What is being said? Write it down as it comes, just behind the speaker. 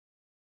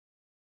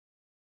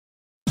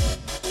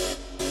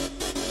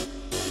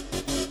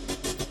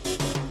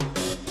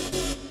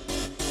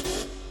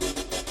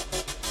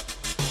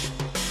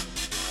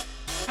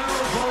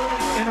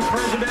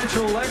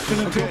presidential election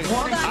until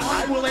 20.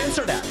 I will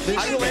answer that.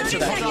 I will answer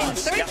that. 30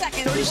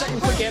 seconds.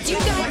 30-second quick answer. You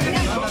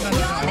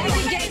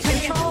guys get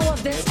control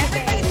of this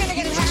debate. Everybody's going to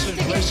get a chance to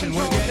get Listen,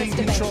 we're getting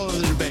control of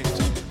the debate.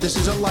 This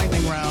is a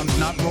lightning round,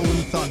 not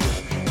rolling thunder.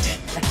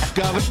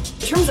 Governor.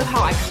 In terms of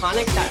how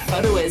iconic that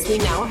photo is, we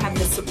now have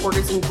the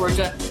supporters in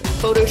Georgia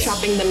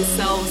photoshopping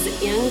themselves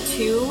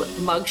into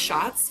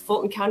mugshots,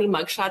 Fulton County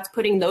mugshots,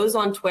 putting those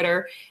on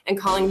Twitter and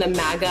calling them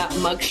MAGA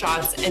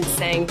mugshots and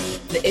saying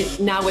that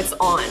now it's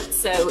on.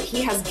 So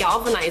he has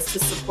galvanized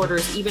his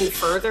supporters even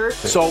further.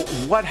 So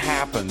what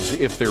happens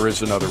if there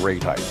is another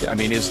rate hike? I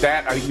mean, is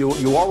that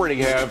you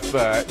already have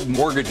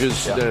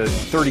mortgages,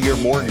 30-year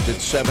mortgage at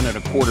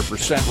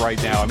 7.25%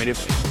 right now? I mean,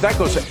 if that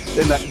goes,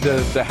 then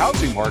the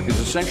housing market is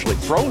essentially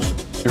frozen.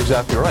 You're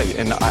exactly right.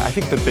 And I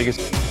think the biggest...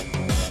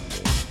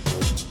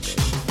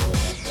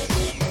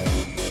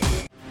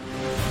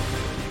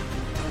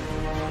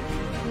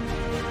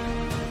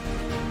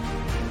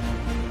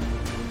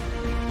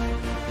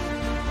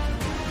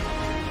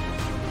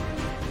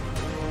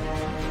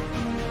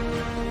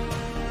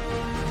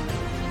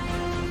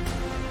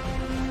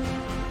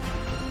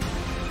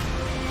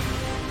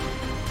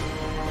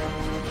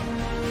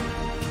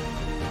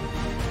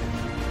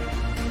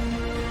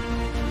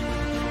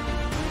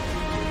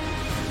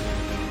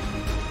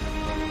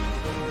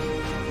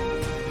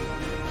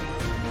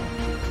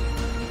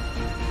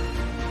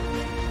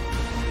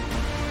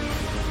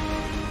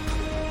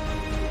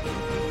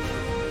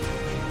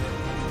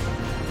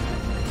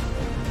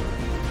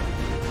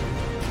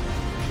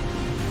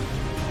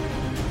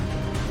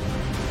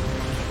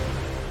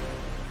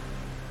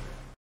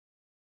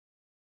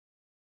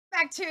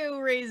 Back to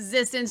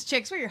Resistance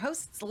Chicks. We're your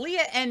hosts,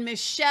 Leah and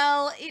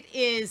Michelle. It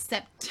is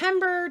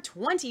September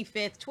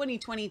 25th,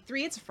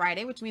 2023. It's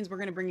Friday, which means we're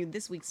going to bring you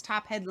this week's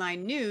top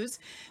headline news.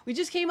 We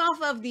just came off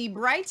of the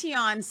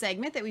Brighteon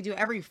segment that we do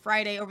every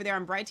Friday over there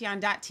on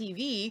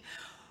brighteon.tv,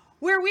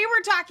 where we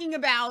were talking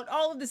about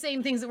all of the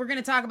same things that we're going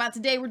to talk about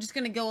today. We're just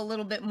going to go a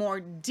little bit more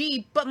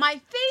deep. But my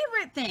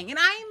favorite thing, and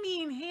I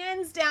mean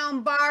hands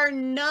down, bar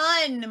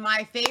none,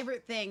 my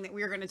favorite thing that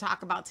we're going to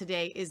talk about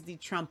today is the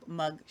Trump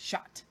mug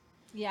shot.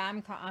 Yeah,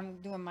 I'm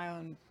doing my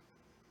own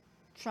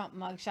Trump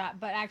mugshot,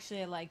 but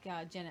actually I like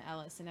Jenna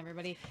Ellis and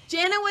everybody.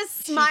 Jenna was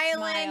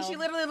smiling. She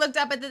literally looked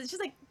up at she's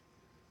like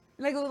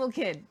a little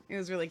kid. It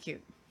was really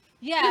cute.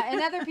 Yeah,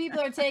 and other people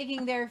are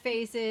taking their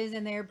faces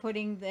and they're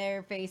putting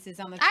their faces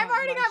on the Trump I've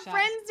already got mugshot.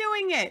 friends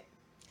doing it.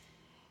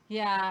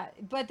 Yeah,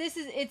 but this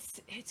is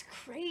it's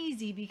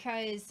crazy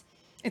because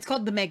it's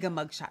called the mega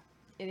mugshot.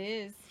 It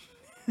is.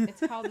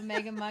 It's called the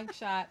mega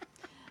mugshot.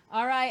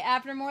 All right,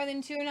 after more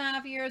than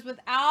 2.5 years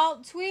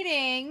without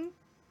tweeting,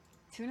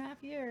 2.5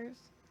 years,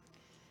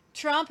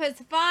 Trump has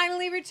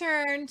finally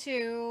returned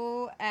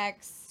to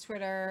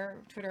Twitter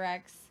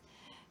X,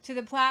 to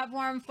the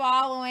platform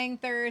following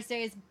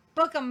Thursday's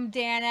Book'em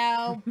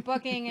Dano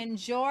booking in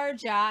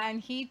Georgia,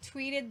 and he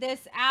tweeted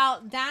this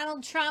out,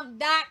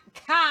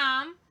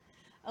 DonaldTrump.com,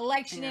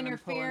 election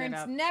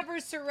interference,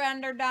 never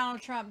surrender,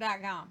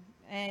 DonaldTrump.com,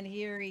 and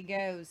here he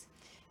goes.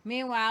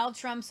 Meanwhile,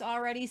 Trump's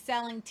already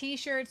selling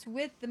T-shirts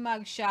with the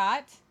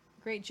mugshot.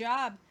 Great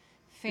job,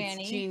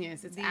 Fanny. It's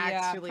genius. It's the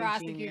actually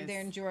prosecutor genius. there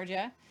in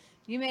Georgia.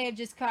 You may have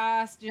just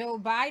cost Joe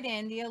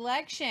Biden the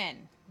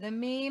election. The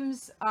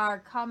memes are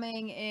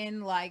coming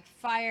in like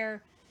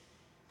fire.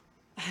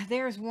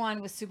 There's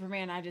one with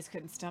Superman. I just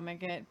couldn't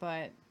stomach it,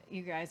 but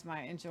you guys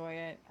might enjoy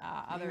it.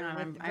 I'm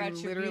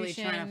literally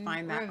trying to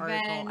find that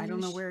article. I don't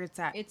know where it's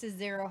at. It's a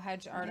Zero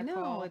Hedge article.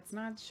 No, it's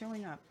not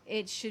showing up.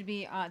 It should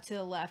be to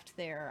the left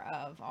there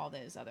of all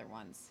those other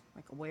ones.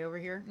 Like way over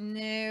here?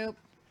 Nope.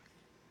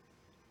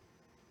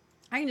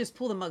 I can just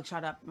pull the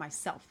mugshot up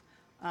myself.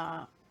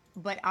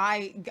 But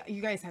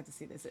you guys have to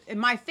see this. And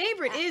my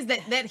favorite is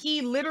that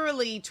he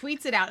literally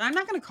tweets it out. And I'm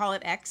not going to call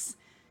it X,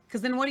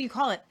 because then what do you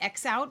call it?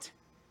 X out?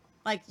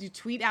 Like you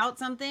tweet out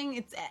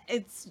something?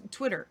 It's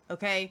Twitter,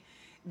 okay?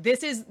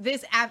 This is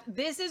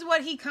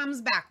what he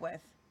comes back with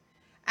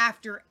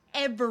after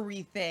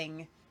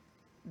everything.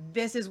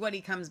 This is what he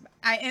comes back.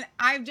 I'm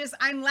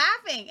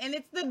laughing, and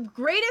it's the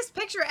greatest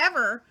picture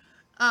ever.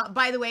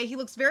 By the way, he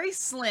looks very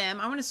slim.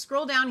 I want to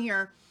scroll down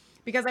here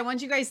because I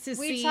want you guys to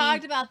see. We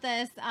talked about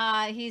this.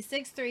 He's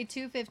 6'3",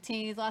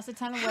 215. He's lost a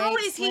ton of weight. How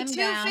is he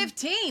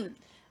 215?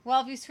 Well,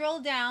 if you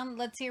scroll down,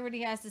 let's hear what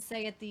he has to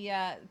say at the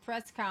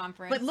press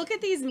conference. But look at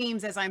these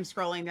memes as I'm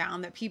scrolling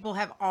down that people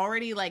have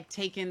already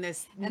taken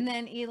this. And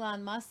then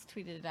Elon Musk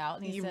tweeted it out.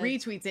 And he said,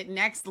 retweets it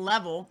next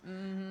level.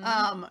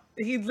 Mm-hmm.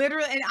 He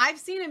literally, and I've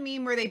seen a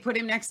meme where they put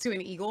him next to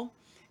an eagle.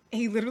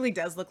 He literally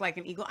does look like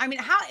an eagle. I mean,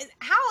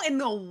 how in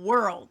the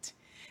world?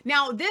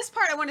 Now, this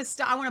part I want to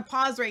stop. I want to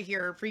pause right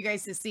here for you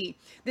guys to see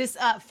this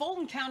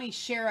Fulton County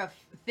Sheriff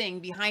thing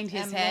behind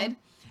his head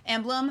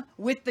emblem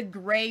with the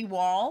gray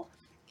wall.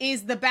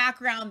 Is the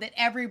background that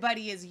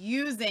everybody is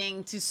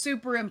using to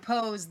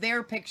superimpose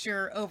their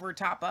picture over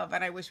top of,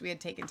 and I wish we had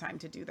taken time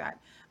to do that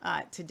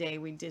today.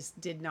 We just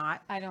did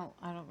not. I don't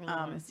really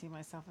want to see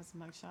myself as a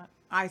mugshot.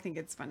 I think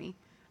it's funny.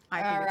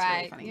 I think it's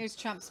really funny. Here's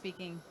Trump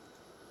speaking.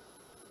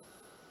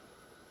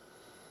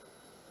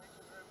 Thank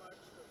you very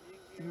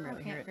can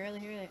barely hear it. Barely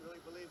hear it. I really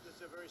believe this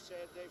is a very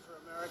sad day for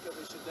America.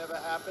 This should never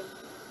happen.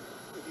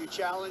 If you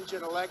challenge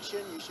an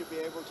election, you should be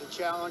able to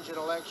challenge an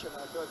election.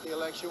 I thought the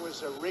election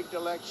was a rigged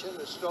election,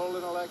 a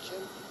stolen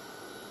election,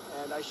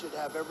 and I should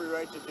have every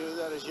right to do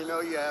that. As you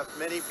know, you have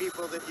many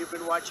people that you've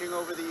been watching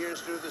over the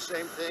years do the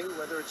same thing,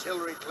 whether it's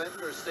Hillary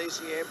Clinton or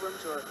Stacey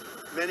Abrams or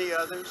many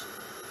others.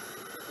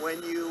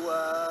 When you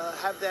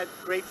have that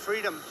great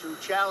freedom to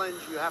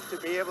challenge, you have to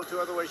be able to,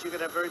 otherwise you're going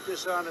to have very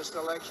dishonest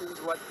elections.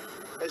 What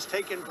has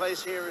taken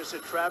place here is a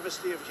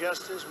travesty of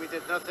justice. We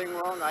did nothing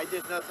wrong. I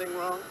did nothing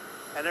wrong.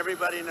 And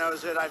everybody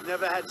knows it. I've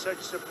never had such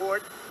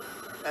support.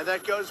 And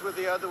that goes with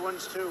the other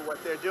ones, too.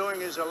 What they're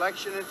doing is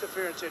election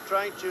interference. They're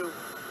trying to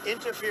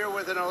interfere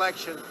with an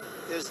election.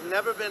 There's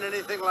never been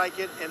anything like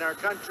it in our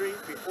country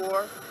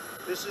before.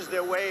 This is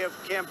their way of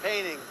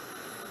campaigning.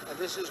 And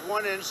this is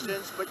one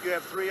instance, but you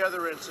have 3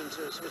 other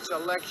instances. It's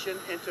election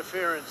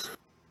interference.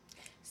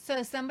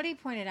 So somebody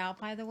pointed out,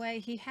 by the way,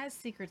 he has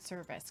Secret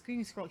Service.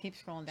 You can keep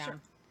scrolling down.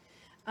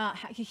 Sure.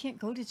 He can't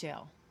go to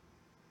jail.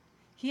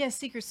 He has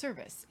Secret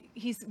Service.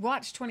 He's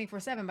watched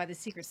 24/7 by the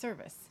Secret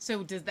Service.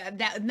 So does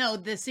no,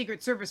 the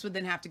Secret Service would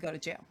then have to go to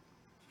jail.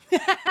 They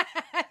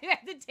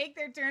have to take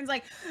their turns.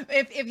 Like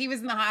if he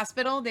was in the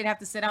hospital, they'd have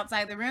to sit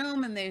outside the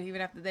room, and they'd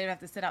have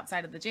to sit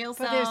outside of the jail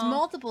cell. But there's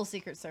multiple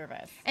Secret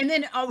Service. And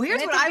then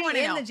here's what I want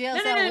to know. The jail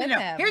cell with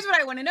him. Here's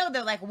what I want to know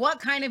though. Like, what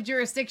kind of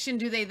jurisdiction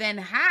do they then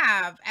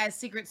have as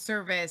Secret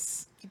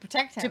Service to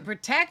protect him? To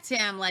protect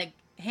him, like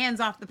hands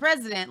off the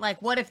president.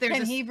 Like, what if there's?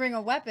 Can he bring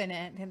a weapon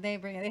in? Can they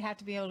bring? They have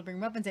to be able to bring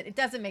weapons in. It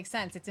doesn't make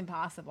sense. It's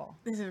impossible.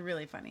 This is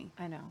really funny.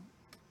 I know.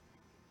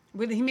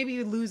 Maybe he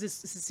would lose his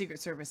Secret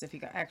Service if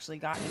he actually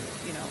got it,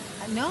 you know.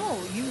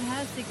 No, you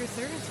have Secret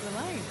Service for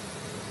life.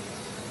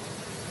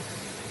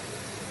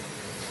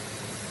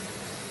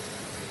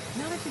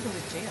 Not if you go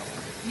to jail.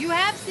 You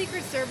have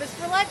Secret Service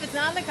for life. It's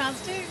not in the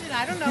Constitution.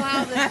 I don't know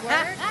how this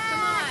works.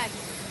 Come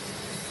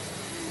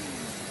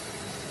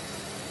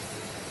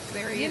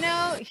on. You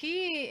know,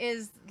 he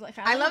is like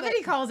I love that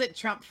he calls it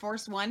Trump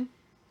Force One.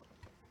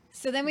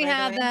 So then we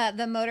have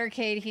the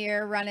motorcade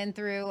here running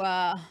through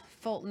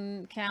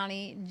Fulton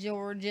County,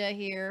 Georgia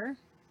here.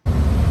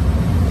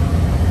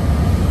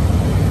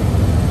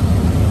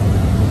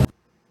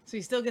 So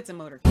he still gets a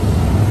motorcade.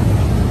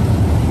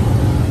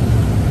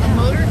 A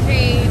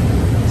motorcade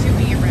to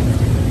be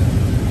arrested.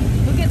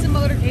 Who gets a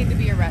motorcade to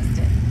be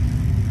arrested?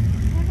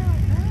 I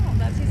don't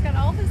know. He's got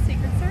all the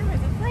Secret Service.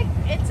 It's like,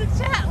 it's a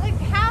chat. Like,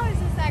 how is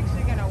this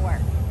actually going to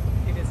work?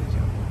 It is a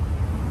joke.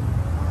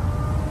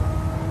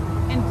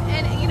 And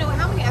you know,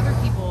 how many other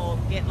people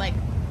get like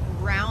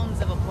rounds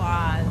of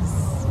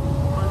applause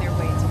on their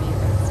way to be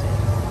arrested?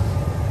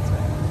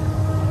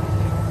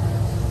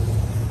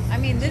 I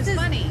mean, this is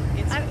funny.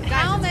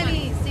 How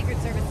many Secret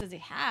Service does he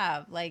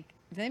have? Like,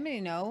 does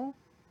anybody know?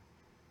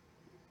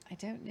 I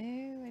don't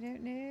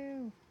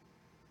know.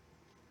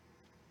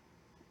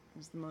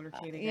 There's the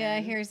motorcade again. Yeah,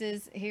 here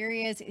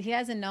he is. He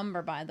has a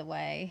number, by the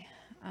way.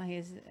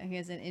 He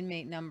has an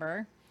inmate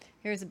number.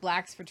 Here's the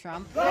Blacks for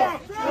Trump.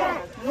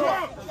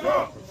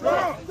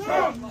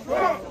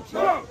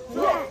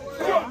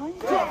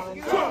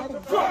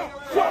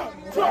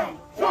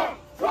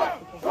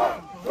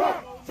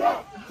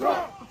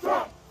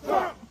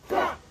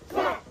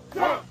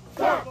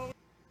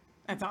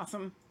 That's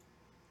awesome.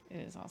 It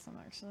is awesome,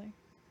 actually.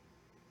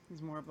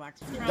 There's more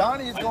Blacks for Trump.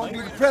 Donnie is going to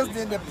be the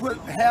president that put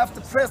half the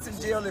press in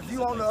jail. If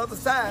you on the other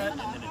side,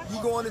 you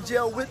going to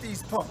jail with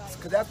these punks.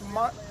 Because that's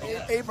what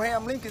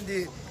Abraham Lincoln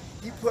did.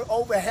 He put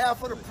over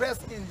half of the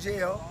press in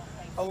jail,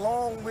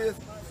 along with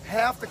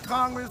half the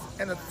Congress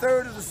and a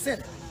third of the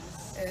Senate.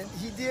 And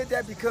he did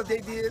that because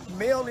they did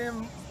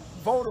mail-in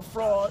voter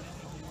fraud,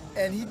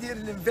 and he did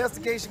an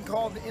investigation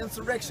called the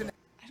insurrection.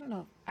 I don't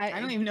know. I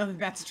don't even know that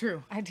that's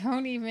true. I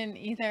don't even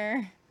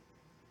either.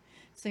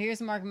 So here's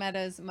Mark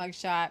Meadows'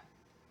 mugshot.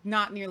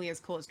 Not nearly as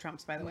cool as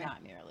Trump's, by the way.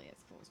 Not nearly as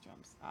cool as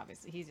Trump's.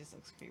 Obviously, he just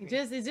looks creepy.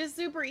 It's just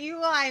super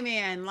evil eye,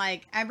 man.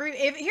 Like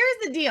here's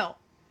the deal.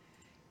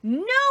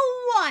 No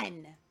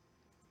one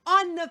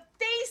on the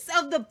face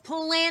of the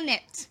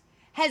planet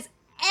has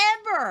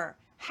ever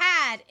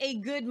had a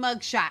good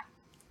mugshot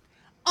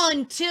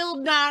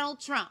until Donald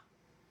Trump.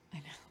 I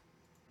know.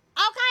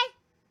 Okay.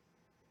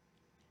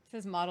 It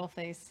says model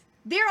face.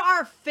 There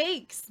are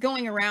fakes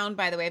going around,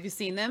 by the way. Have you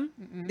seen them?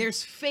 Mm-mm.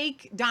 There's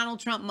fake Donald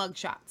Trump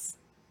mugshots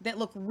that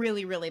look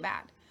really, really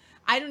bad.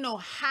 I don't know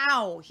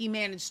how he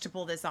managed to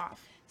pull this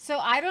off. So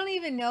I don't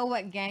even know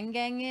what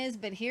gang is,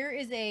 but here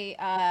is a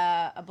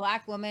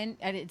black woman.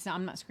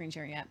 I'm not screen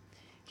sharing yet.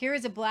 Here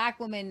is a black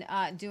woman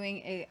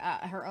doing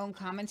her own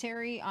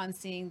commentary on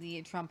seeing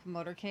the Trump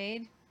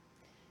motorcade,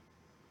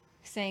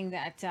 saying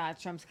that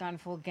Trump's gone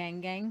full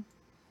gang.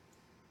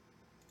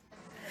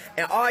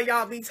 And all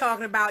y'all be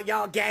talking about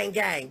y'all gang.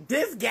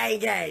 This gang.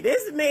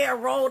 This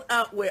man rolled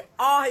up with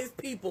all his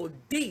people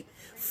deep,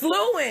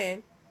 flew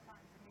in,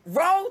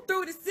 rolled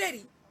through the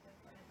city.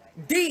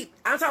 Deep.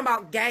 I'm talking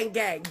about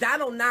gang.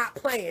 Donald not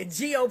playing.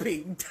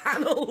 GOP.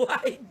 Donald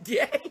like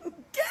gang.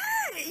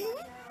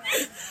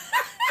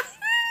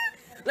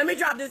 Let me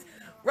drop this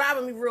Ride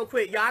with me real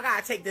quick, y'all. I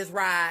gotta take this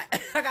ride.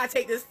 I gotta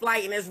take this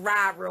flight and this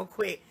ride real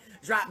quick.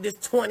 Drop this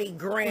 20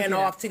 grand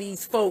off to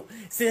these folk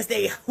since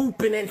they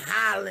hooping and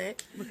hollering.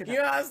 You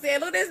know what I'm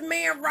saying? Look at this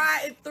man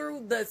riding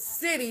through the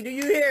city. Do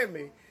you hear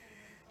me?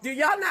 Do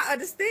y'all not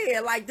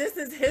understand? Like, this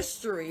is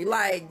history.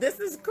 Like, this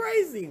is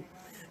crazy.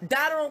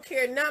 Donald don't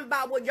care nothing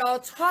about what y'all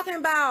talking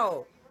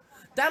about.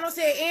 Donald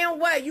said, and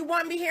what? You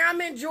want me here?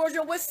 I'm in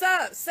Georgia. What's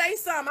up? Say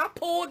something. I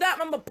pulled up.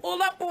 I'm going to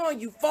pull up on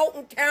you,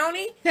 Fulton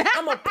County.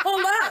 I'm going to pull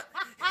up.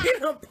 He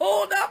done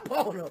pulled up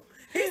on him.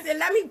 He said,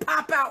 let me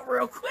pop out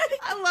real quick.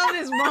 I love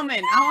this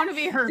woman. I want to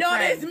be her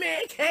friend. This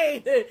man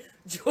came to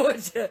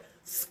Georgia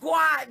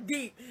squad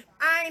deep.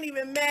 I ain't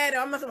even mad.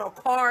 I'm not about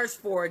cars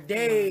for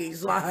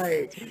days.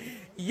 Like,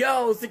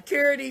 yo,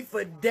 security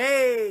for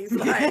days.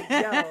 Like,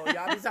 yo,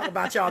 y'all be talking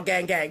about y'all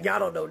gang. Y'all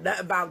don't know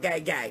nothing about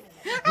gang.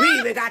 We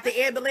even got the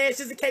ambulance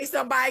just in case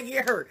somebody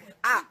get hurt.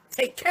 I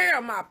take care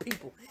of my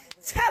people.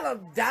 Tell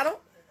him, Donald.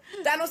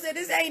 Donald said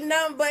this ain't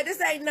nothing but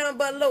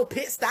a little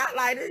pit stop.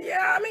 Like, you know what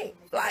I mean?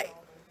 Like,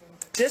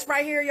 this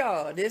right here,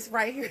 y'all.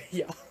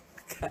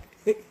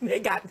 They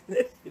got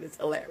this shit is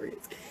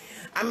hilarious.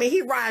 I mean,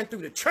 he riding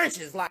through the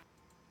trenches like.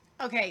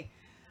 Okay,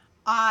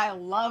 I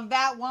love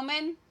that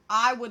woman.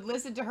 I would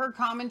listen to her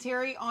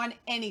commentary on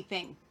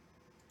anything.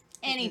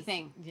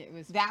 Anything. It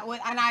was that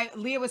would, and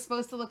Leah was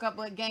supposed to look up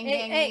what gang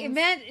means. Hey,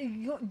 man,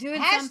 doing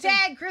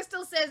hashtag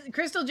something.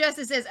 Crystal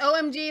Justice says,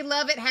 OMG,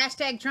 love it.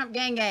 Hashtag Trump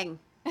gang.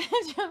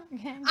 Trump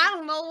gang. I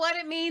don't know what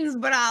it means,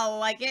 but I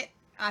like it.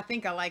 I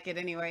think I like it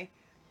anyway.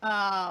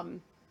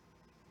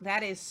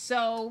 That is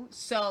so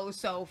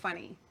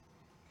funny.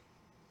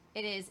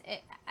 It is.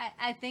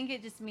 I think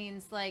it just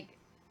means like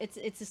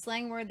it's a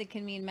slang word that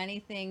can mean many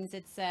things.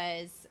 It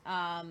says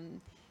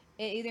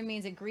it either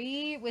means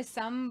agree with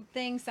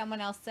something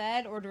someone else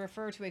said or to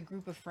refer to a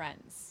group of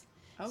friends.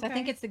 Okay. So I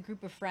think it's the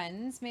group of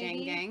friends,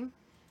 maybe. Gang.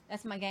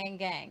 That's my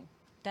gang.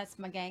 That's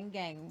my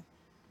gang.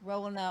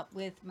 Rolling up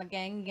with my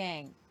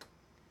gang.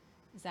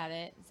 Is that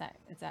it?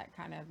 Is that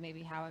kind of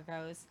maybe how it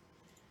goes?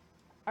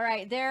 All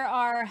right, there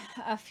are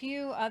a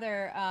few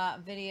other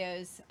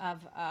videos of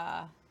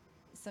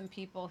some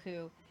people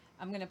who,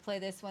 I'm going to play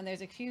this one.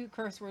 There's a few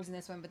curse words in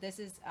this one, but this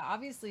is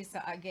obviously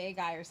a gay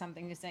guy or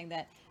something who's saying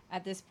that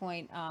at this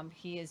point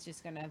he is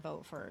just going to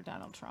vote for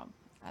Donald Trump.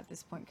 At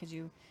this point, could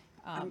you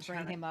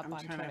bring him up on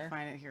Twitter? I'm trying to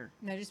find it here.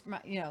 No, just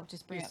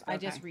bring it up. Okay. I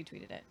just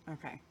retweeted it.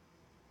 Okay.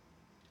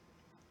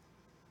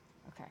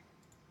 Okay.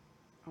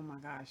 Oh my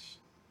gosh.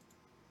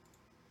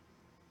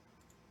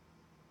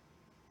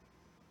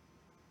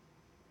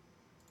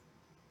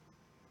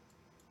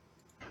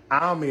 I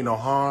don't mean no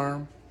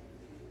harm,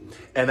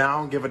 and I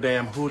don't give a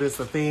damn who this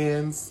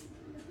offends.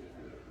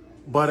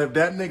 But if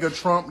that nigga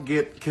Trump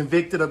get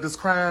convicted of this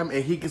crime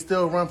and he can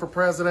still run for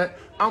president,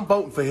 I'm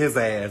voting for his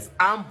ass.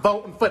 I'm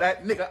voting for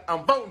that nigga.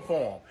 I'm voting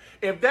for him.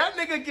 If that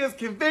nigga gets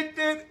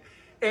convicted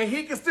and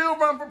he can still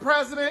run for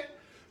president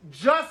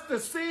just to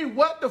see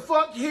what the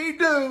fuck he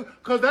do,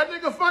 because that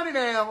nigga funny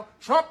now,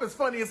 Trump is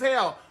funny as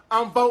hell,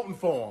 I'm voting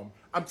for him.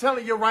 I'm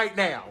telling you right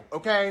now,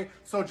 okay?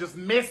 So just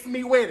miss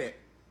me with it.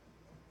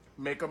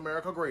 Make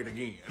America great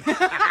again.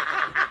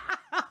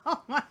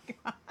 Oh my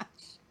gosh.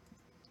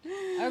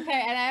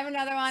 Okay, and I have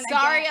another one.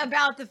 Sorry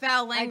about the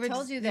foul language. I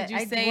told you that. Did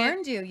you say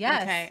warned you.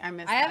 Yes. Okay, I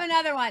missed I have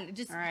another one.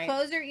 Just right.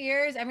 Close your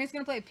ears. I'm just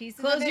gonna play pieces.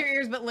 Close of your it.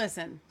 ears, but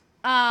listen.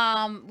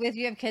 If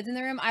you have kids in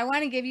the room, I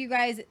want to give you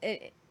guys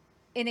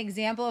an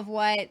example of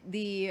what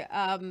the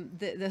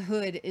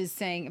hood is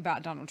saying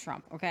about Donald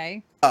Trump.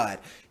 Okay. God,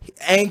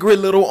 angry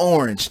little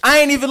orange. I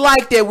ain't even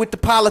like that with the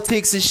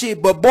politics and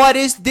shit, but boy,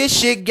 this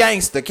shit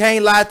gangster.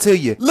 Can't lie to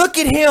you. Look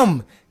at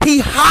him. He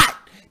hot.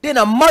 Then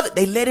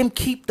they let him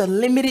keep the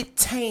limited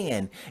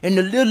tan and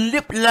the little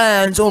lip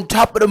lines on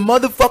top of the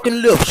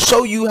motherfucking lips.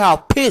 Show you how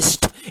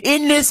pissed.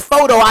 In this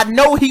photo, I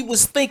know he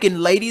was thinking,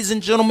 ladies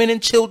and gentlemen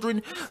and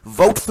children,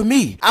 vote for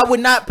me. I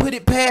would not put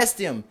it past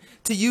him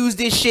to use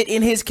this shit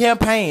in his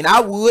campaign. I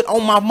would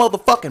on my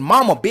motherfucking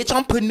mama, bitch.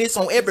 I'm putting this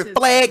on every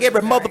flag,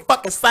 every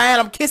motherfucking sign.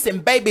 I'm kissing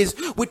babies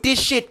with this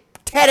shit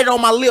tatted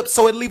on my lips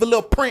so it leave a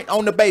little print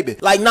on the baby.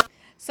 Like, no.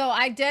 So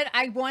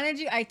I warned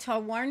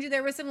you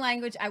there was some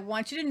language. I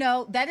want you to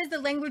know that is the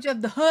language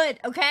of the hood,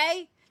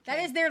 okay? That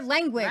is their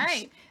language.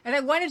 Right. And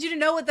I wanted you to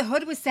know what the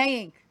hood was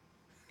saying.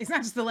 It's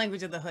not just the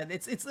language of the hood.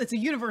 It's a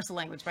universal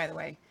language, by the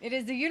way. It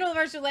is the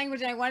universal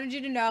language, and I wanted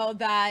you to know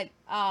that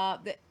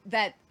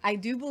that I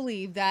do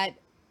believe that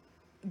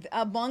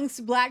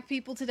amongst black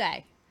people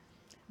today,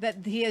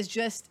 that he has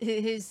just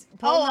his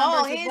poll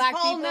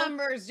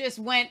numbers just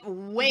went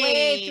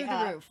way through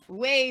the roof.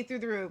 Way through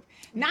the roof.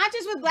 Not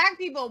just with black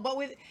people, but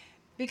with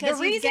because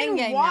the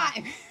reason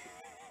why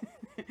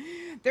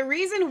the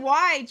reason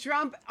why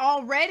Trump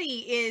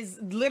already is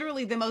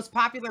literally the most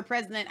popular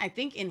president, I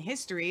think, in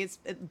history, it's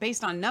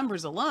based on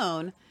numbers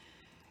alone.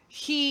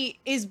 He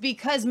is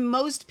because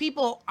most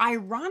people,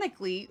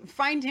 ironically,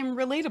 find him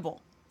relatable.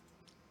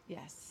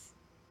 Yes.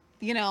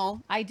 You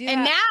know, I do.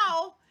 And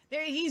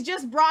He's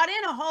just brought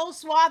in a whole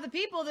swath of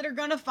people that are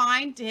going to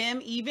find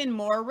him even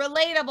more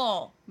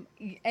relatable.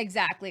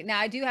 Exactly. Now,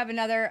 I do have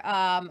another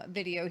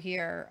video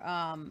here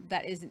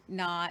that is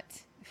not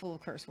full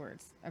of curse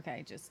words.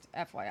 Okay, just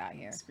FYI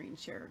here. Screen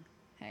share.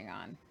 Hang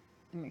on.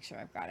 Let me make sure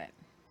I've got it.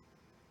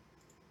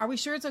 Are we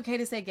sure it's okay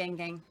to say gang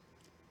gang?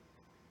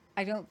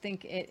 I don't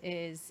think it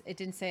is. It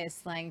didn't say a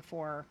slang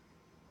for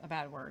a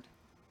bad word.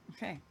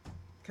 Okay,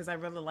 because I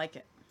really like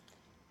it.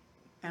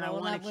 And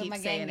Rolling I up want with to my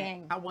keep saying gang,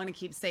 gang. it. I want to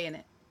keep saying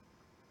it.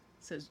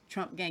 So it's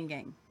Trump gang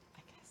gang.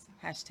 I guess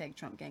so. Hashtag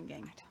Trump gang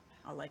gang.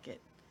 I like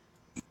it.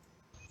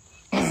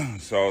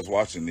 So I was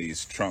watching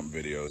these Trump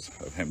videos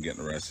of him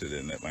getting arrested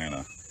in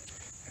Atlanta,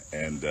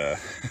 and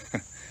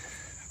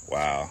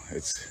wow,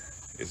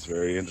 it's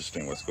very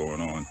interesting what's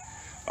going on.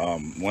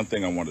 One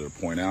thing I wanted to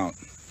point out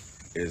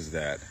is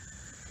that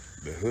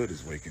the hood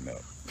is waking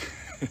up.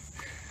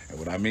 And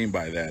what I mean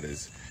by that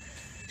is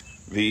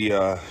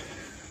the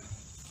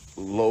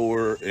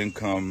lower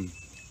income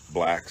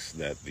blacks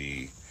that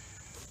the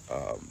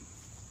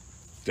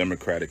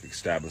Democratic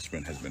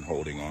establishment has been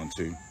holding on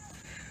to,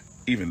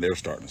 even they're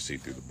starting to see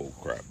through the bull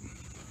crap.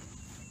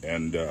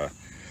 And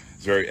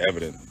it's very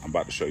evident. I'm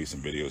about to show you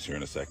some videos here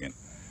in a second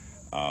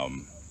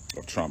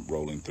of Trump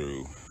rolling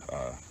through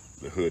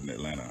the hood in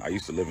Atlanta. I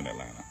used to live in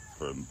Atlanta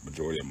for a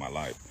majority of my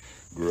life,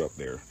 grew up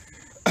there.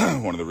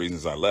 One of the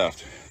reasons I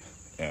left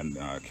and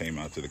came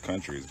out to the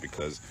country is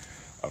because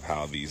of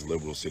how these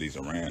liberal cities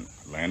are ran.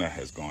 Atlanta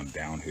has gone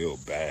downhill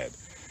bad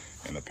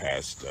in the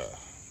past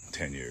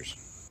 10 years.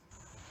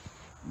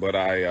 But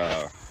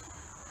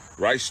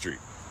Rice Street.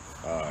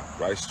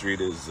 Rice Street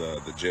is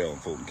the jail in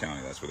Fulton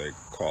County. That's what they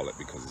call it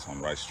because it's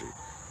on Rice Street.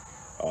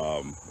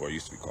 Or it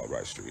used to be called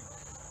Rice Street.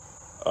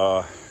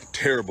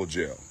 Terrible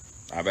jail.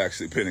 I've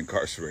actually been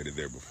incarcerated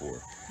there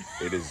before.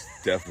 It is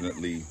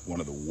definitely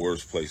one of the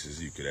worst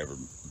places you could ever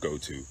go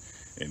to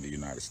in the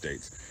United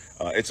States.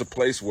 It's a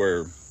place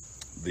where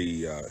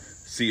the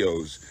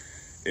COs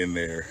in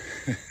there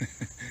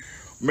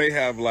may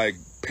have like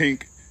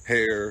pink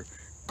hair,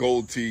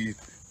 gold teeth,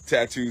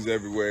 tattoos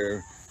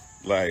everywhere.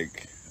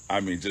 Like,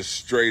 I mean, just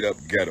straight up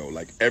ghetto.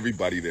 Like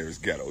everybody there is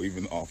ghetto,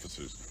 even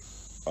officers.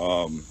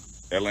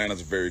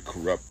 Atlanta's very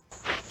corrupt.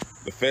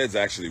 The feds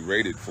actually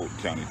raided Fulton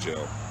County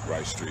Jail,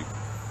 Rice Street,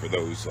 for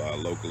those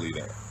locally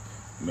that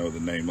know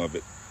the name of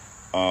it,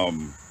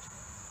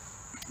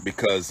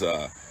 because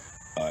an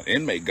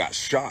inmate got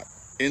shot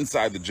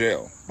inside the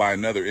jail by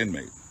another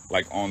inmate,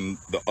 like on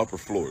the upper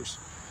floors.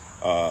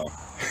 How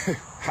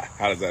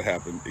does that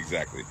happen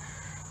exactly?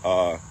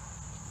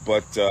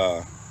 But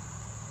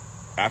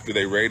after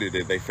they raided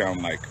it, they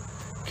found like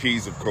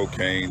keys of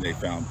cocaine, they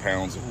found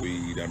pounds of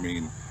weed. I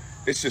mean,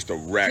 it's just a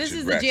ratchet. This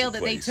is the jail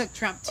that place. they took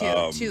Trump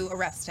to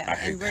arrest him,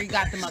 and where he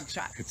got the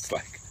mugshot. It's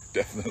like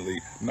definitely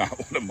not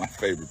one of my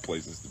favorite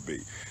places to be.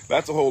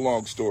 That's a whole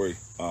long story,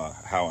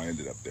 how I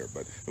ended up there,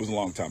 but it was a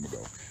long time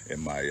ago in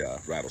my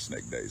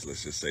rattlesnake days.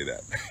 Let's just say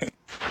that.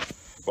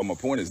 But my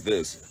point is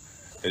this,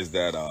 is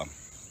that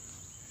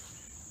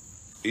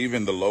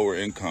even the lower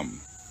income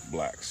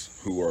blacks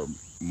who are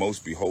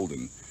most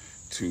beholden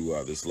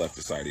to this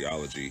leftist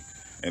ideology,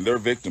 and they're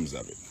victims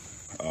of it,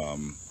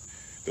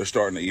 they're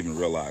starting to even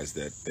realize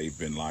that they've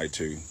been lied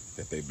to,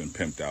 that they've been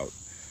pimped out,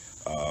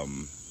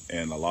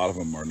 and a lot of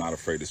them are not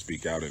afraid to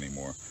speak out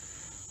anymore.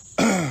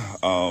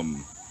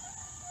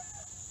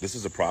 This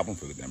is a problem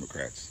for the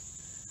Democrats.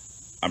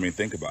 I mean,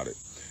 think about it.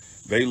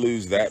 They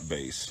lose that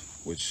base,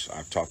 which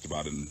I've talked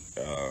about in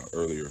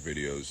earlier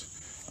videos,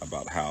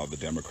 about how the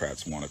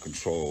Democrats want to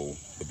control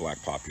the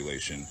black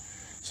population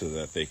so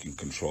that they can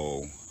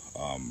control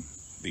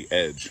the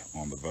edge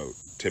on the vote.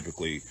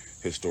 Typically,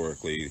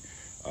 historically,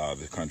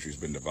 the country's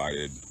been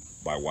divided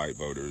by white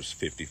voters,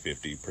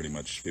 50-50, pretty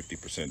much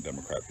 50%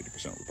 Democrat,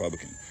 50%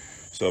 Republican.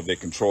 So if they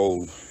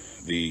control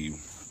the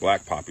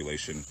black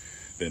population,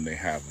 then they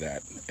have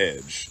that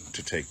edge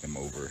to take them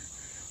over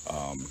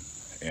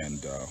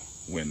and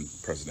win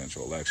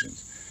presidential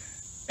elections.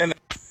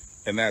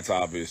 And that's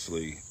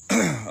obviously,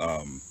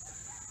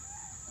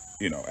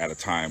 you know, at a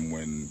time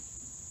when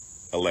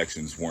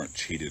elections weren't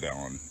cheated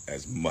on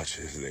as much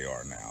as they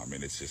are now. I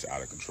mean, it's just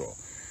out of control.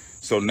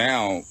 So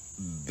now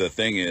the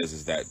thing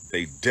is that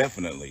they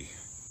definitely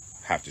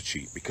have to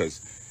cheat,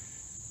 because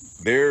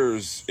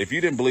if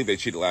you didn't believe they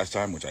cheated last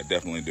time, which I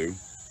definitely do,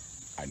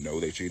 I know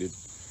they cheated.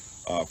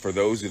 For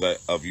those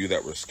of you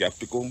that were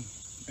skeptical,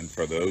 and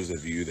for those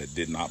of you that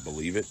did not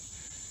believe it,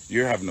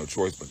 you have no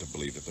choice but to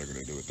believe that they're going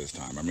to do it this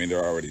time. I mean,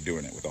 they're already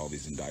doing it with all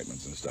these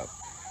indictments and stuff.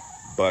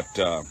 But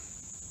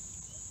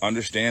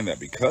understand that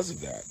because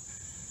of that,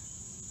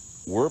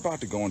 we're about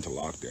to go into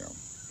lockdown.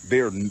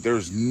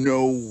 There's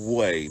no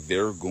way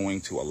they're going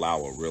to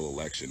allow a real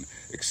election,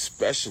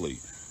 especially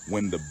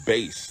when the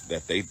base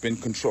that they've been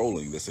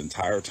controlling this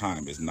entire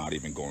time is not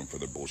even going for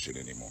the bullshit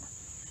anymore.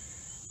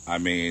 I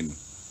mean,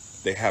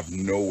 they have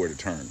nowhere to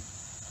turn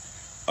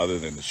other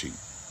than to cheat.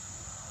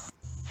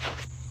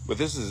 But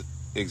this is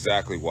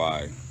exactly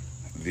why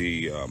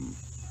the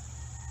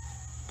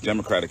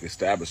Democratic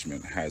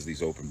establishment has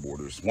these open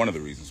borders. One of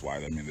the reasons why.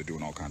 I mean, they're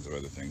doing all kinds of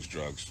other things,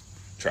 drugs,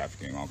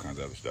 trafficking, all kinds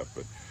of other stuff.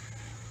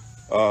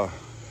 But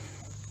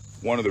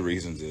one of the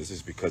reasons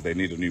is because they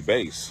need a new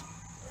base.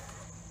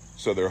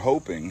 So they're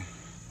hoping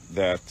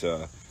that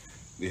the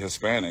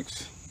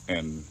Hispanics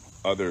and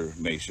other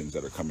nations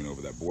that are coming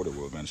over that border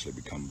will eventually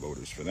become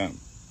voters for them.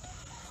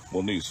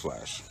 Well,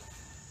 newsflash.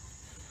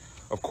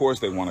 Of course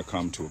they want to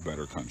come to a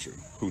better country.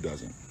 Who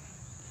doesn't?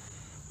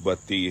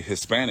 But the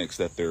Hispanics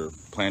that they're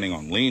planning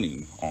on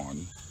leaning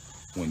on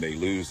when they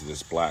lose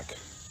this black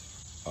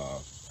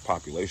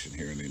population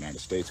here in the United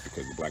States,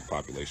 because the black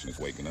population is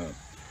waking up,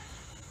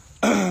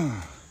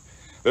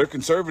 they're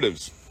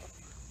conservatives.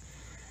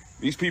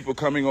 These people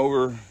coming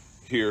over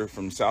here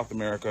from South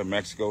America,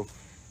 Mexico,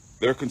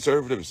 they're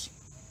conservatives.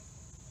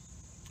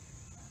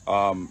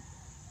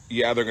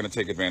 Yeah, they're going to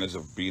take advantage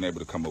of being able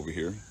to come over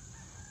here,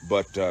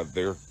 but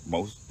they're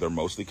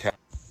mostly Catholic.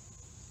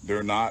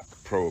 They're not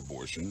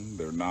pro-abortion.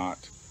 They're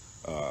not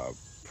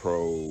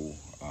pro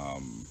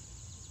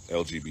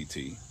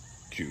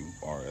LGBTQ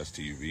or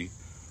STUV.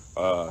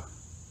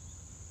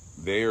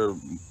 They're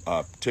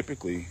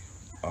typically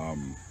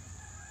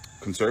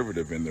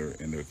conservative in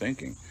their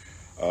thinking.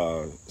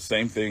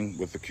 Same thing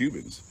with the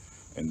Cubans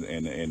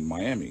in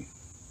Miami.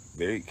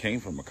 They came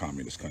from a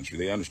communist country.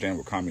 They understand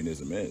what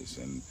communism is,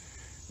 and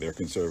they're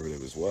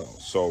conservative as well.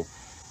 So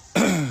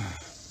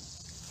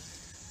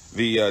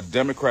the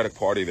Democratic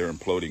Party, they're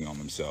imploding on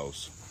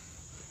themselves.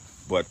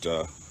 But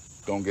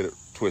don't get it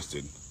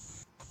twisted.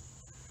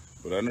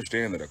 But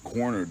understand that a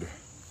cornered,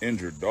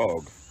 injured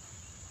dog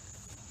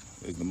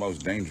is the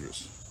most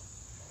dangerous.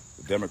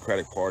 The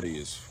Democratic Party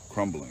is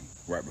crumbling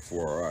right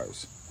before our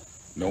eyes.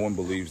 No one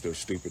believes their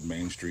stupid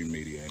mainstream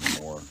media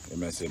anymore.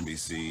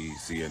 MSNBC,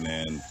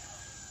 CNN.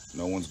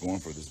 No one's going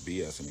for this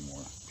BS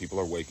anymore. People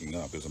are waking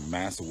up. There's a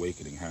mass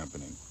awakening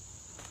happening.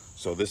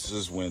 So this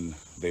is when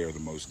they are the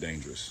most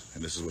dangerous.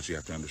 And this is what you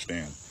have to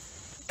understand.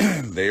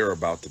 They are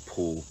about to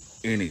pull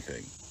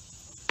anything.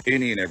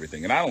 Any and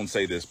everything. And I don't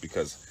say this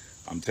because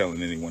I'm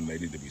telling anyone they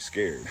need to be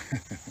scared.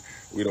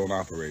 We don't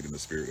operate in the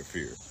spirit of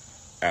fear.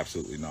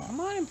 Absolutely not. Come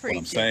on and preach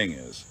what I'm saying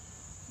is,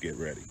 get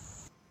ready.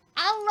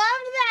 I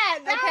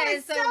loved that. Okay,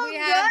 Was so so we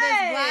have good.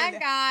 this black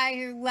guy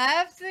who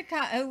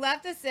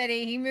left the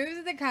city. He moves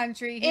to the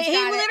country. He's He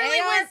got literally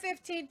an was-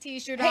 AR-15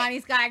 T-shirt on.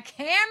 He's got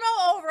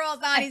camo overalls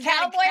on. He's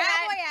got a cowboy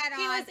hat on.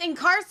 He was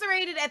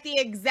incarcerated at the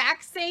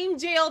exact same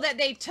jail that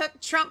they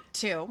took Trump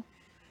to,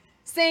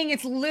 saying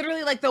it's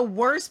literally like the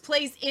worst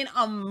place in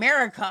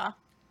America.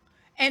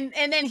 And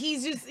then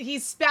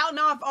he's spouting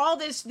off all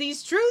these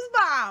truth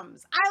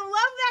bombs. I love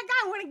that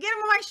guy. I want to get him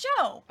on my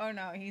show. Oh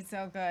no, he's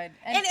so good.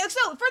 And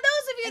so for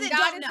those of you that God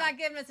don't has know, not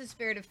given us a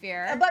spirit of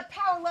fear, but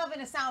power, love,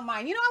 and a sound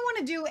mind. You know, I want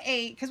to do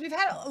because we've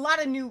had a lot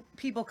of new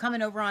people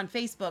coming over on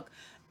Facebook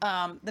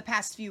the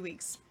past few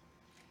weeks,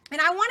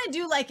 and I want to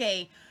do like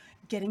a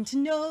getting to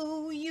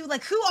know you.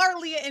 Like, who are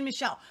Leah and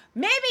Michelle?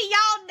 Maybe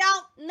y'all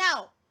don't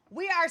know.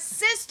 We are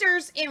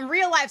sisters in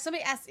real life.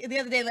 Somebody asked the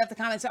other day, left the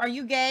comments, "Are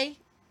you gay?"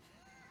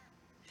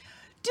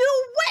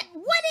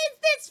 What is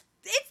this?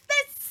 It's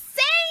the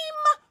same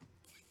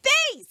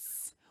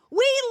face.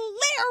 We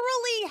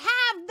literally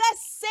have the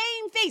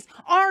same face.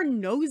 Our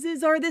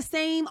noses are the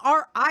same.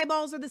 Our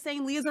eyeballs are the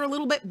same. Leah's are a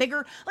little bit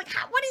bigger. Like,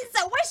 what is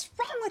that? What's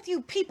wrong with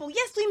you people?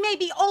 Yes, we may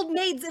be old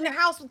maids in a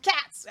house with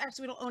cats.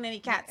 Actually, we don't own any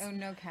cats. We own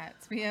no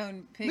cats. We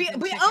own pigs.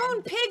 We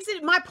own pigs.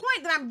 My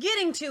point that I'm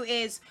getting to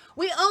is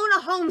we own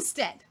a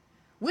homestead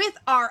with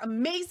our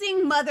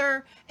amazing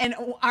mother and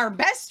our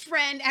best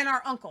friend and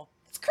our uncle.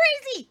 It's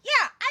crazy.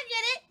 Yeah, I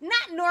get it.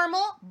 Not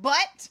normal,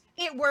 but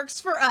it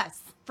works for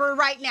us for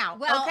right now.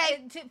 Well,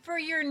 okay. For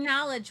your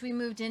knowledge, we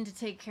moved in to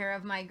take care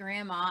of my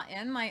grandma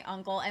and my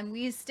uncle, and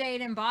we stayed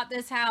and bought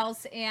this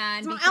house.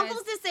 And My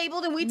uncle's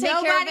disabled, and we take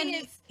care of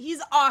him.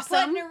 He's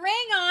awesome. Putting a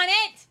ring on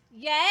it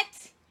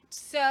yet.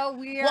 So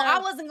we're. Well, I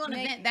wasn't going to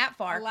vent that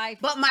far.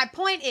 But my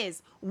point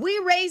is, we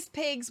raise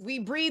pigs, we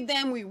breed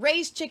them, we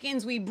raise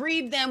chickens, we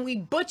breed them, we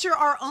butcher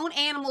our own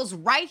animals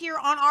right here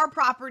on our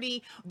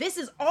property. This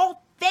is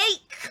all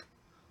fake.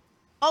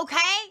 Okay?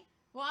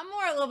 Well, I'm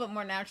a little bit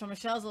more natural.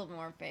 Michelle's a little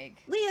more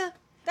fake. Leah,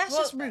 that's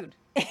just rude.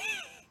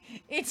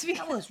 It's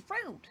because that was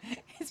rude.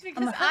 It's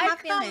because I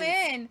come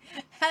in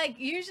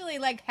usually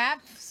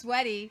half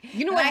sweaty.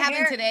 You know what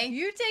happened today?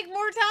 You take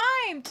more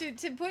time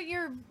to put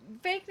your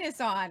fakeness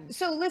on.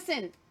 So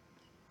listen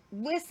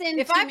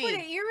if to I me. put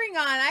an earring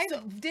on, I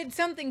did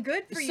something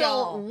good for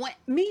y'all.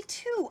 Me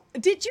too.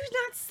 Did you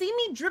not see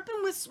me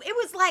dripping with? It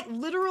was like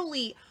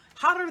literally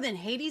hotter than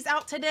Hades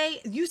out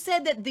today. You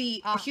said that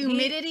the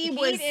humidity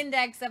was heat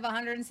index of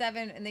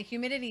 107, and the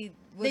humidity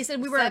was. They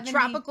said we were a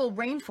tropical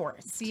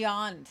rainforest.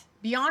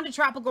 Beyond a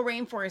tropical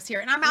rainforest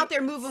here, and I'm out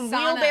there moving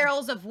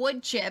wheelbarrows of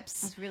wood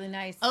chips. That's really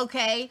nice.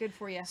 Okay, good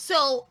for you.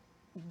 So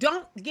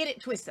don't get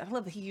it twisted. I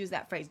love that he used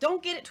that phrase.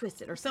 Don't get it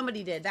twisted, or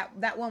somebody did.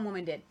 That one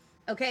woman did.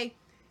 Okay.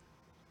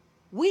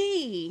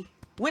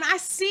 When I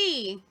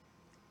see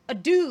a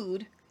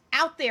dude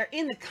out there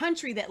in the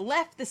country that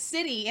left the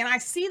city, and I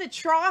see the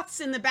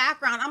troughs in the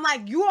background. I'm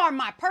like, you are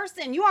my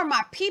person. You are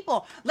my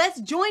people. Let's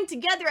join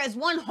together as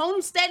one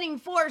homesteading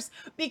force,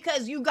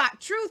 because you got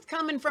truth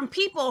coming from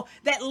people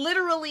that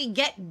literally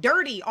get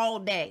dirty all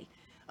day.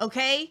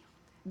 Okay?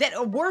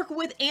 That work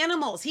with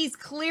animals. He's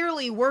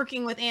clearly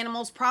working with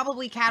animals,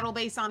 probably cattle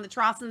based on the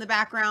troughs in the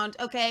background.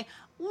 Okay.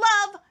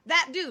 Love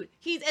that dude.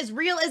 He's as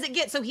real as it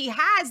gets. So he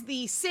has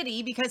the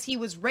city because he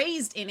was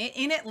raised in it,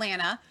 in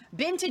Atlanta,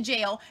 been to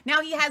jail. Now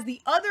he has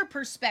the other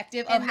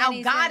perspective of how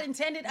God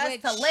intended us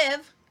to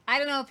live. I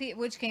don't know if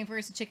which came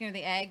first, the chicken or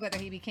the egg, whether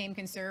he became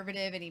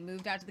conservative and he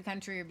moved out to the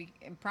country, or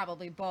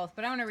probably both.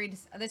 But I want to read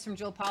this from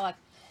Joel Pollack.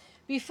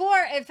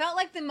 Before, it felt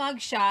like the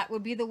mugshot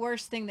would be the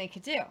worst thing they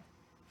could do.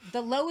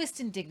 The lowest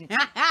in dignity.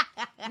 Now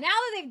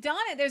that they've done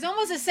it, there's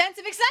almost a sense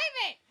of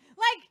excitement.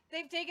 Like,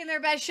 they've taken their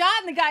best shot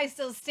and the guy's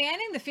still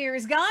standing. The fear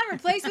is gone,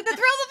 replaced with the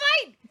thrill of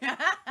the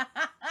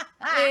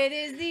fight. It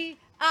is the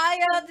eye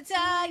of the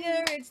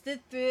tiger. It's the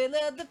thrill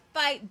of the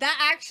fight. That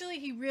actually,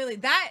 he really,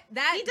 that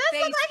he does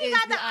look like he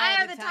got the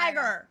eye of the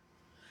tiger.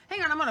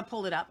 Hang on, I'm going to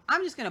pull it up.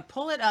 I'm just going to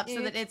pull it up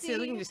so that it's, so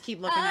we can just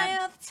keep looking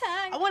at it.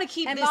 I want to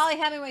keep and this. Molly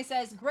Hemingway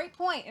says, great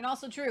point, and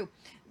also true.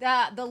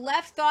 The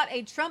left thought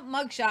a Trump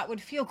mugshot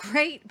would feel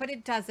great, but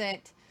it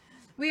doesn't.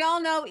 We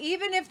all know,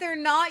 even if they're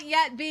not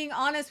yet being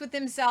honest with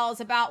themselves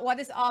about what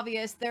is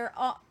obvious, they're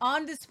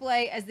on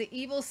display as the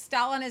evil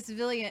Stalinist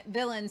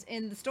villains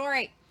in the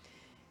story.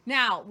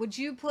 Now, would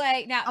you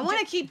play? Now, I want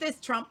to keep this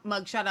Trump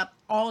mugshot up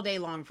all day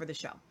long for the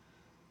show.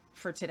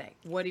 For today.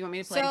 What do you want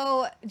me to play?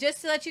 So,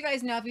 just to let you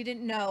guys know, if you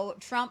didn't know,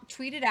 Trump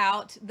tweeted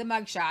out the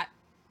mugshot,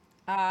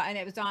 and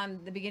it was on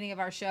the beginning of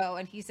our show,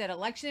 and he said,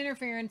 election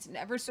interference,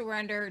 never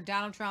surrender,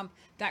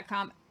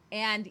 DonaldTrump.com,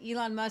 and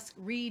Elon Musk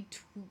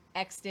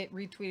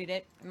retweeted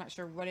it. I'm not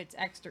sure what it's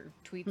extra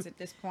tweets at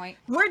this point.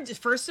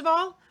 First of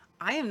all,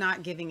 I am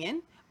not giving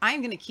in. I am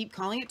going to keep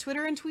calling it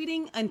Twitter and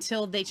tweeting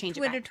until they change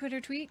it back.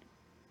 Twitter, tweet?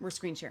 We're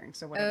screen sharing,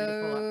 so whatever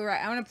you pull up. Oh,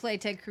 right. I want to play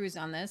Ted Cruz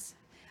on this.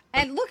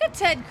 And look at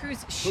Ted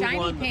Cruz's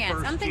shiny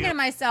pants. I'm thinking to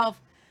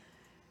myself,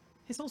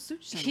 his whole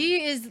suit shiny.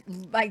 He is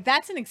like,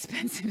 that's an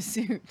expensive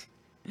suit.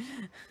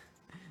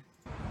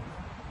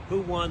 Who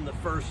won the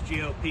first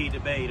GOP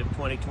debate of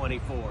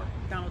 2024?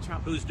 Donald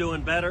Trump. Who's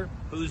doing better?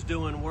 Who's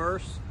doing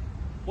worse?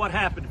 What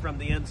happened from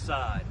the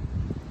inside?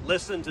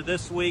 Listen to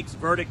this week's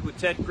Verdict with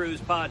Ted Cruz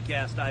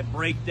podcast. I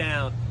break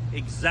down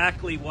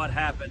exactly what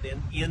happened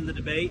in the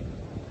debate,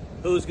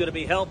 who's going to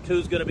be helped,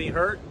 who's going to be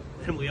hurt,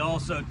 and we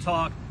also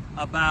talk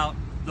about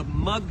the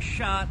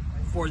mugshot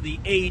for the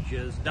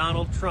ages,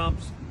 Donald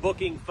Trump's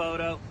booking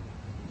photo.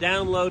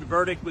 Download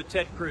Verdict with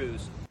Ted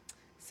Cruz.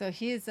 So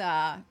he's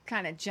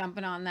kind of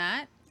jumping on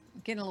that,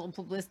 getting a little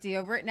publicity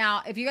over it.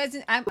 Now, if you guys,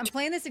 I'm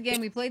playing this again.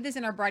 We played this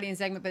in our Brightian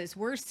segment, but it's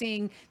worth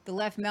seeing the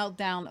left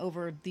meltdown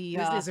over the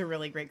this is a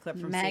really great clip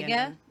from mega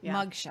CNN. Yeah.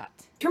 mugshot.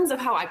 In terms of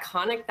how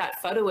iconic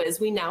that photo is,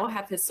 we now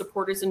have his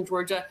supporters in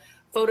Georgia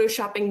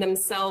photoshopping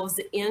themselves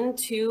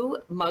into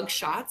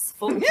mugshots,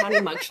 Fulton County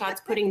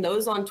mugshots, putting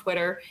those on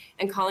Twitter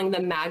and calling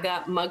them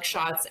MAGA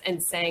mugshots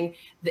and saying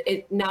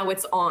now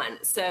it's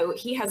on. So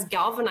he has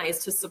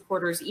galvanized his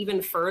supporters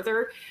even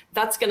further.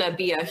 That's going to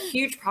be a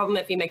huge problem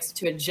if he makes it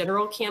to a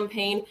general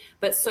campaign.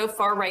 But so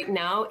far right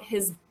now,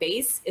 his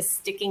base is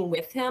sticking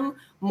with him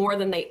more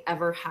than they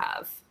ever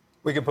have.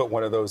 We can put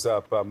one of those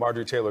up.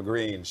 Marjorie Taylor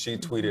Greene, she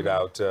tweeted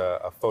out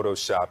a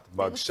photoshopped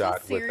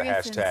mugshot with the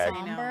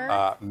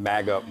hashtag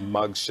MAGA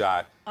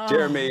mugshot.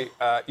 Jeremy,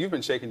 you've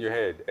been shaking your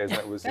head as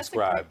that was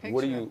described.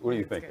 What are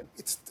you thinking?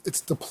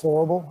 It's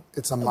deplorable.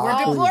 It's a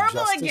mockery deplorable of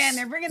justice. again.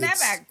 They're bringing that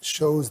back.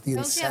 Shows the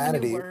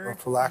insanity, or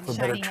for lack of a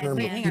better term,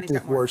 of people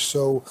who are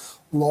so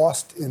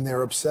lost in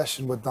their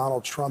obsession with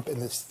Donald Trump and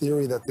this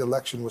theory that the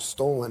election was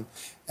stolen.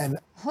 And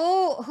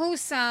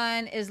whose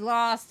son is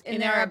lost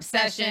in their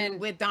obsession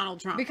with Donald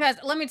Trump? Because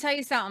let me tell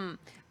you something.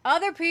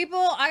 Other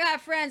people, I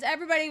got friends,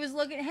 everybody was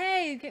looking,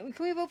 hey, can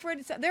we vote for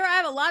it? I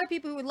have a lot of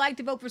people who would like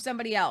to vote for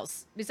somebody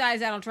else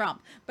besides Donald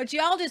Trump. But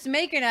y'all just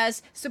making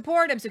us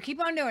support him, so keep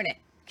on doing it.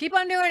 Keep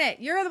on doing it.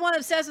 You're the one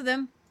obsessed with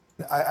him.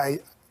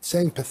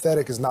 Saying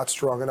pathetic is not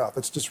strong enough.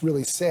 It's just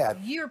really sad.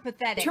 You're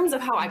pathetic. In terms of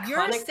how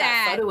iconic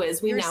that photo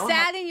is, you're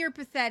sad and you're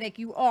pathetic.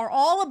 You are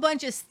all a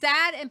bunch of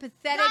sad and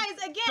pathetic. Guys,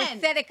 again,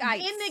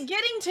 pathetic-ites. in the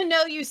getting to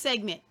know you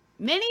segment,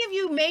 many of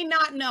you may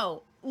not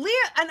know, Leah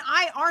and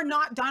I are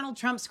not Donald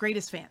Trump's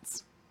greatest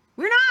fans.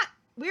 We're not.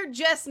 We're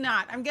just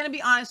not. I'm going to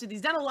be honest with you.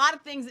 He's done a lot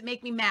of things that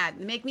make me mad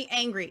and make me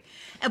angry.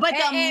 But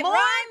it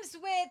rhymes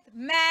with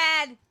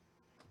mad,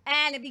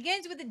 and it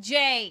begins with a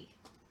J.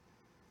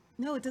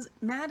 No, it doesn't.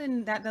 Mad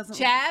and that doesn't.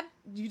 Chab?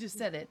 You just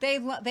said it.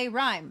 They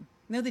rhyme.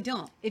 No, they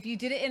don't. If you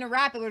did it in a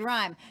rap, it would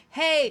rhyme.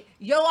 Hey,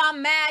 yo,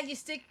 I'm mad. You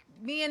stick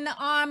me in the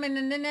arm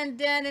and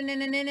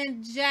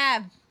then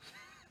jab.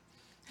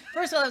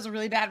 First of all, that was a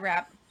really bad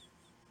rap.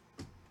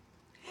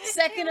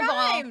 Second of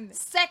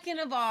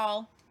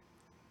all,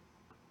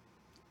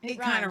 it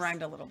kind of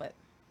rhymed a little bit.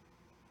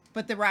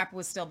 But the rap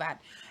was still bad.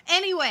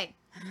 Anyway,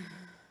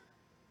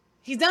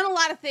 he's done a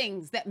lot of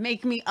things that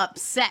make me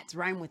upset.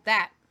 Rhyme with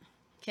that.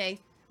 Okay?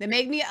 That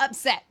make me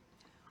upset.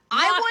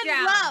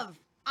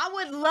 I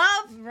would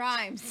love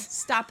rhymes.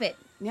 Stop it.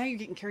 Now you're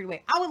getting carried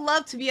away. I would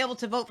love to be able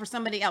to vote for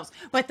somebody else.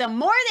 But the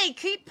more they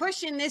keep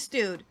pushing this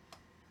dude,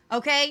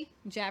 okay?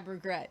 Jab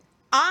regret.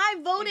 I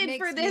voted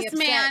for this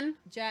man.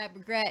 Jab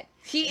regret.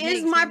 He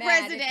is my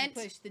president.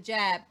 Push the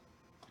jab.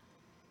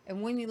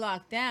 And when you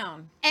lock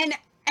down. And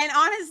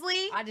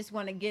honestly, I just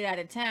want to get out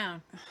of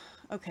town.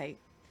 Okay.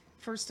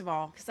 First of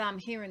all, because I'm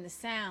hearing the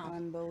sound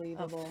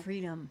unbelievable of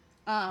freedom.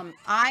 I'm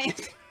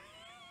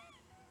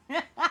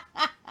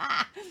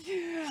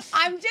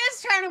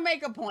just trying to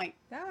make a point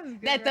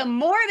that the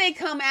more they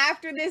come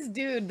after this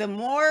dude, the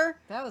more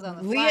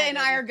Leah and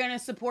I are going to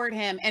support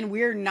him, and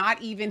we're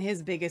not even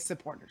his biggest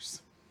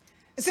supporters.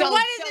 So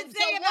what does it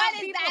say about what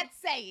is people? that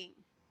saying?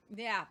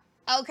 Yeah.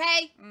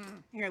 Okay.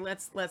 Here,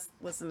 let's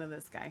listen to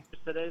this guy.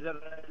 Today that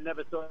I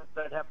never thought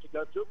I'd have to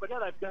go through, but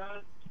yet I've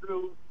gone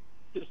through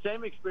the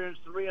same experience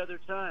 3 other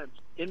times.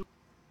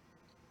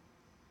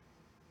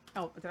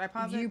 Oh, did I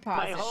pause it? You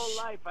paused My whole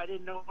life, I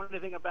didn't know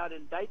anything about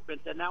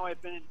indictment, and now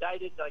I've been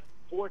indicted like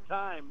 4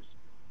 times,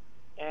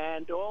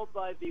 and all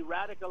by the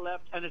radical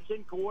left, and it's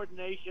in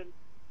coordination,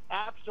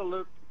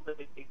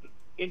 absolutely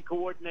in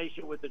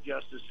coordination with the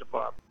Justice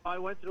Department. I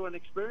went through an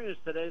experience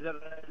today that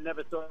I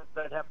never thought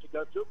I'd have to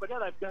go through, but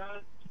yet I've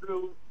gone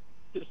through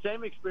the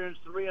same experience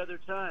 3 other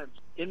times.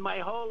 In my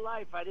whole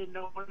life, I didn't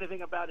know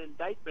anything about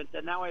indictment,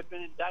 and now I've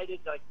been indicted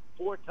like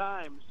 4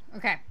 times.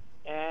 Okay.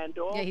 And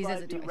all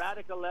by the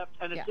radical left,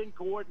 and it's in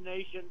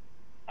coordination,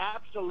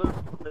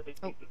 absolutely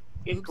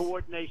in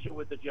coordination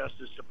with the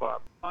Justice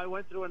Department. I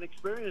went through an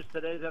experience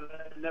today that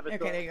I never thought.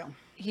 There you go.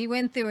 He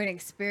went through an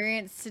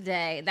experience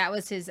today. That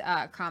was his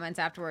comments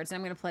afterwards. I'm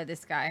going to play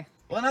this guy.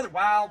 Well, another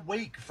wild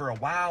week for a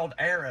wild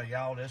era,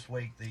 y'all. This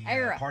week, the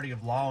Party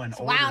of Law and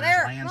Order's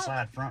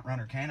landslide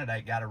frontrunner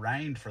candidate got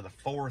arraigned for the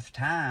 4th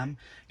time.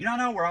 You know, I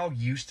know we're all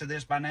used to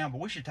this by now,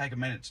 but we should take a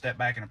minute to step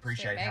back and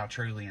appreciate how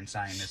truly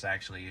insane this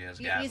actually is,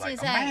 guys. Like,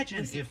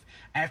 imagine if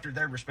after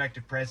their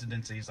respective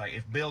presidencies, like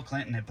if Bill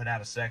Clinton had put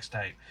out a sex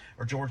tape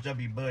or George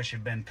W. Bush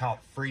had been caught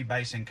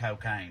freebasing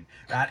cocaine,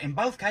 right? In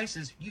both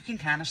cases, you can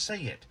kind of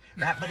see it.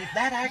 Right, but if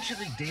that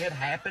actually did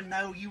happen,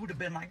 though, you would have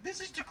been like,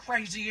 this is the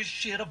craziest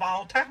shit of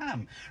all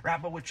time.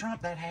 Right, but with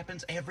Trump, that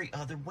happens every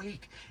other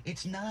week.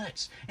 It's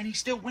nuts. And he's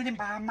still winning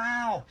by a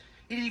mile.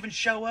 He didn't even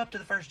show up to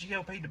the first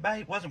GOP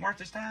debate. Wasn't worth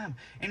his time.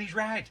 And he's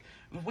right.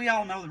 We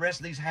all know the rest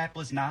of these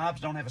hapless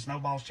knobs don't have a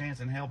snowball's chance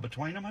in hell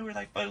between them. Who are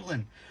they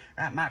fooling?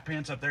 Right, Mike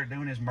Pence up there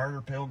doing his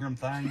murder pilgrim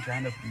thing,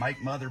 trying to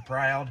make mother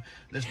proud.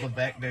 This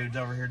Levesque dude's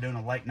over here doing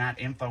a late-night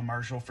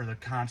infomercial for the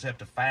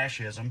concept of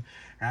fascism.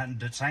 Right, and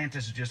DeSantis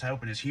is just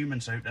hoping his human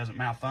suit doesn't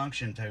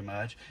malfunction too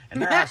much. And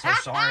they're also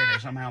sorry they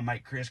somehow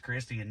make Chris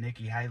Christie and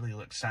Nikki Haley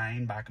look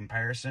sane by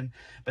comparison.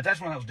 But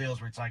that's one of those deals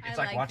where it's like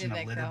watching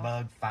a litter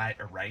bug fight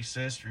a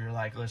racist. You're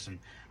like, listen,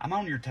 I'm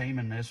on your team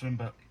in this one,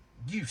 but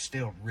you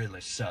still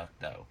really suck,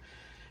 though.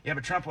 Yeah,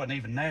 but Trump wasn't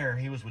even there.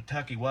 He was with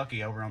Tucky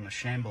Wucky over on the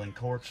shambling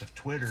corpse of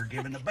Twitter,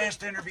 giving the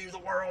best interview the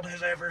world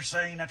has ever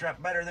seen. That's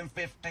right, better than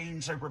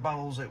 15 Super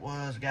Bowls it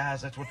was,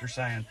 guys. That's what they're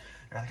saying.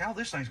 They're like, oh,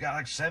 this thing's got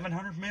like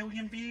 700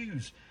 million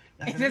views.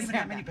 Like, there's even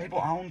that many people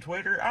on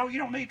Twitter. Oh, you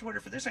don't need Twitter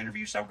for this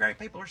interview. So great.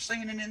 People are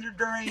seeing it in their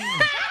dreams.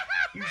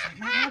 You're just like,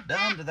 man, how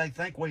dumb do they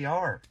think we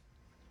are?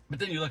 But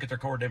then you look at their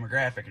core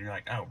demographic and you're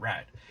like, oh,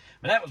 right.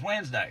 But that was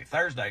Wednesday.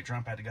 Thursday,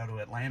 Trump had to go to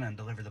Atlanta and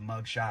deliver the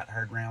mugshot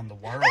heard around the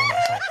world.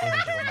 I saw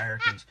footage of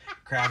Americans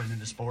crowding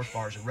into sports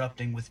bars,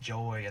 erupting with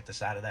joy at the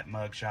sight of that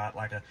mugshot,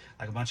 like a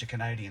bunch of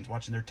Canadians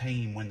watching their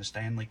team win the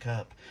Stanley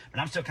Cup. But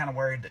I'm still kind of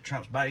worried that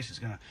Trump's base is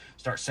going to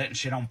start setting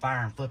shit on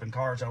fire and flipping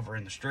cars over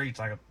in the streets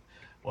like a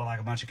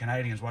bunch of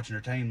Canadians watching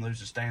their team lose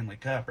the Stanley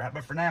Cup, right?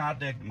 But for now, I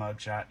dig the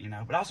mugshot, you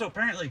know. But also,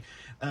 apparently,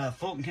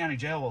 Fulton County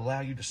Jail will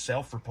allow you to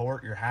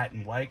self-report your height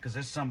and weight because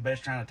this is some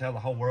bitch trying to tell the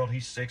whole world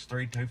he's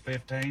 6'3",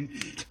 215.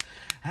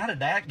 How did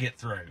that get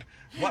through?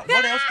 What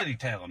else did he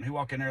tell him? He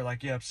walked in there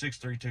like, yeah,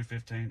 6'3",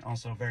 215.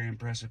 Also, very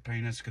impressive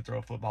penis. Could throw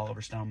a football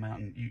over Stone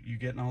Mountain. You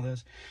getting all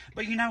this?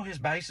 But you know his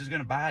base is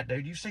going to buy it,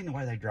 dude. You've seen the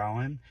way they draw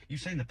him.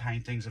 You've seen the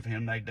paintings of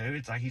him they do.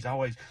 It's like he's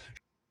always...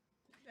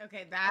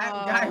 Okay,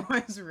 that guy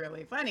was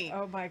really funny.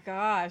 Oh my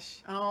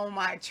gosh. Oh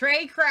my.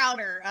 Trey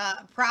Crowder,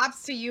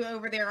 props to you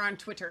over there on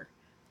Twitter.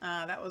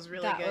 That was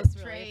really good. That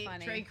was really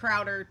funny. Trey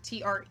Crowder,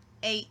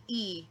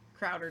 TRAE,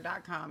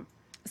 Crowder.com.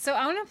 So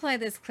I want to play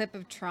this clip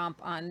of Trump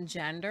on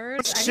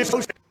genders.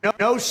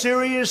 No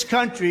serious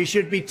country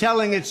should be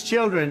telling its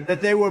children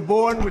that they were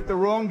born with the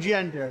wrong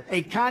gender,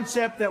 a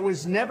concept that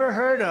was never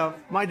heard of.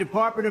 My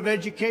Department of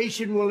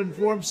Education will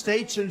inform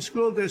states and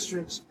school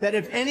districts that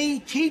if any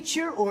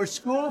teacher or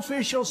school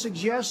official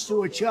suggests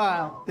to a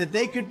child that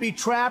they could be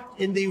trapped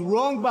in the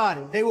wrong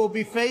body, they will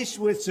be faced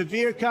with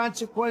severe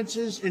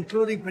consequences,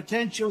 including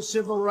potential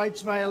civil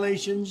rights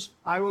violations.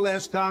 I will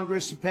ask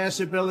Congress to pass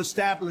a bill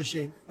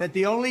establishing that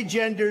the only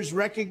genders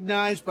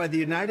recognized by the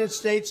United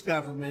States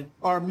government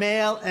are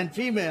male and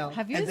female,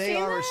 and they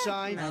are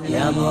assigned.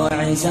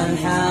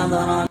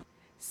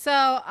 So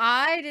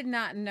I did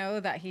not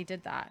know that he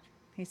did that.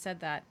 He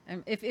said that.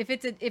 And if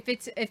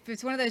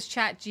it's one of those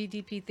chat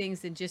GDP things,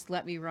 then just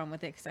let me run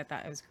with it because I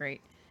thought it was great.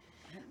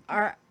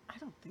 I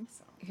don't think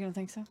so. You don't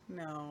think so?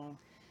 No.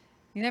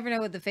 You never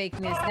know with the fake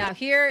news. Now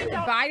here,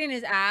 Biden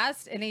is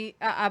asked and he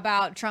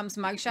about Trump's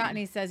mugshot, and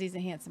he says he's a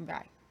handsome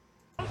guy.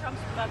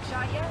 Trump's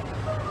mugshot yet?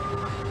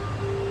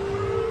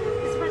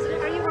 Mr.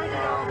 President, are you worried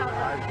at all about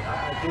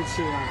that? I did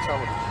see it on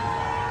television.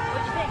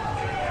 What'd you think?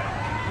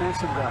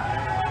 Handsome guy.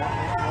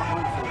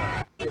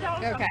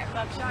 Okay.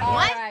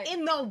 What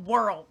in the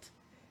world?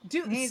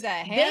 Dude, He's a they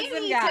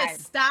handsome need guy.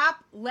 to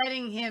stop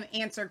letting him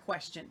answer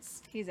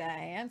questions. He's a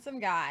handsome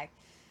guy.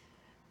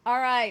 All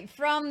right,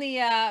 from the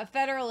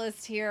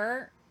Federalist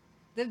here.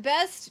 The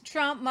best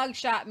Trump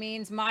mugshot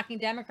means mocking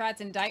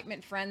Democrats'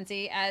 indictment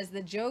frenzy as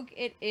the joke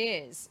it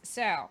is.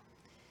 So,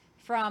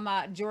 from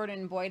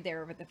Jordan Boyd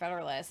there with the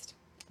Federalist.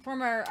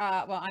 Former,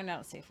 well, I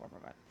don't say former,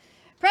 but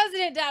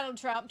President Donald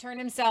Trump turned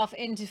himself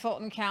into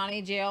Fulton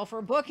County Jail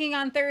for booking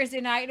on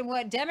Thursday night in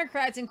what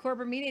Democrats and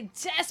corporate media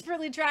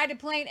desperately tried to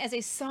paint as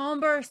a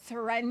somber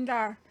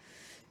surrender.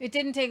 It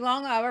didn't take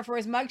long, however, for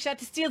his mugshot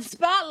to steal the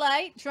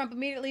spotlight. Trump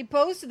immediately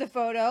posted the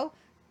photo.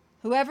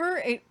 Whoever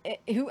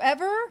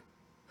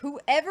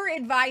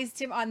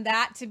advised him on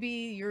that to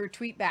be your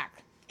tweet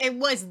back. It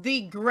was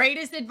the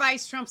greatest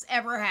advice Trump's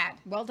ever had.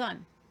 Well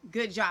done.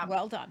 Good job.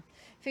 Well done.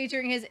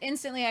 Featuring his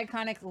instantly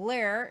iconic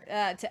lair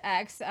to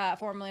X,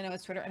 formerly known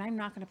as Twitter. And I'm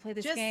not going to play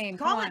this Just game.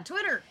 call it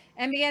Twitter.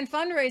 And began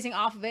fundraising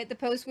off of it. The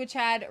post, which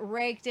had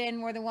raked in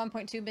more than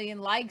 1.2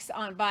 million likes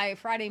by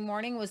Friday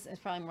morning, it's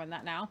probably more than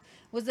that now,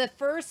 was the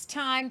first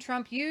time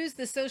Trump used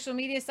the social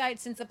media site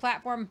since the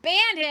platform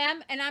banned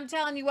him. And I'm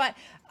telling you what,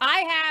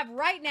 I have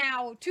right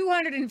now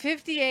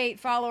 258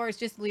 followers,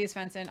 just Leah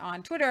Svensson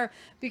on Twitter,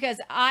 because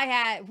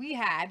we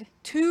had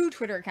 2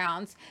 Twitter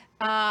accounts.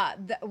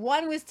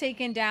 One was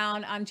taken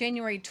down on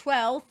January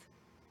 12th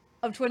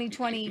of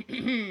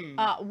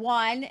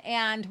 2021,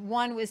 and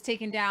one was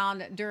taken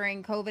down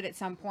during COVID at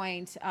some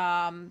point.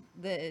 And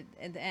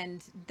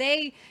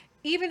they,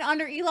 even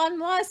under Elon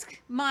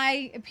Musk,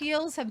 my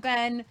appeals have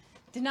been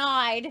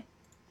denied.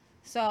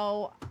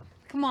 So,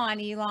 come on,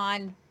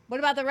 Elon. What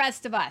about the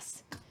rest of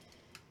us?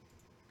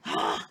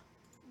 All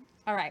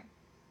right.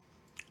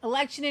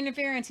 Election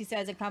interference, he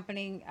says,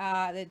 accompanying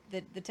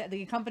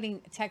the accompanying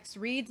text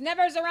reads,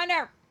 "Never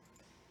surrender."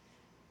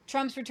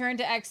 Trump's return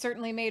to X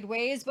certainly made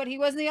waves, but he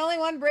wasn't the only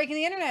one breaking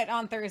the internet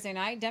on Thursday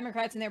night.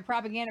 Democrats and their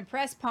propaganda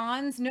press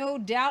pawns no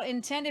doubt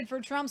intended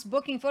for Trump's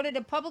booking photo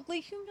to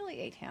publicly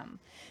humiliate him.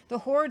 The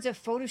hordes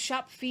of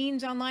Photoshop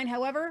fiends online,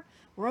 however,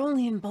 were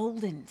only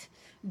emboldened.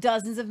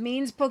 Dozens of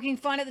memes poking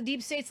fun at the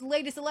deep state's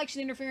latest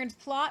election interference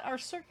plot are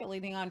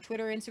circulating on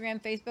Twitter,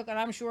 Instagram, Facebook, and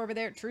I'm sure over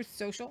there at Truth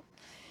Social.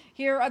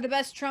 Here are the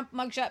best Trump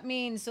mugshot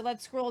memes, so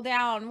let's scroll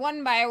down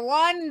one by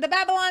one. The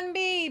Babylon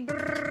Bee.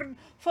 Brrr.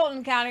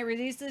 Fulton County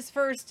released its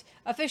first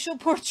official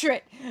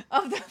portrait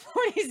of the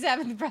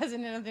 47th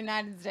President of the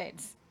United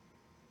States.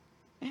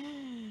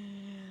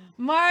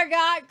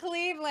 Margot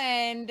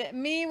Cleveland.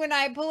 Me when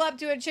I pull up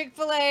to a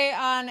Chick-fil-A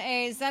on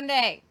a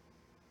Sunday.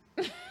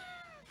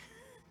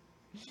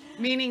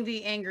 Meaning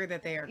the anger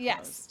that they are closed.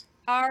 Yes.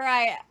 All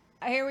right.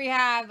 Here we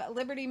have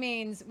Liberty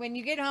means when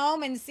you get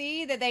home and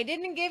see that they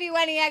didn't give you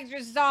any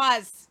extra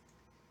sauce.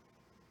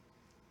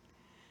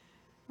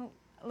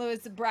 Louis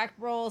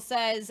Brackroll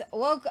says,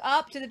 woke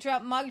up to the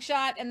Trump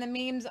mugshot and the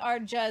memes are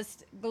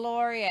just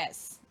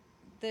glorious.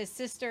 The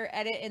sister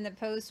edit in the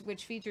post,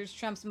 which features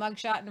Trump's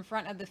mugshot in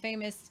front of the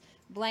famous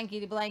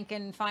blanky blank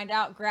and find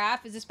out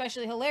graph, is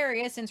especially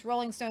hilarious since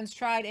Rolling Stones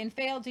tried and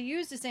failed to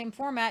use the same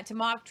format to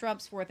mock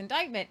Trump's 4th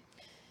indictment.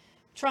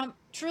 Trump,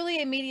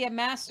 truly a media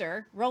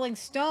master. Rolling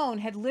Stone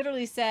had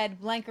literally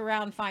said blank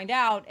around, find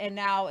out, and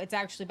now it's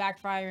actually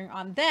backfiring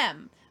on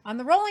them. On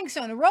the Rolling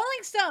Stone. A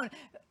Rolling Stone!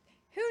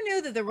 Who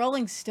knew that the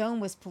Rolling Stone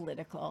was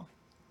political?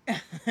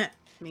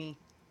 Me.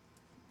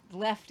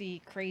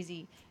 Lefty,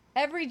 crazy.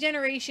 Every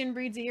generation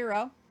breeds a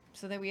hero.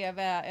 So that we have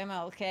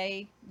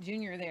MLK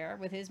Jr. there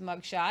with his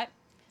mugshot.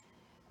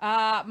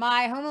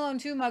 My Home Alone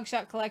 2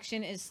 mugshot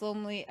collection is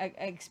slowly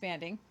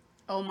expanding.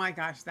 Oh my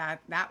gosh,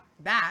 that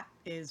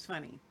is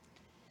funny.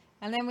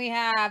 And then we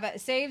have,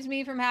 saves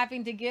me from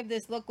having to give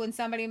this look when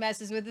somebody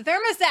messes with the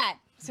thermostat.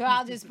 So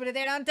I'll just put it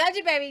there. Don't touch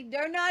it, baby.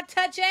 Do not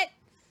touch it.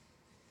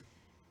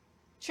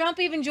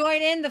 Trump even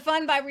joined in the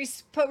fun by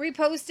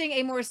reposting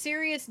a more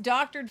serious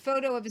doctored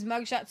photo of his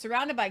mugshot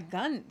surrounded by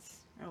guns.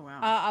 Oh,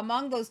 wow.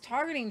 Among those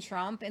targeting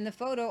Trump in the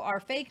photo are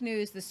fake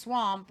news, the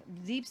swamp,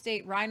 deep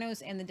state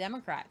rhinos, and the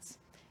Democrats.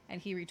 And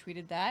he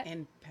retweeted that.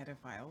 And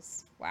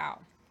pedophiles.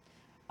 Wow.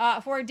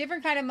 For a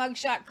different kind of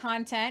mugshot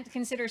content,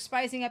 consider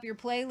spicing up your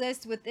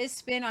playlist with this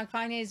spin on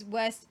his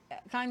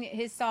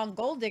song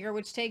Gold Digger,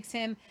 which takes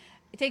aim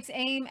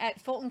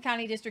at Fulton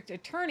County District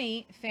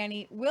Attorney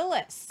Fannie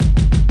Willis.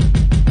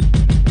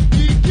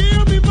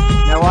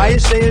 Now why you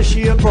say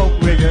she a broke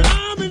rigger?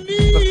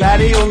 But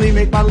fatty only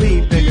make my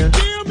lead bigger.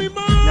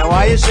 Now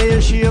why you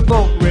say she a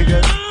broke rigger?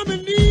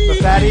 But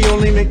fatty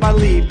only make my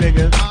lead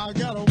bigger.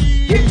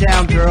 Get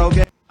down, girl.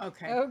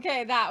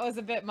 Okay, that was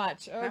a bit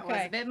much. Okay. That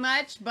was a bit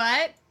much,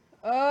 but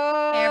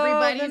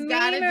everybody's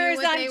got to do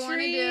what they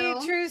want to do.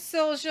 Truth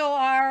Social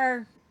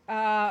are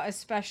a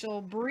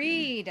special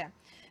breed.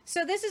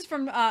 So this is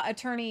from Trump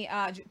attorney,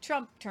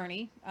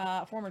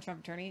 former Trump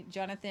attorney,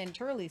 Jonathan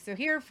Turley. So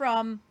here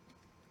from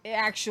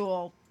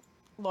actual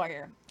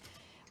lawyer.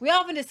 We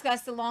often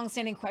discuss the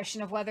long-standing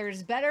question of whether it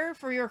is better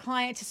for your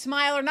client to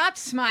smile or not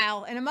to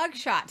smile in a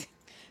mugshot.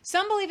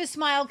 Some believe a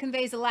smile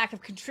conveys a lack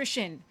of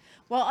contrition,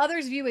 while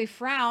others view a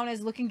frown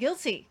as looking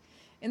guilty.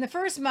 In the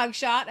first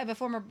mugshot of a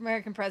former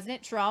American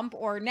president, Trump,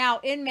 or now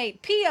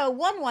inmate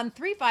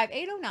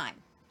PO1135809,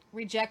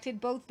 rejected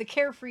both the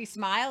carefree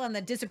smile and the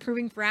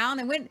disapproving frown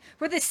and went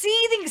for the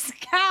seething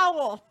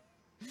scowl.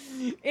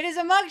 It is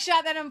a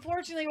mugshot that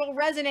unfortunately will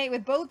resonate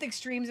with both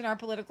extremes in our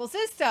political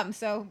system.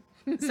 So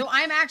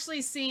I'm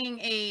actually seeing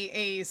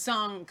a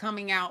song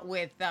coming out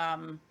with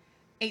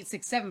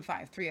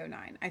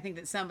 8675309. I think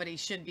that somebody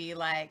should be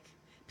like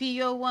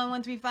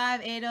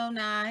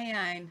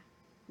PO1135809.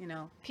 You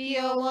know,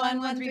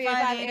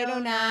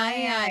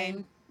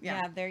 PO1135809.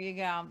 Yeah, there you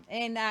go.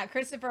 And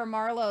Christopher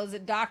Marlowe's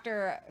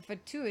Dr.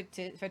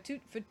 Fatuitus,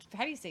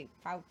 how do you say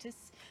Fautus?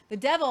 The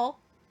devil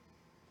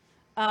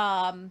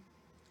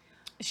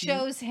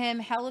shows him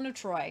Helen of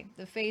Troy,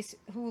 the face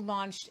who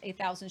launched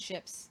 1,000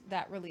 ships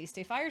that released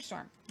a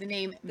firestorm. The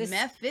name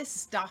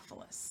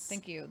Mephistopheles.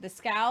 Thank you. The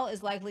scowl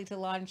is likely to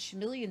launch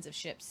millions of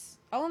ships,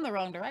 all in the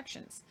wrong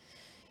directions.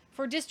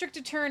 For District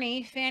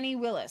Attorney Fannie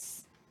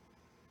Willis,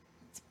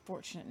 it's a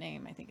fortunate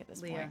name, I think, at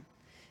this point.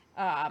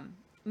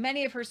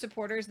 Many of her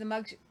supporters, the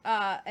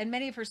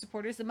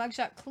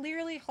mugshot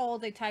clearly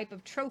holds a type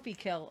of trophy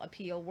kill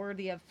appeal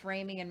worthy of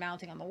framing and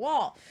mounting on the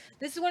wall.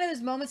 This is one of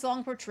those moments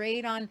long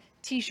portrayed on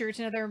T-shirts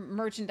and other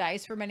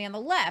merchandise for many on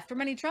the left. For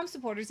many Trump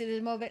supporters, it is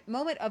a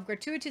moment of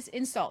gratuitous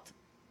insult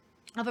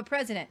of a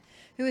president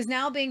who is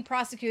now being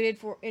prosecuted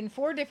in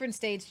 4 different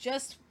states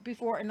just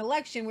before an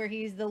election where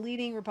he's the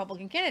leading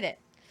Republican candidate.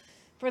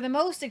 For the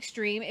most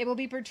extreme, it will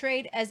be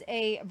portrayed as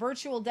a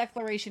virtual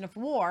declaration of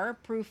war,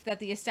 proof that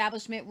the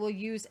establishment will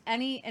use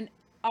any and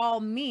all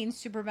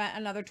means to prevent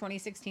another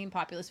 2016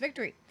 populist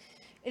victory.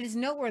 It is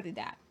noteworthy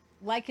that,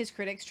 like his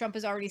critics, Trump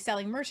is already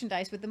selling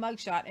merchandise with the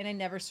mugshot and a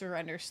never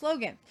surrender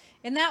slogan.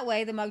 In that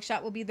way, the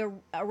mugshot will be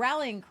a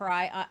rallying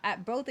cry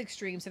at both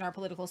extremes in our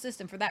political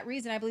system. For that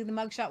reason, I believe the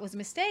mugshot was a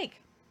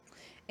mistake.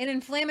 An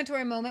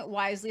inflammatory moment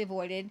wisely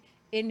avoided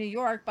in New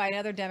York by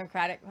another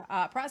Democratic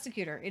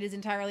prosecutor. It is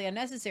entirely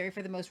unnecessary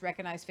for the most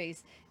recognized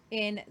face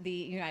in the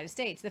United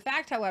States. The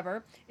fact,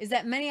 however, is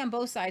that many on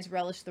both sides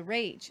relish the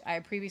rage. I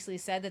have previously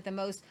said that the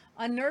most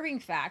unnerving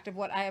fact of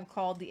what I have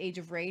called the age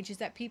of rage is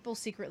that people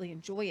secretly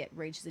enjoy it.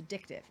 Rage is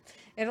addictive.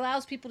 It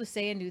allows people to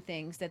say and do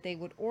things that they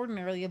would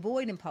ordinarily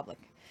avoid in public.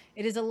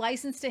 It is a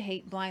license to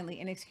hate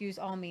blindly and excuse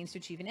all means to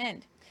achieve an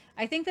end.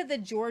 I think that the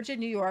Georgia,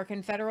 New York,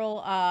 and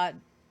federal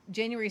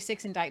January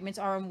 6 indictments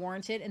are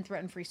unwarranted and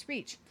threaten free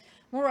speech.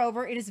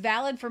 Moreover, it is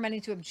valid for many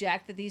to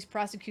object that these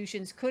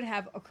prosecutions could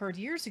have occurred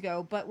years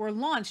ago, but were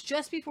launched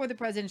just before the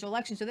presidential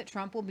election so that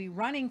Trump will be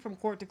running from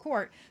court to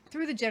court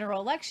through the general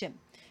election.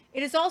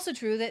 It is also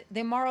true that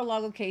the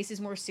Mar-a-Lago case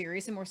is more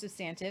serious and more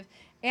substantive,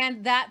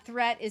 and that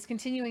threat is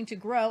continuing to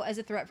grow as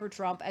a threat for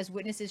Trump as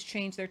witnesses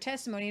change their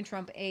testimony and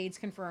Trump aides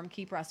confirm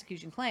key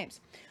prosecution claims.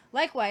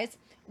 Likewise,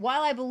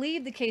 while I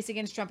believe the case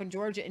against Trump in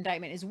Georgia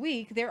indictment is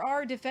weak, there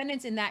are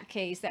defendants in that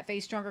case that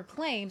face stronger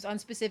claims on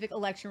specific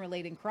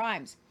election-related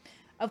crimes.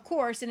 Of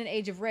course, in an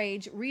age of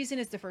rage, reason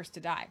is the first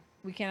to die.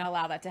 We cannot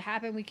allow that to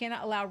happen. We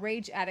cannot allow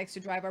rage addicts to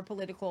drive our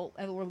political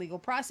or legal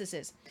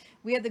processes.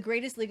 We have the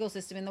greatest legal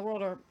system in the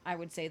world, or I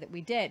would say that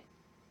we did.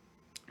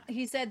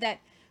 He said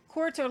that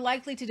courts are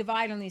likely to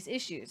divide on these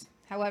issues.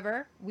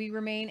 However, we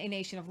remain a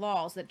nation of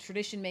laws, that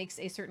tradition makes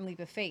a certain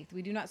leap of faith.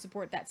 We do not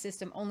support that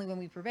system only when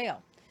we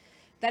prevail.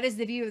 That is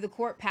the view of the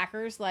court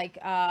packers like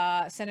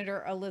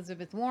Senator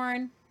Elizabeth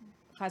Warren,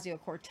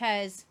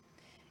 Ocasio-Cortez.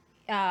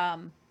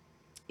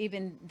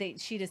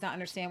 She does not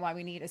understand why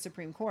we need a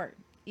Supreme Court.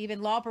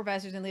 Even law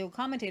professors and legal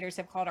commentators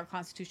have called our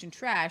Constitution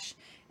trash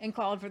and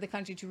called for the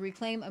country to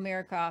reclaim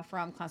America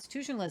from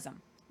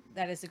constitutionalism.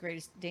 That is the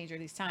greatest danger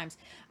of these times.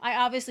 I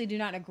obviously do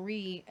not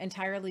agree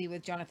entirely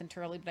with Jonathan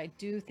Turley, but I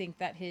do think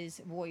that his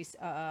voice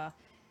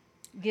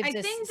gives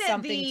us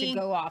something to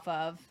go off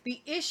of. The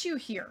issue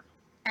here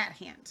at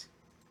hand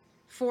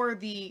for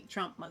the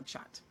Trump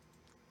mugshot,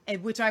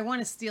 which I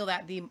want to steal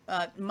that, the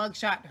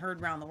mugshot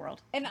heard around the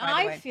world. And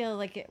I feel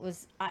like it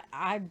was,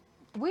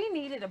 we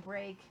needed a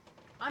break.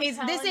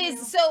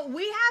 So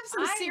we have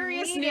some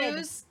serious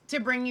news to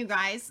bring you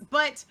guys,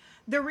 but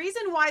the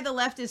reason why the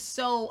left is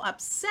so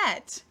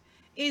upset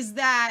is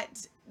that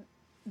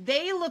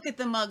they look at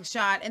the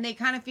mugshot and they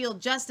kind of feel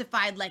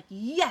justified, like,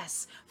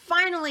 yes,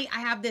 finally I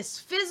have this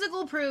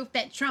physical proof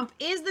that Trump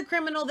is the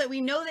criminal that we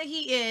know that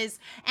he is,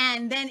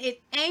 and then it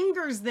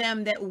angers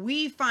them that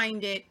we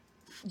find it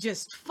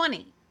just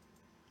funny.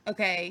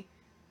 Okay.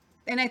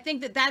 And I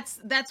think that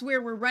that's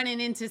where we're running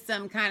into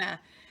some kind of,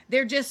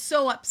 they're just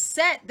so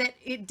upset that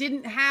it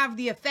didn't have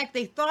the effect.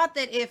 They thought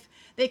that if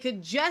they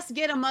could just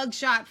get a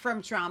mugshot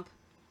from Trump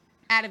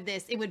out of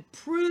this, it would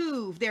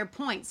prove their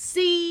point.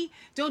 See,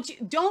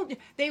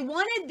 they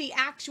wanted the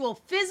actual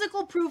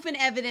physical proof and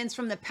evidence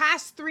from the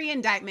past 3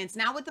 indictments.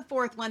 Now with the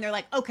 4th one, they're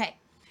like, okay,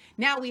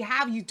 Now we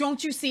have you.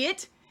 Don't you see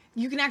it?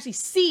 You can actually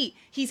see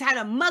he's had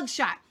a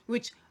mugshot,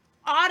 which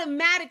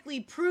automatically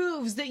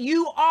proves that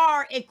you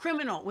are a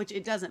criminal, which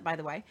it doesn't, by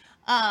the way.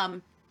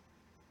 And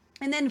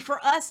then for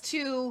us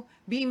to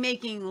be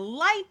making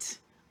light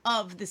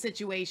of the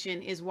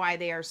situation is why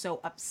they are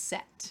so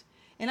upset.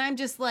 And I'm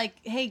just like,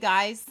 hey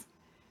guys,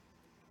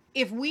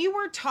 if we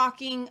were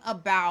talking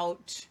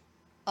about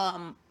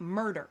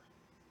murder,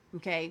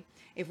 okay,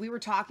 if we were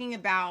talking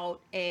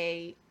about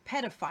a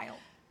pedophile,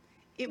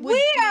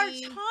 We are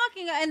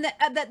talking, and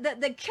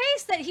the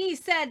case that he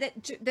said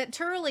that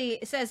Turley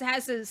says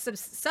has a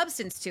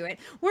substance to it.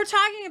 We're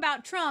talking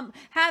about Trump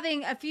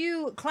having a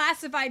few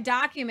classified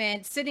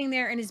documents sitting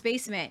there in his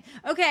basement.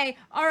 Okay,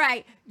 all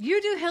right. You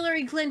do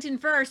Hillary Clinton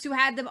first, who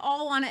had them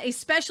all on a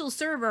special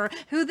server,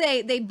 who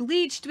they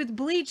bleached with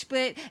bleach,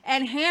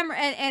 and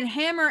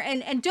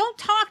don't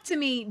talk to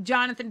me,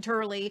 Jonathan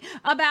Turley,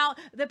 about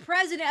the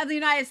president of the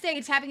United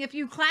States having a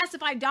few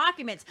classified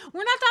documents.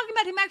 We're not talking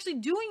about him actually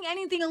doing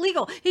anything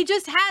illegal. He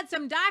just had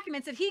some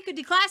documents that he could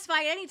declassify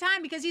at any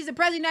time because he's the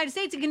president of the United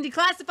States and can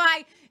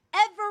declassify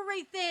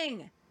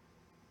everything.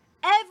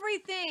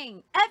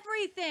 Everything.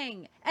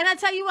 And I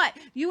tell you what,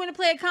 you want to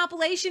play a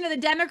compilation of the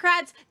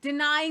Democrats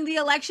denying the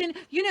election?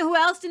 You know who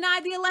else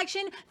denied the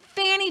election?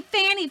 Fanny,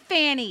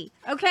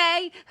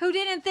 okay? Who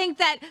didn't think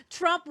that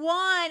Trump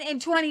won in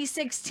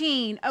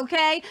 2016,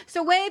 okay?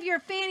 So wave your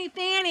Fanny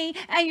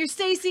and your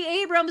Stacey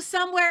Abrams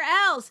somewhere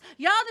else.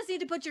 Y'all just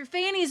need to put your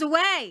fannies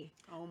away,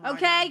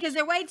 okay? Because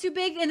they're way too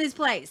big in this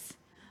place,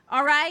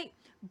 all right?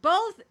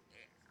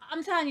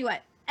 I'm telling you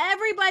what,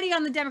 everybody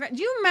on the Democrat,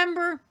 do you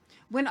remember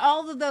when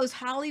all of those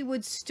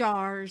Hollywood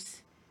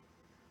stars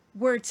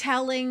were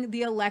telling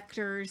the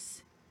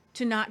electors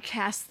to not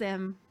cast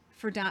them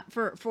for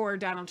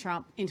Donald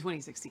Trump in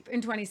 2016?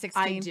 In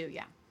 2016, I do,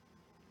 yeah,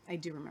 I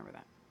do remember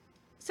that.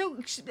 So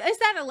is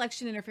that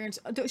election interference?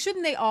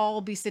 Shouldn't they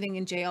all be sitting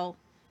in jail?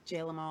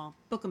 Jail them all.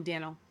 Book them,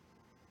 Dano.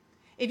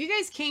 If you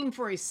guys came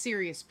for a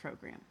serious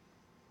program,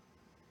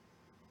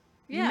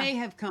 you may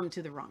have come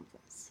to the wrong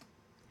place.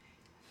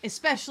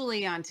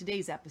 Especially on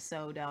today's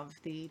episode of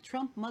the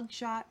Trump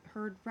mugshot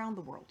heard around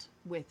the world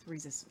with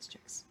resistance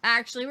chicks.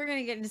 Actually, we're going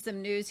to get into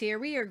some news here.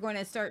 We are going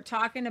to start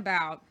talking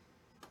about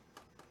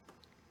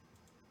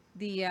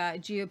the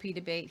GOP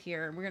debate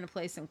here. We're going to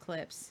play some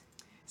clips.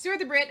 Stuart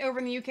the Brit over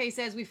in the UK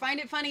says, we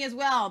find it funny as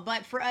well,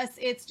 but for us,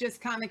 it's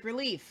just comic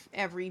relief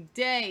every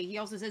day. He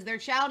also says, they're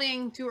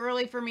shouting too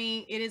early for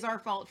me. It is our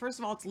fault. First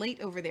of all, it's late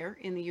over there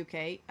in the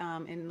UK,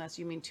 unless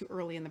you mean too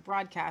early in the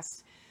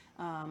broadcast,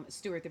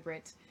 Stuart the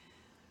Brit.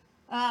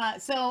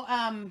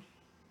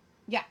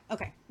 Yeah,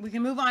 okay. We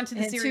can move on to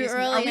the serious.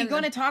 Are we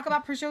going to talk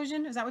about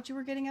Prigozhin? Is that what you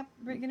were getting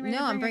ready to bring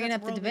I'm bringing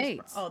up the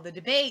debates. Oh, the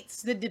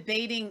debates, the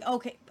debating.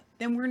 Okay,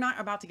 then we're not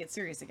about to get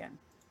serious again.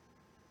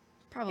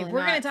 Probably if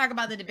we're going to talk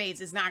about the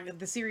debates, it's not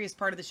the serious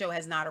part of the show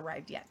has not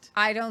arrived yet.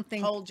 I don't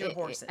think. Hold your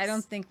horses. I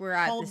don't think we're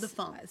at Hold the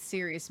phone.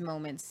 Serious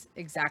moments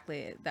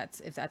exactly.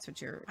 If that's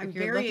what you're. I'm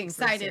very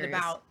excited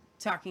about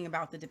talking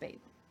about the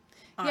debate.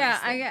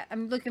 Honestly. Yeah,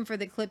 I'm looking for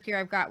the clip here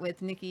I've got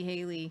with Nikki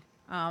Haley.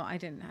 I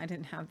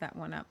didn't have that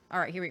one up. All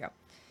right, here we go.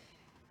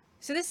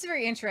 So this is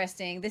very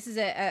interesting. This is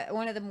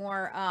one of the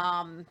more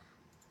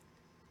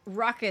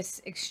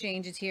ruckus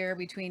exchanges here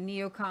between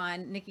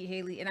neocon Nikki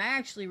Haley, and I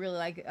actually really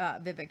like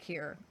Vivek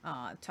here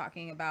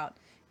talking about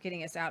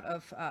getting us out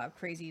of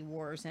crazy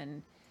wars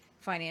and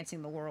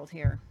financing the world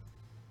here.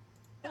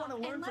 I want to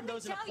learn from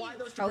those and apply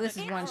those to this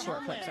is one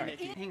short clip. Sorry.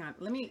 Hang on.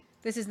 Let me.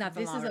 This is not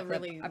the longer clip.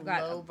 This is a really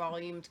low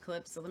volumed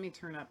clip, so let me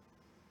turn up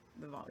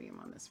the volume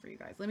on this for you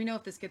guys. Let me know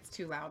if this gets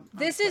too loud.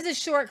 This is a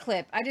short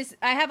clip.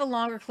 I have a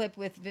longer clip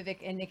with Vivek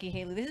and Nikki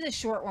Haley. This is a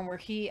short one where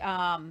he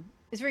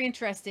is very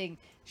interesting.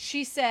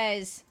 She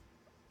says,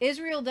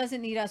 Israel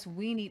doesn't need us,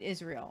 we need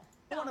Israel.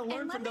 I want to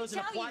learn from those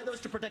and apply those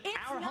to protect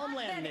our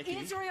homeland, Nikki.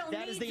 Israel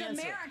that is the needs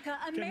answer.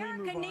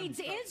 America needs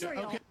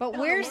Israel. Okay. But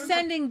we're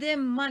sending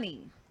them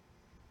money.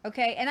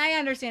 Okay, and I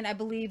understand, I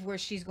believe where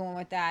she's going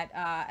with that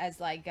as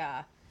like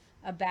a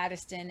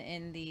Baddiston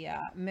in the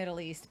Middle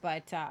East,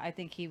 but I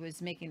think he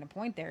was making a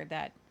point there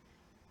that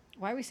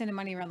why are we sending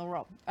money around the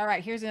world? All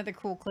right, here's another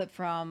cool clip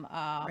from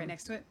right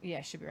next to it. Yeah,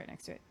 it should be right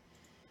next to it.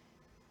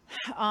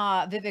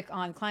 Vivek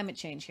on climate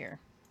change here.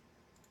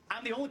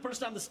 I'm the only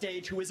person on the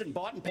stage who isn't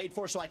bought and paid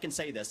for, so I can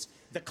say this.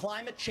 The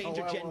climate change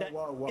agenda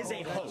is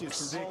a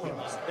hoax.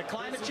 The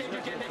climate change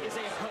agenda is a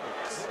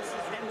hoax,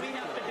 and we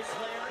have to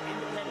declare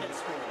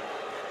independence for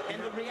it.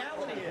 And the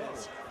reality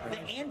is, the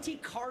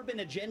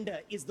anti-carbon agenda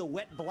is the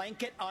wet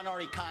blanket on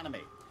our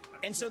economy.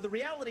 And so the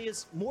reality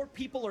is, more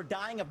people are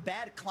dying of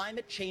bad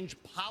climate change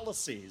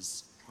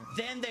policies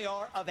than they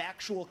are of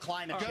actual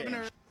climate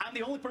change. I'm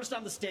the only person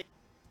on the stage.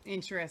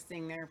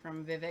 Interesting there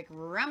from Vivek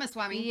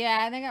Ramaswamy.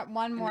 Yeah, and I got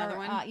one more. Another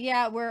one?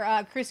 Yeah,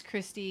 where Chris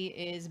Christie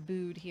is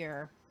booed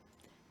here.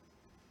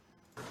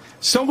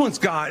 Someone's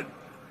got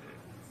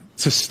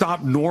to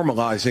stop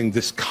normalizing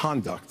this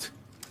conduct.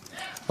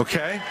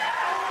 Okay?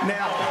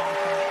 Now,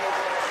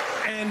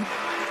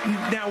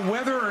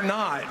 whether or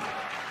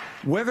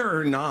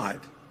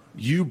not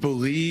you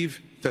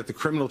believe that the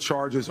criminal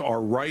charges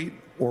are right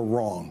or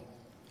wrong.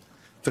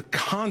 The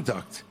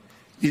conduct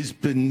is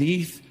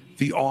beneath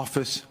the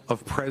office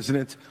of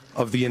President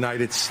of the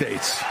United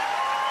States.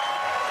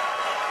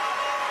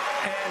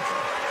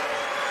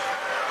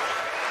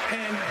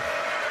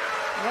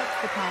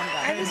 What's the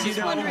conduct? I was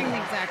just wondering the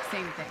exact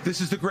same thing.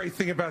 This is the great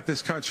thing about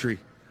this country.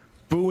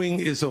 Booing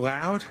is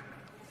allowed,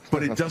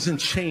 but it doesn't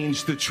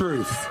change the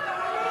truth.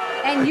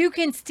 And you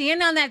can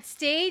stand on that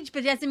stage, but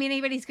it doesn't mean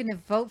anybody's going to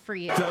vote for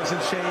you.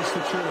 Doesn't change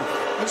the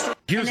truth.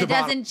 And it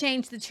doesn't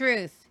change the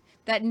truth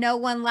that no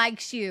one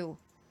likes you.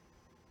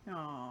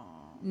 Oh.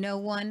 No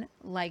one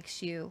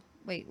likes you.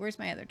 Wait, where's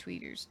my other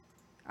tweeters?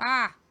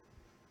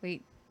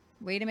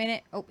 Wait a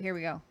minute. Oh, here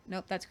we go.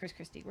 Nope, that's Chris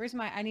Christie. Where's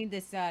my, I need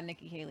this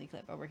Nikki Haley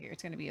clip over here.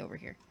 It's going to be over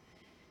here.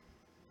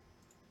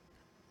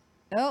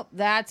 Oh,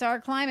 that's our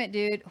climate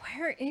dude.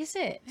 Where is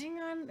it? Hang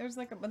on. There's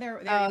like a,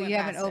 there oh, you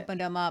haven't opened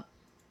them up.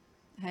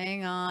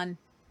 Hang on.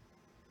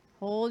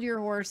 Hold your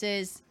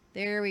horses.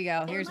 There we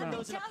go. Here's one.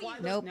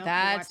 Nope,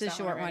 that's the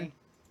short one.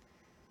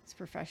 It's a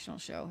professional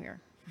show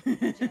here.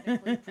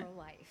 Energetically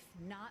pro-life,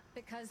 not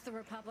because the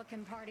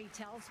Republican Party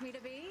tells me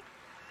to be,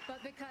 but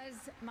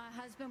because my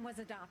husband was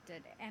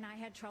adopted and I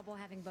had trouble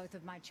having both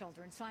of my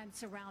children, so I'm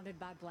surrounded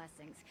by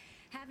blessings.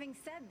 Having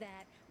said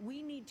that,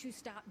 we need to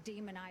stop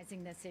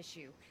demonizing this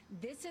issue.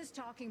 This is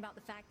talking about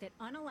the fact that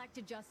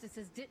unelected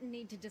justices didn't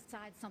need to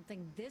decide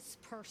something this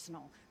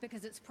personal,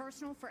 because it's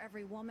personal for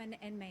every woman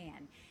and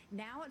man.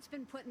 Now it's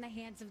been put in the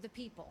hands of the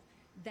people.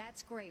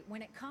 That's great.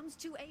 When it comes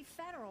to a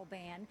federal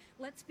ban,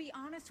 let's be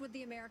honest with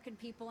the American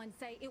people and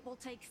say it will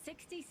take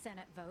 60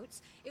 Senate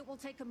votes. It will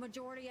take a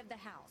majority of the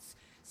House.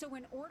 So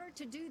in order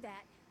to do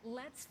that,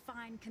 let's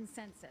find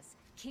consensus.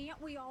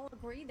 Can't we all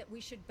agree that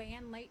we should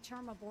ban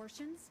late-term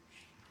abortions?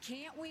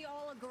 Can't we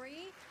all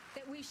agree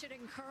that we should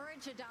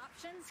encourage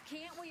adoptions?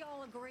 Can't we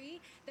all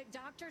agree that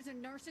doctors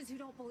and nurses who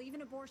don't believe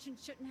in abortion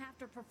shouldn't have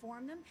to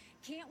perform them?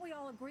 Can't we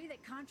all agree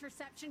that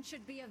contraception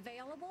should be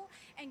available?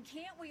 And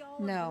can't we all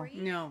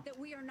agree that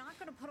we are not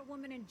going to put a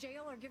woman in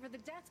jail or give her the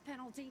death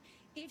penalty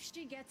if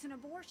she gets an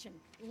abortion?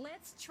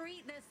 Let's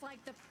treat this like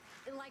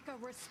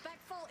a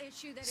respectful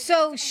issue.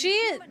 So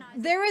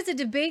there is a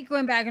debate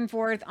going back and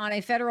forth on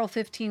a federal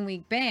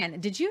 15-week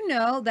ban. Did you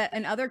know that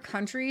in other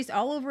countries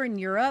all over in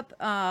Europe,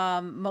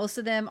 most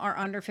of them are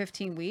under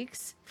 15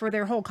 weeks for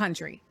their whole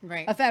country,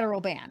 right? A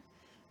federal ban.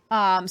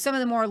 Some of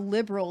the more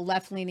liberal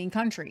left-leaning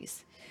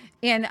countries.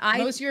 And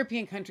most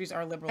European countries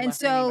are liberal and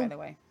left-leaning, by the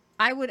way.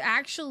 I would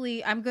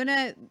actually, I'm going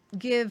to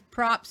give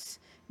props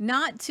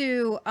not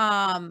to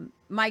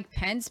Mike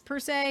Pence per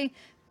se,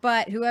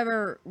 but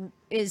whoever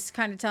is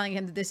kind of telling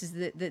him that this is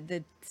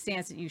the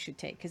stance that you should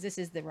take, because this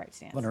is the right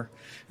stance.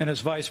 And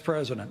as vice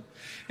president.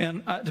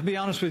 And to be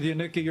honest with you,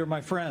 Nikki, you're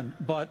my friend,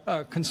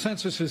 but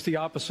consensus is the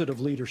opposite of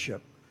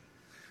leadership.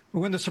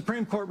 When the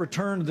Supreme Court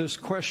returned this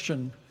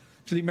question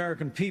to the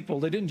American people,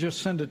 they didn't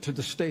just send it to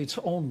the states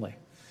only.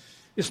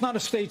 It's not a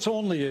states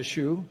only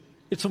issue,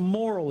 it's a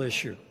moral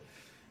issue.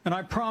 And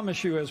I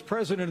promise you, as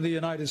President of the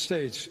United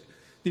States,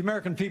 the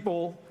American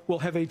people will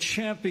have a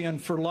champion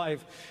for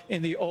life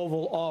in the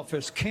Oval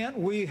Office. Can't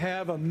we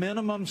have a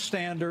minimum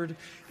standard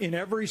in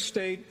every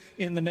state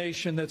in the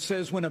nation that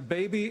says when a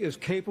baby is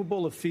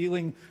capable of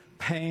feeling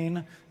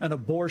pain, an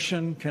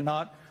abortion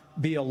cannot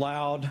be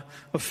allowed?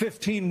 A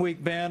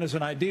 15-week ban is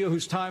an idea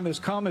whose time has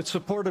come. It's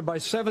supported by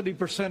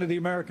 70% of the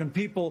American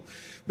people,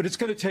 but it's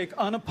going to take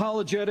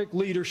unapologetic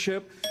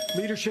leadership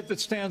that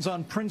stands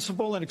on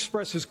principle and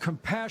expresses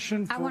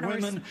compassion for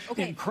women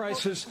in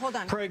crisis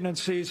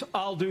pregnancies.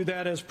 I'll do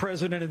that as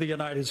President of the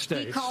United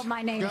States. He called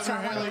my name, so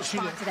I want to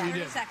respond to that.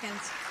 30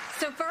 seconds.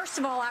 So first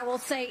of all, I will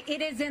say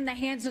it is in the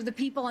hands of the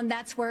people, and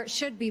that's where it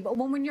should be. But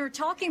when you're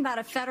talking about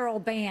a federal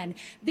ban,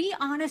 be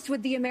honest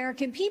with the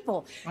American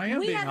people.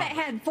 We haven't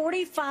had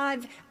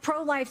 45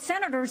 pro-life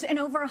senators in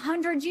over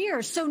 100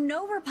 years. So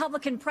no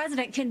Republican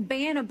president can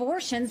ban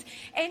abortions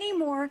any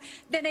more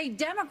than a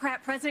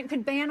Democrat president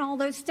could ban all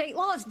those state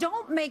laws.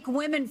 Don't make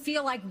women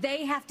feel like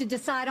they have to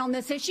decide on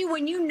this issue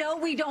when you know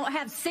we don't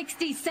have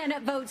 60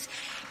 Senate votes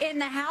in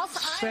the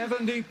House.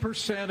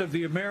 70% of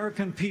the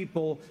American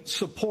people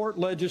support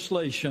legislation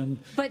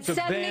but to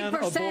ban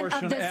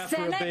abortion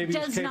after a baby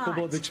is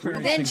capable of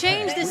experiencing Then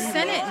change the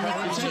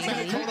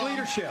Senate.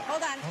 Leadership.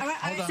 Hold on.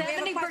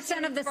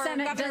 70% of the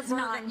Senate does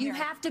not. You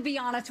have to be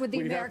honest with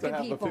the American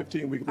people. We have to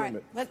have a 15-week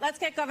limit. Let's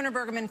get Governor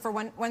Bergman for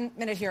one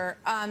minute here.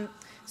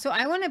 So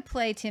I want to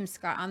play Tim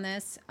Scott on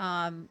this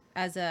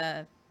as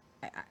a,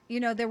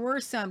 there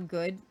were some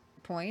good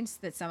points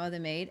that some of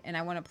them made, and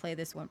I want to play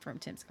this one from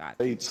Tim Scott.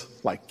 States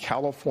like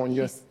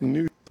California,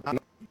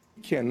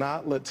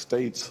 cannot let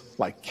states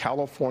like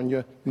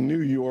California,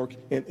 New York,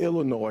 and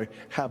Illinois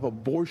have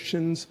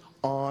abortions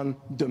on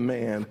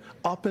demand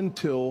up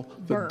until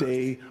the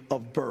day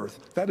of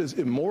birth. That is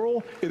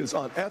immoral. It is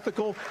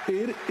unethical.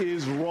 It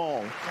is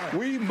wrong.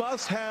 We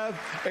must have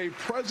a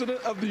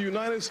president of the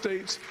United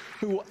States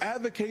who will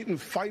advocate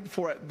and fight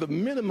for, at the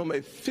minimum, a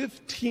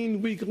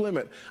 15-week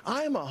limit.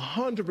 I am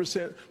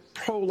 100%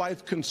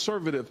 pro-life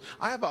conservative.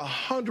 I have a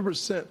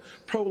 100%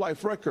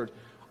 pro-life record.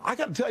 I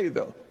got to tell you,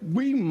 though,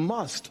 we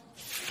must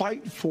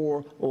fight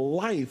for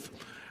life.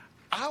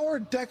 Our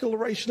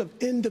Declaration of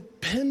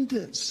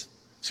Independence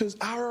says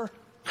our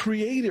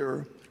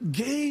Creator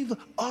gave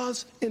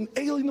us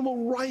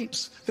inalienable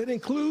rights that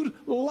include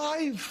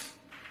life.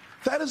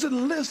 That is a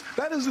list.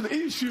 That is an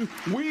issue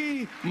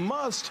we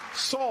must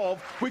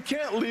solve. We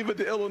can't leave it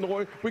to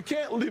Illinois. We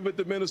can't leave it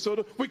to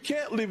Minnesota. We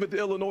can't leave it to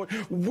Illinois.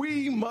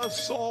 We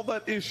must solve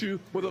that issue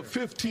with a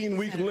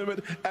 15-week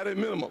limit at a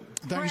minimum.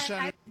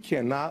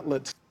 Cannot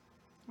let.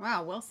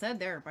 Wow, well said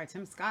there by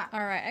Tim Scott. All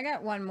right, I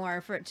got one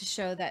more for it to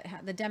show that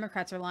the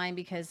Democrats are lying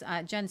because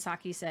Jen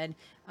Psaki said,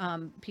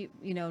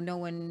 no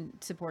one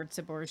supports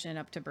abortion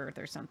up to birth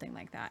or something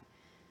like that.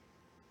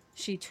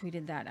 She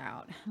tweeted that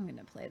out. I'm going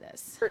to play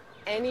this.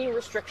 Any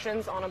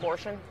restrictions on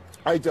abortion?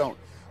 I don't.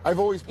 I've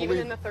always believed.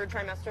 Even in the third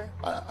trimester?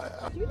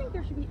 Do you think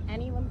there should be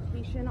any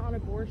limitation on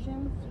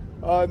abortions?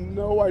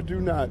 No, I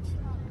do not.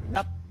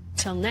 Up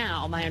till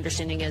now, my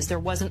understanding is there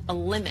wasn't a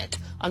limit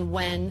on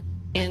when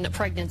in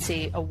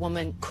pregnancy a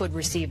woman could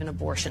receive an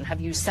abortion.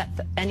 Have you set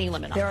any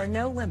limit on There are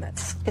no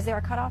limits. Is there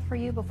a cutoff for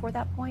you before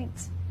that point?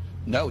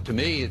 No, to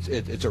me,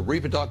 it's a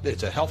reproductive,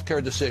 it's a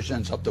healthcare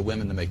decision. It's up to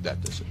women to make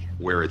that decision.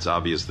 Where it's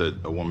obvious that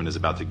a woman is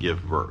about to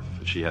give birth,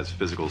 she has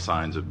physical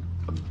signs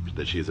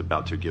that she is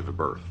about to give a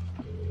birth.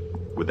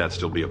 Would that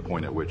still be a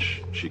point at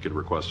which she could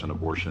request an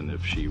abortion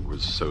if she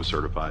was so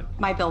certified?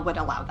 My bill would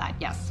allow that,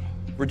 yes.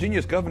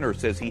 Virginia's governor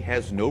says he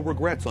has no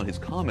regrets on his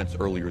comments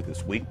earlier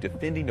this week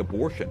defending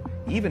abortion,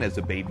 even as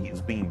a baby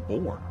is being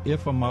born.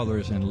 If a mother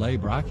is in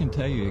labor, I can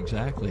tell you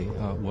exactly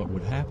what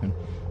would happen.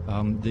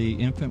 The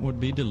infant would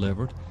be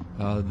delivered.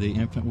 The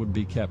infant would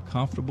be kept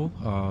comfortable.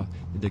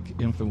 The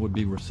infant would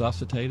be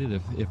resuscitated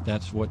if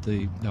that's what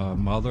the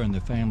mother and the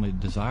family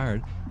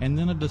desired. And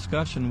then a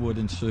discussion would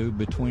ensue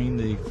between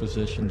the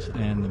physicians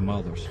and the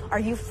mothers. Are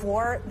you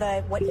for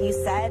what he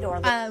said or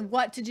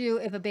what to do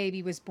if a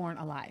baby was born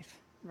alive?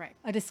 Right.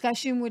 A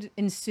discussion would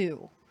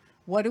ensue.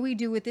 What do we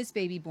do with this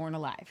baby born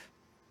alive?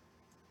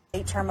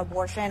 late-term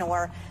abortion,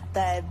 or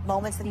the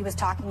moments that he was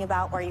talking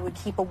about where he would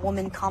keep a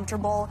woman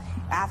comfortable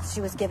after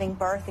she was giving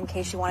birth in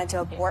case she wanted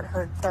to abort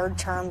her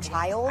third-term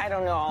child? I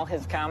don't know all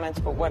his comments,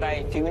 but what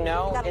I do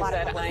know is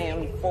that I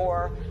am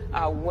for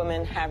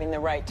women having the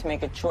right to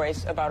make a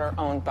choice about her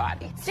own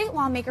body. State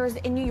lawmakers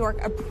in New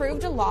York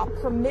approved a law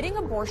permitting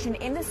abortion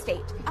in the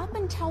state up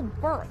until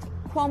birth.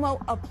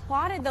 Cuomo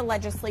applauded the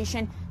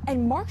legislation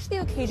and marked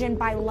the occasion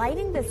by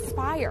lighting the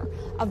spire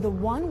of the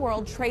One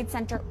World Trade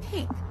Center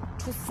pink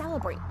to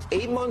celebrate.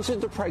 8 months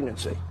into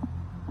pregnancy,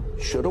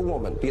 should a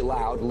woman be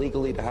allowed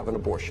legally to have an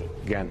abortion?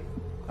 Again,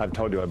 I've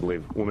told you I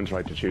believe women's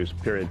right to choose,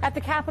 period. At the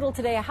Capitol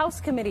today, a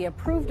House committee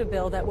approved a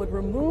bill that would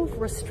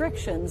remove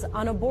restrictions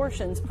on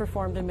abortions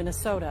performed in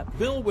Minnesota. The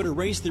bill would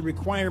erase the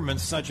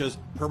requirements such as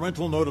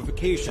parental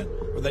notification,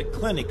 or that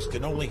clinics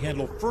can only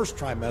handle first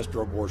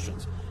trimester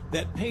abortions,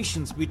 that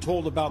patients be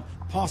told about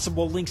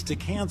possible links to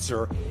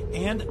cancer,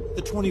 and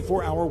the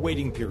 24-hour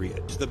waiting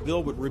period. The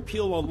bill would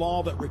repeal a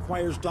law that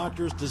requires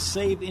doctors to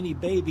save any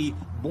baby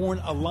born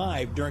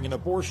alive during an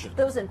abortion.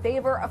 Those in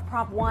favor of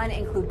Prop 1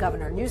 include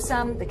Governor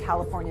Newsom, the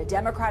California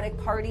Democratic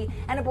Party,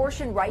 and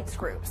abortion rights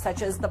groups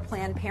such as the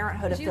Planned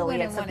Parenthood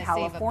affiliates of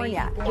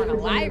California. It would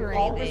remove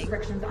all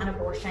restrictions on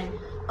abortion,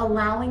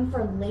 allowing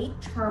for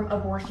late-term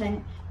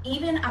abortion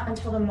even up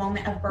until the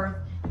moment of birth,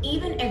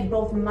 even if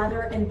both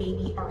mother and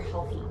baby are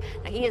healthy.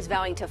 Now, he is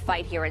vowing to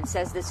fight here and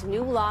says this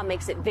new law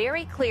makes it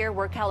very clear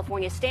where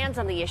California stands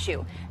on the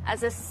issue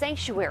as a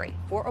sanctuary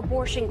for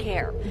abortion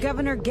care.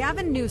 Governor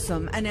Gavin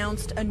Newsom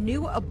announced a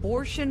new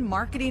abortion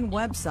marketing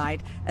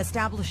website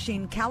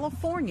establishing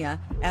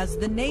California as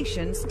the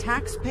nation's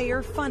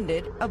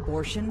taxpayer-funded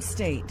abortion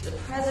state. The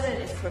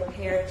president is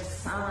prepared to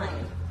sign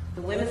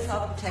the Women's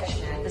Health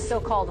Protection Act. The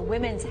so-called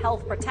Women's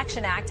Health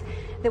Protection Act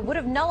that would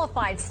have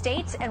nullified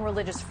states and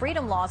religious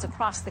freedom laws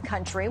across the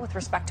country with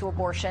respect to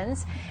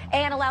abortions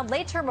and allowed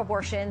late-term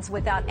abortions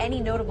without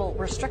any notable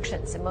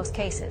restrictions in most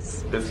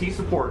cases. Does he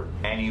support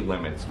any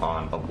limits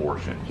on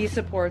abortion? He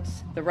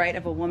supports the right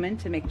of a woman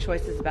to make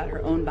choices about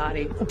her own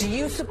body. Do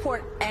you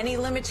support any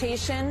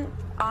limitation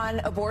on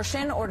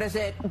abortion, or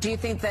do you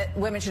think that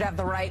women should have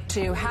the right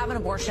to have an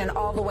abortion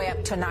all the way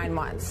up to 9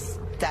 months?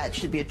 That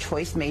should be a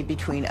choice made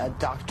between a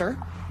doctor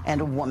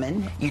and a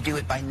woman. You do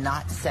it by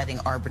not setting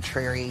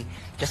arbitrary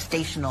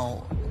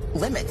gestational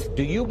limits.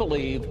 Do you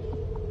believe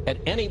at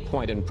any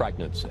point in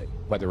pregnancy,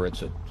 whether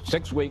it's at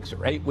 6 weeks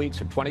or 8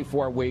 weeks or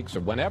 24 weeks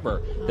or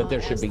whenever, that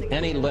there should be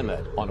any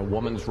limit on a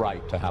woman's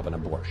right to have an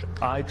abortion?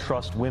 I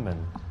trust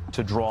women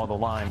to draw the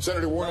line.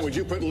 Senator Warren, would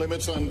you put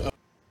limits on...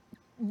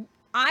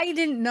 I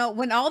didn't know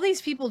when all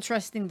these people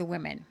trusting the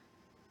women.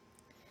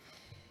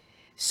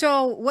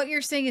 So what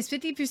you're saying is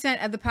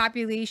 50% of the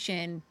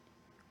population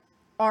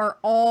are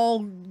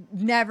all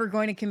never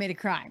going to commit a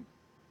crime.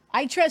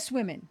 I trust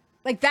women.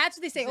 Like, that's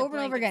what they say over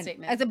and over again.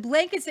 Statement. As a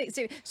blanket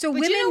statement. So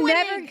but women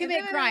never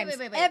commit crimes.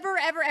 Wait.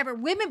 Ever.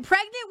 Women,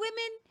 pregnant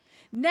women,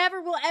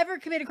 never will ever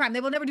commit a crime.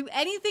 They will never do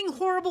anything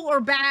horrible or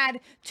bad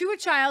to a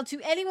child, to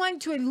anyone,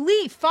 to a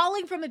leaf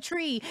falling from a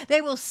tree.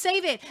 They will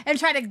save it and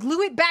try to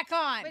glue it back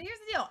on. But here's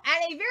the deal.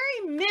 At a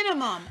very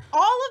minimum,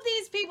 all of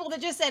these people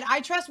that just said,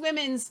 I trust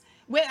women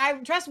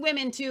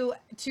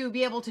to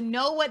be able to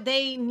know what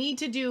they need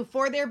to do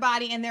for their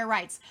body and their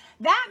rights.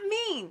 That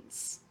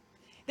means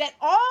that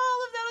all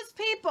of those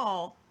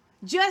people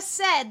just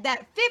said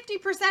that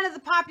 50% of the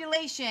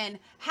population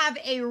have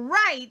a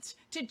right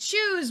to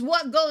choose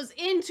what goes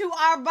into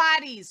our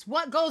bodies,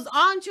 what goes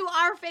onto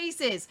our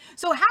faces.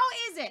 So how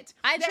is it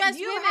that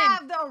you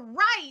have the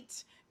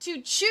right to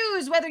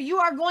choose whether you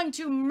are going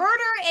to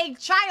murder a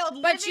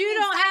child, but you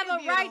don't have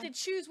a you? right to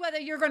choose whether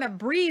you're going to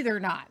breathe or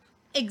not?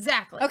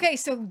 Exactly. Okay,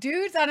 so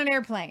dudes on an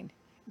airplane,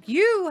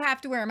 you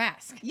have to wear a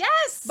mask.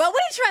 Yes. But we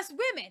trust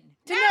women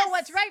to know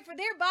what's right for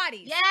their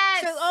bodies.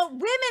 Yes. So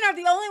women are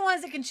the only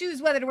ones that can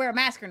choose whether to wear a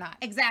mask or not.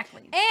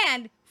 Exactly.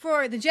 And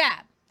for the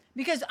jab.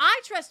 Because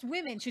I trust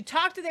women should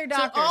talk to their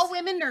doctors. So all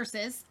women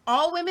nurses,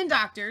 all women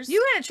doctors.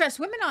 You gotta trust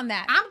women on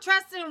that. I'm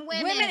trusting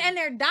women. Women and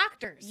their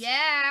doctors.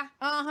 Yeah.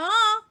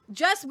 Uh-huh.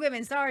 Just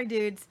women. Sorry,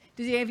 dudes.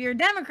 If you're a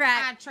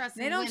Democrat, I trust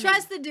they don't women.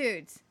 trust the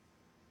dudes.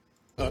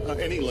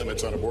 Any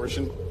limits on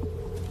abortion?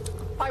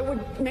 I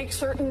would make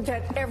certain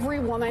that every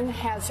woman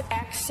has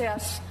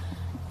access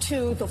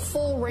to the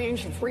full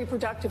range of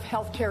reproductive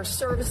health care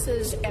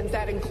services, and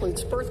that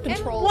includes birth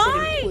control,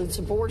 it includes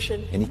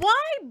abortion.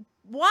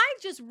 Why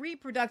just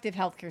reproductive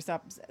health care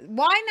stuff?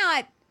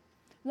 Why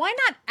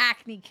not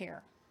acne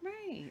care?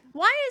 Right.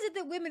 Why is it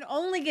that women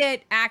only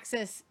get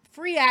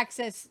free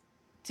access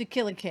to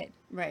kill a kid?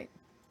 Right.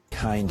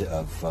 Kind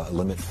of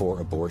limit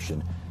for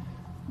abortion.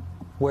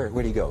 Where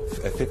do you go?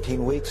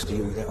 15 weeks?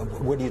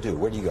 What do you do?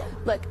 Where do you go?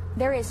 Look,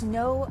 there is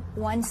no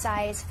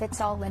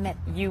one-size-fits-all limit.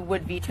 You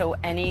would veto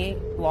any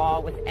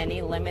law with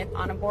any limit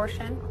on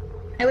abortion?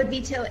 I would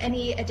veto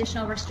any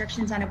additional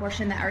restrictions on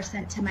abortion that are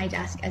sent to my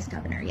desk as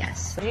governor,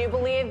 yes. Do you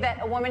believe that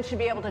a woman should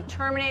be able to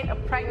terminate a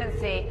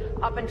pregnancy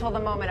up until the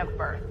moment of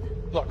birth?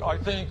 Look, I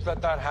think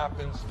that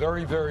happens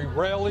very, very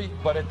rarely,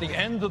 but at the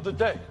end of the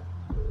day,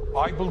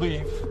 I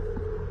believe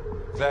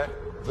that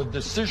the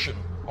decision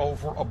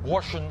over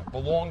abortion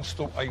belongs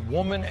to a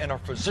woman and a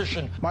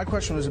physician. My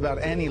question was about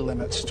any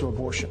limits to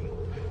abortion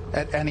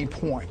at any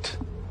point.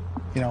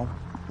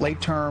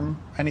 Late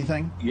term,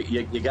 anything?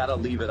 You got to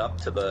leave it up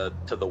to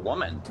the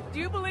woman. Do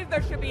you believe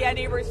there should be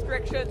any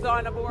restrictions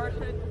on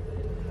abortion?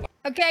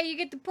 Okay, you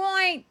get the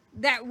point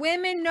that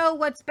women know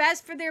what's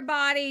best for their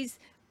bodies.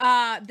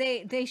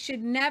 They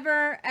should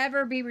never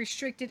ever be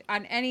restricted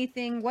on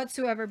anything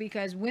whatsoever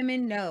because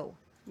women know.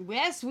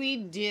 Yes, we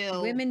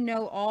do. Women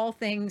know all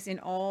things in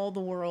all the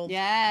world.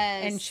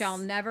 Yes. And shall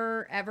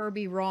never, ever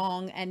be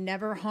wrong and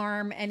never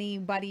harm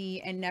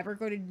anybody and never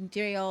go to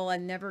jail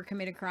and never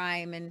commit a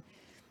crime. And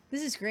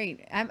this is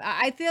great.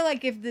 I feel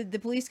like if the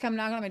police come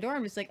knocking on my door,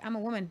 I'm just like, I'm a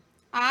woman.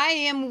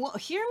 Hear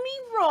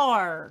me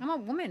roar. I'm a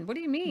woman. What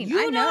do you mean?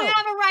 You don't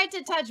have a right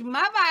to touch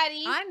my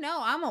body. I know.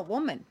 I'm a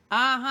woman.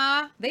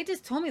 Uh-huh. They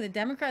just told me, the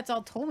Democrats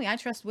all told me I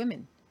trust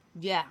women.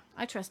 Yeah.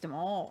 I trust them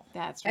all.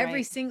 That's right.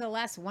 Every single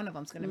last one of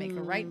them is going to make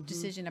the right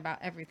decision about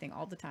everything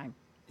all the time.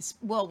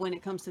 Well, when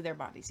it comes to their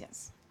bodies,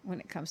 yes. When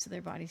it comes to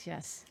their bodies,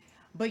 yes.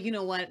 But you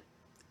know what?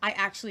 I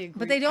actually agree.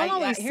 But they don't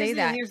always say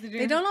that.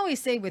 They don't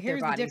always say with their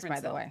bodies, by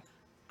the way.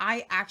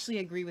 I actually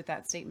agree with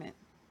that statement.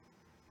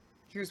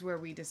 Here's where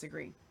we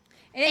disagree.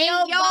 In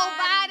your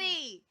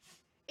body.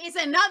 It's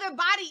another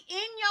body in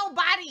your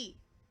body.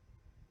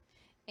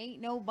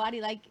 Ain't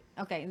nobody like...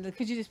 Okay,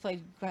 could you just play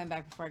Glenn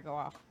back before I go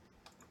off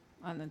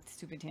on the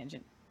stupid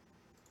tangent?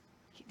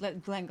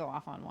 Let Glenn go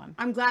off on one.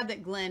 I'm glad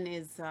that Glenn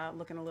is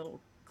looking a little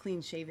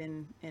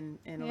clean-shaven and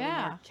a little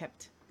more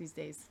kept these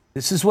days.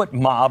 This is what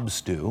mobs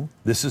do.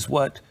 This is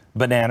what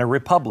banana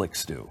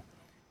republics do.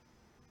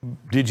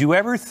 Did you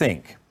ever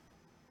think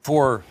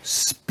for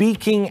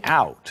speaking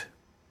out,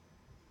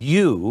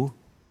 you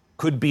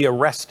could be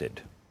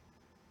arrested?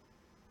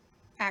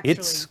 Actually,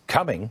 it's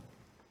coming.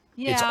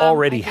 Yeah, it's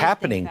already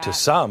happening to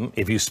some.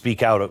 If you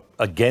speak out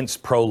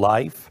against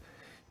pro-life,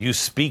 you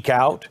speak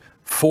out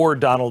for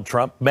Donald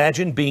Trump.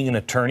 Imagine being an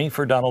attorney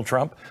for Donald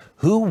Trump.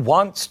 Who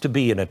wants to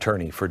be an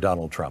attorney for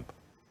Donald Trump?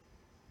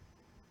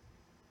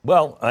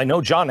 Well, I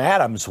know John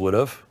Adams would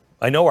have.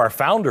 I know our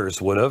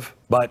founders would have.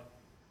 But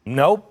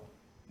nope,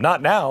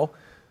 not now,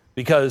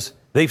 because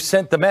they've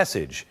sent the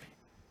message.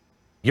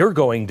 You're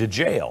going to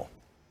jail.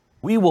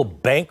 We will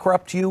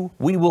bankrupt you.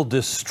 We will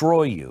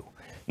destroy you.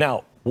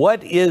 Now,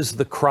 what is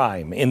the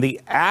crime in the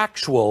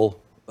actual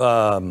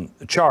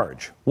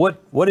charge?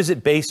 What is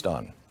it based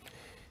on?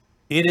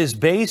 It is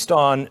based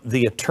on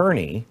the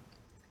attorney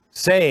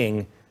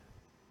saying,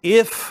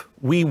 if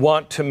we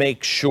want to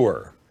make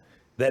sure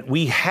that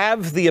we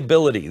have the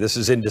ability, this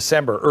is in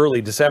December,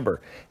 early December,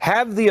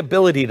 have the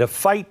ability to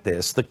fight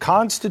this, the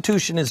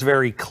Constitution is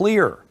very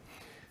clear.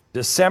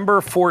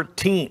 December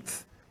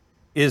 14th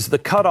is the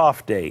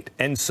cutoff date.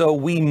 And so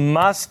we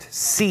must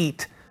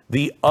seat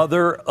the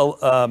other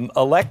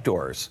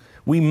electors.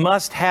 We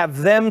must have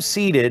them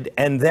seated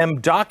and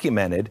them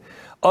documented.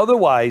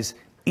 Otherwise,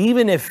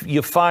 even if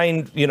you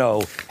find,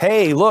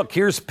 hey, look,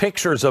 here's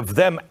pictures of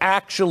them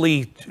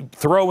actually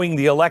throwing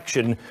the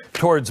election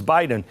towards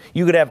Biden,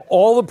 you could have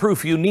all the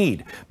proof you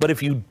need. But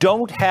if you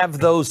don't have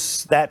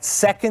that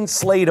second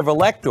slate of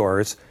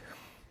electors,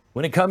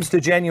 when it comes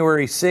to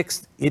January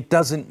 6th, it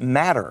doesn't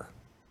matter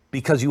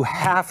because you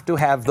have to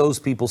have those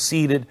people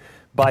seated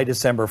by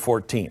December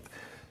 14th.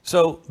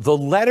 So the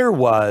letter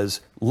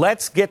was,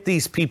 let's get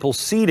these people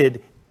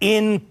seated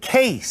in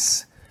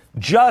case,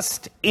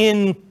 just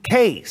in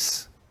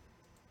case.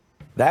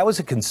 That was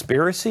a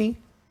conspiracy?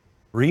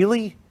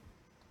 Really?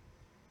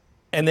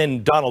 And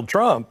then Donald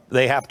Trump,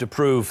 they have to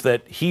prove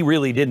that he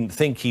really didn't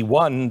think he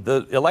won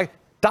the election.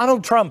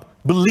 Donald Trump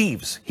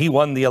believes he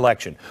won the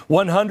election.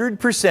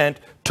 100%,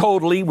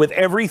 totally, with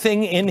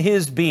everything in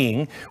his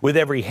being, with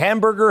every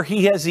hamburger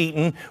he has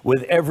eaten,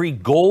 with every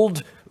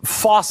gold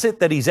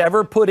faucet that he's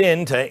ever put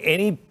into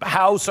any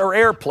house or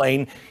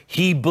airplane,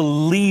 he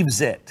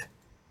believes it.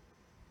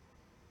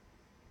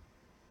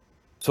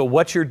 So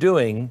what you're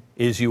doing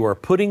is you are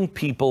putting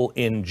people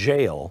in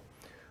jail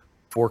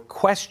for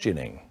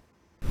questioning.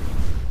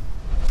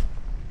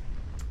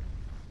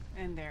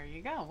 And there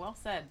you go. Well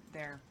said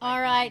there.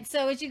 All right.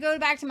 So as you go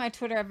back to my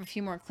Twitter, I have a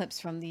few more clips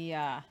from the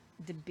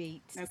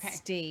debate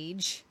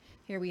stage.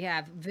 Here we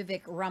have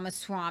Vivek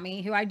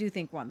Ramaswamy, who I do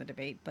think won the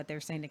debate, but they're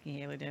saying Nikki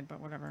Haley did, but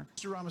whatever.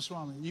 Mr.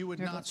 Ramaswamy, you would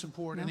not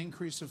support an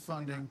increase of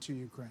funding to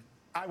Ukraine.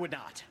 I would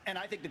not. And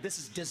I think that this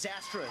is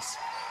disastrous,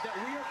 that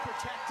we are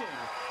protecting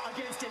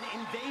against an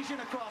invasion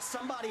across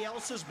somebody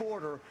else's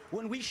border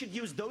when we should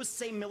use those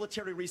same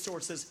military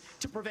resources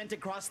to prevent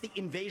across the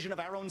invasion of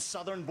our own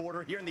southern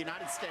border here in the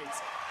United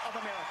States of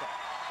America.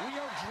 We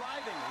are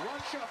driving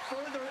Russia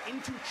further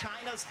into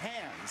China's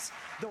hands.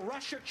 The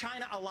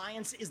Russia-China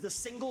alliance is the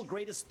single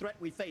greatest threat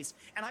we face.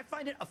 And I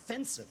find it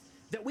offensive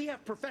that we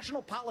have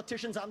professional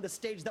politicians on the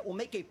stage that will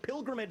make a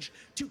pilgrimage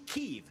to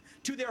Kyiv,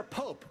 to their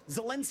Pope,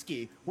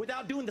 Zelensky,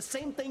 without doing the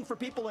same thing for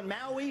people in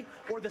Maui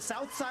or the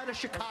south side of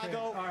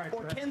Chicago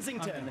or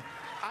Kensington. Okay.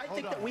 I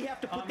think that we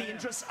have to put the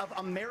interests of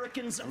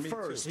Americans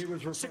first,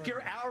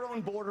 secure our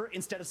own border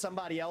instead of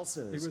somebody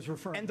else's.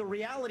 And the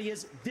reality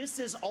is, this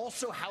is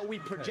also how we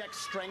project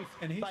strength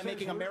by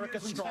making America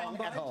strong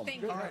at home.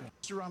 All right,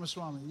 Mr.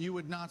 Ramaswamy, you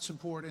would not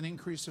support an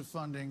increase of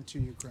funding to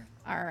Ukraine.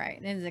 All right,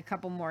 and there's a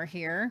couple more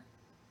here.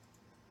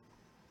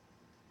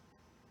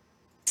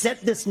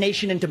 Set this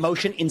nation into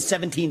motion in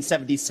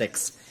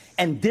 1776.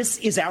 And this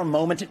is our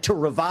moment to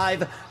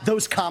revive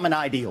those common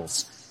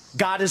ideals.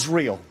 God is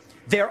real.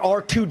 There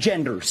are two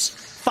genders.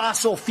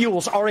 Fossil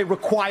fuels are a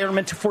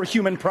requirement for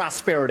human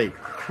prosperity.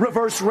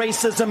 Reverse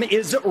racism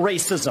is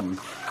racism.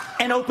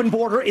 An open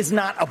border is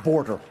not a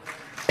border.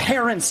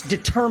 Parents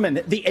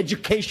determine the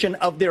education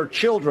of their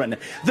children.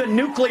 The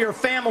nuclear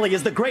family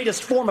is the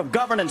greatest form of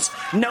governance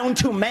known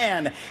to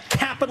man.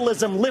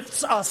 Capitalism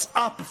lifts us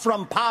up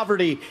from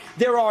poverty.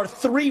 There are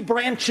 3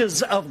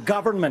 branches of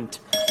government,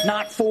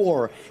 not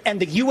 4. And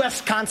the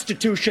U.S.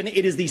 Constitution,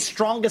 it is the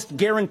strongest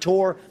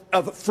guarantor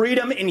of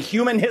freedom in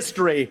human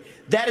history.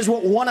 That is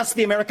what won us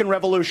the American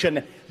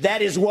Revolution.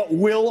 That is what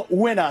will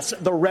win us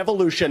the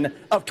revolution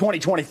of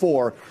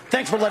 2024.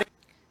 Thanks for letting.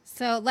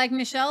 So, like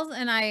Michelle's,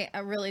 and I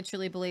really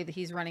truly believe that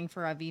he's running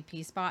for a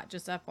VP spot,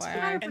 just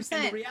FYI. And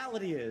the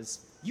reality is,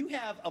 you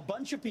have a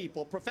bunch of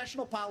people,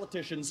 professional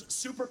politicians,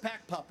 super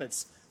PAC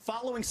puppets,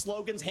 following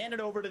slogans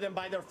handed over to them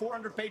by their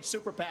 400-page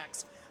super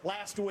PACs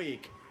last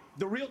week.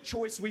 The real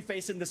choice we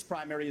face in this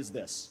primary is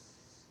this.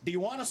 Do you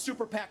want a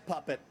super PAC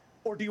puppet,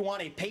 or do you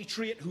want a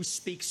patriot who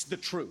speaks the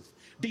truth?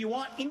 Do you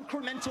want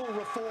incremental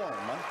reform,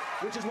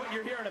 which is what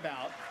you're hearing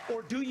about,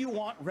 or do you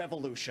want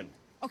revolution?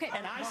 Okay.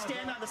 And I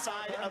stand on the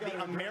side of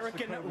the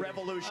American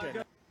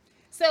Revolution.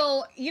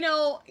 So,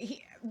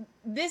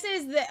 this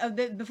is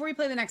the before you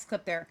play the next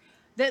clip there,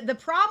 the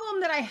problem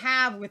that I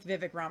have with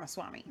Vivek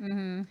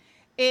Ramaswamy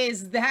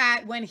is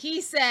that when he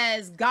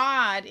says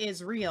God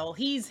is real,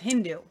 he's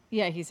Hindu.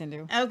 Yeah, he's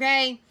Hindu.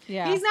 Okay?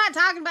 Yeah. He's not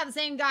talking about the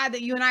same God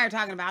that you and I are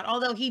talking about,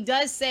 although he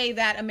does say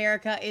that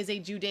America is a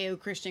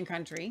Judeo-Christian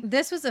country.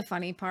 This was a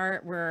funny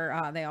part where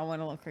they all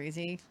went a little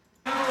crazy.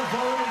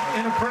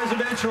 In a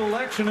presidential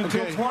election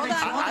until 2020.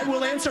 I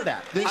will answer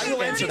that. I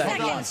will answer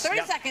that.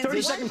 30 seconds.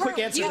 30-second quick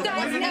answer. You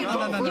guys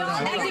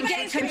need to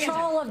get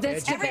control of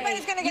this debate.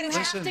 Everybody's going to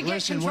get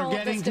Listen, we're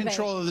getting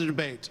control of the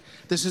debate.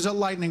 This is a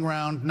lightning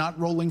round, not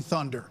rolling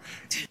thunder.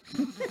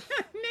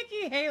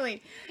 Nikki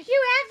Haley,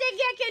 you have to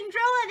get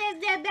control of this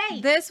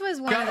debate. This was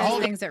one of those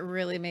things that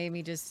really made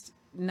me just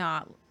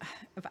not.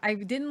 If I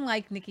didn't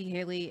like Nikki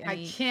Haley,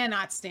 I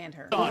cannot stand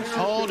her.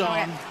 Hold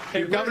on.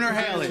 Hey, Governor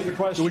Haley,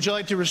 would you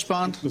like to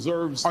respond?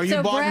 Are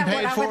you bought and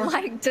paid what for? I would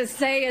like to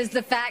say is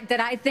the fact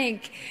that I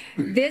think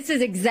this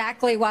is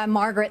exactly why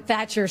Margaret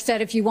Thatcher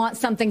said, if you want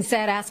something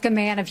said, ask a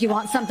man. If you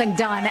want something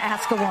done,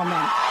 ask a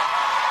woman.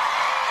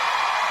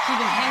 She's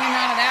been hanging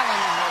on to that one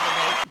in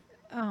her debate.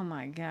 Oh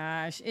my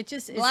gosh. It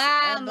just is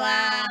blah,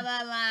 blah,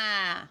 blah,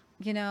 blah.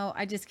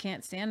 I just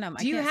can't stand them.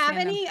 Do you have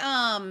any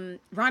Ron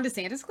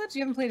DeSantis clips?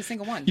 You haven't played a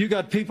single one. You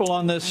got people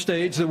on this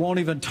stage that won't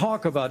even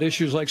talk about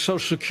issues like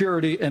Social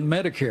Security and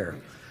Medicare.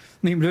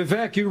 I mean,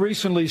 Vivek, you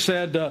recently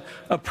said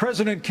a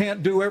president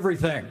can't do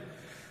everything.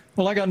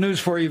 Well, I got news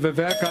for you,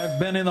 Vivek. I've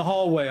been in the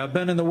hallway. I've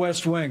been in the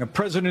West Wing. A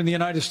president of the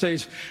United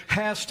States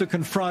has to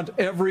confront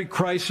every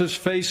crisis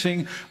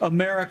facing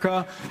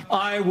America.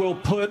 I will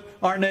put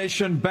our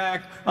nation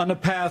back on the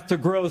path to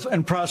growth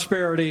and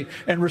prosperity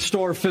and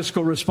restore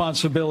fiscal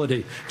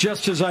responsibility,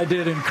 just as I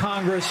did in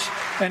Congress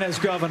and as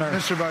governor,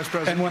 Mr. Vice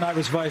President, and when I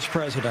was vice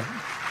president.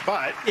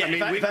 But Yeah, I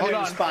mean, hold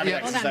on.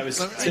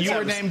 You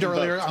were named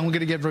earlier. I'm going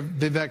to give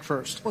Vivek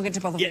first. We'll get to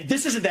both of them. Yeah,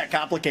 this isn't that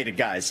complicated,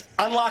 guys.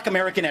 Unlock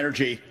American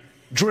energy.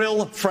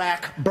 Drill,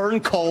 frack,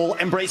 burn coal,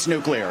 embrace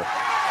nuclear.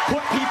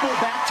 Put people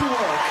back to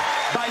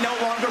work by no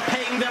longer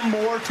paying them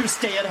more to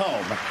stay at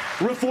home.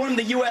 Reform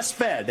the U.S.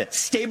 Fed,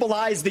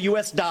 stabilize the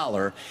U.S.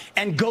 dollar,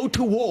 and go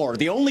to war.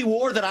 The only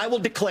war that I will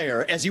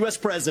declare as U.S.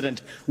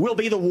 president will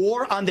be the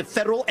war on the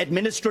federal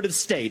administrative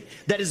state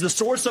that is the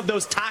source of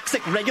those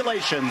toxic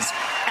regulations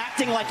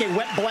acting like a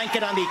wet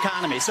blanket on the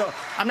economy. So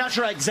I'm not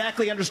sure I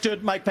exactly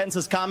understood Mike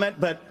Pence's comment,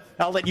 but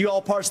I'll let you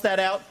all parse that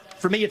out.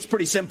 For me, it's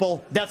pretty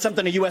simple. That's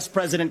something a U.S.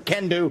 president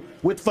can do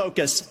with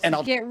focus, and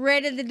I'll get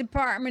rid of the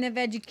Department of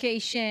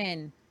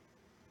Education.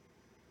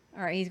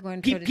 All right, he's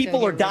going to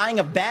people are dying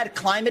of bad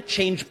climate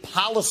change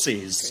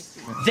policies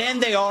than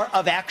they are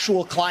of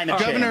actual climate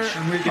change. Governor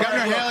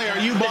Haley, are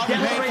you bought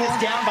and paid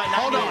for? Down by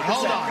Hold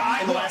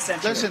on. in the last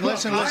century.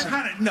 Listen. I've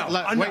had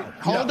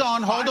Hold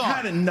on. I've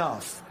had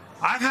enough.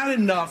 I've had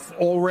enough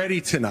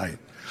already tonight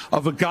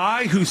of a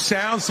guy who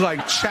sounds like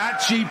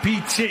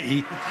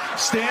ChatGPT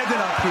standing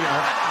up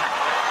here.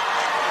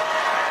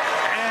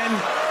 And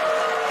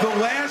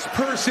the last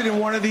person in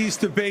one of these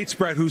debates,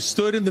 Brett, who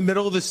stood in the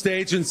middle of the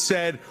stage and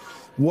said,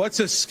 "What's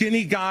a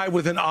skinny guy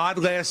with an odd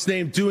last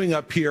name doing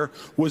up here?"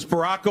 was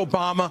Barack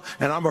Obama,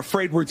 and I'm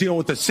afraid we're dealing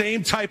with the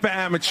same type of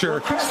amateur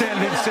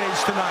standing on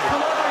stage tonight.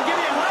 Come over and give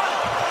me a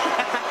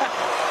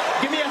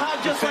hug. Give me a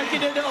hug just like you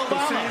did to Obama.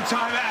 The same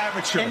type of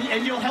amateur.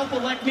 And you'll help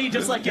elect me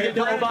just like you did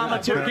to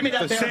Obama, too. Give me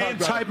that the same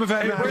type of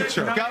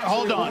amateur.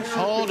 Hold on.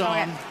 Hold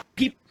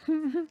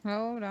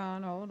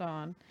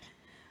on.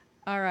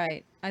 All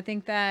right. I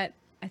think I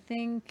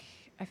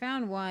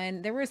found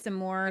one. There were some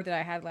more that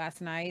I had last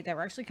night that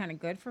were actually kind of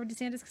good for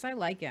DeSantis because I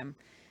like him.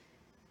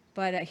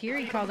 But here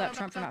he called out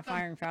Trump for not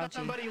firing Fauci.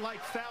 Somebody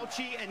like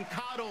Fauci and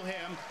coddle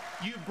him.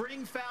 You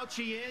bring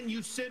Fauci in,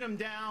 you sit him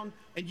down,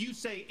 and you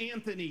say,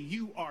 "Anthony,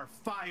 you are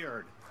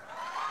fired."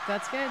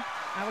 That's good.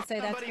 I would say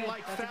that's Somebody good.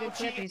 like That's a good Fauci-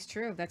 clip. He's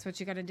true. That's what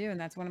you got to do, and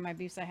that's one of my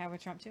beefs I have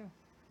with Trump too.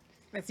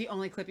 That's the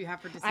only clip you have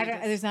for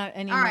DeSantis. There's not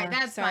any All more. right,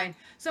 that's Sorry. fine.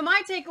 So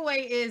my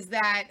takeaway is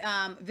that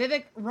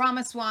Vivek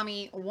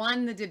Ramaswamy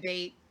won the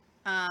debate,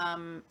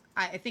 I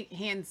think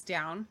hands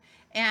down.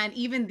 And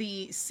even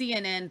the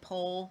CNN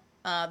poll,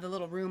 the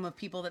little room of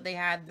people that they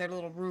had, their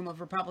little room of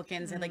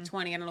Republicans, had like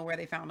 20. I don't know where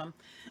they found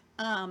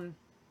them.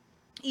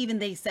 Even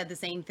they said the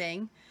same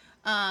thing.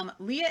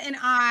 Leah and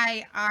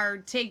I are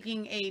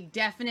taking a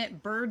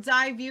definite bird's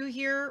eye view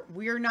here.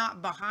 We're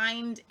not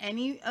behind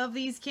any of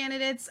these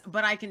candidates,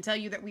 but I can tell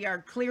you that we are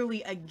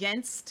clearly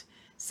against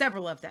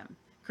several of them.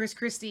 Chris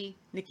Christie,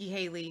 Nikki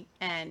Haley,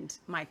 and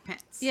Mike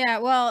Pence. Yeah,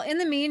 well, in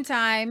the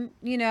meantime,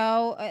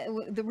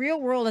 the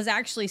real world is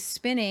actually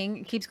spinning.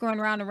 It keeps going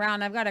round and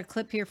round. I've got a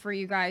clip here for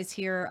you guys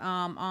here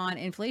on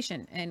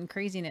inflation and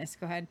craziness.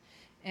 Go ahead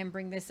and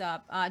bring this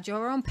up.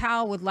 Jerome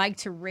Powell would like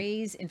to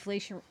raise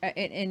inflation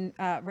raise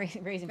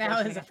inflation.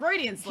 That was a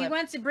Freudian slip. He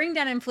wants to bring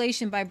down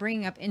inflation by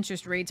bringing up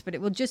interest rates, but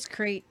it will just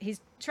create. He's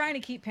trying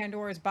to keep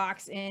Pandora's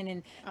box in,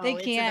 and they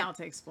it's can't. about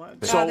to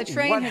explode. So the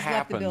train what has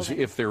left the happens building.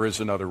 if there is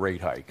another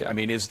rate hike? I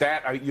mean, is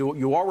that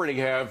you already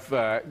have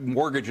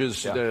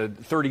mortgages,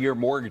 30-year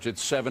mortgage at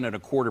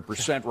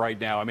 7.25% right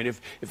now? I mean,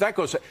 if that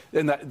goes,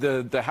 then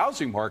the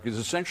housing market is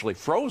essentially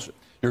frozen.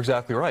 You're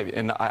exactly right.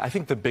 And I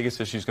think the biggest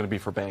issue is going to be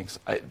for banks.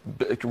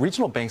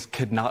 Regional banks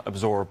could not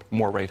absorb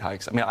more rate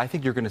hikes. I mean, I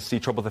think you're going to see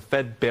trouble. The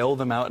Fed bailed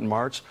them out in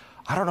March.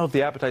 I don't know if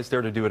the appetite's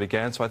there to do it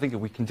again. So I think if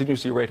we continue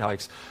to see rate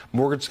hikes,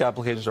 mortgage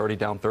applications are already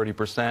down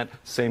 30%.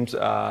 Same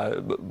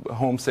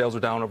home sales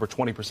are down over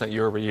 20%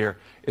 year over year.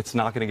 It's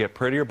not going to get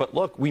prettier. But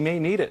look, we may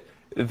need it.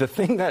 The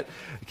thing that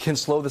can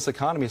slow this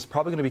economy is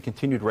probably going to be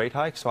continued rate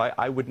hikes. So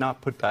I would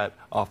not put that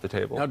off the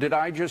table. Now, did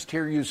I just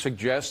hear you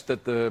suggest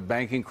that the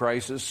banking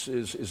crisis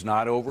is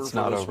not over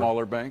for the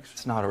smaller banks?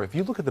 It's not over. If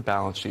you look at the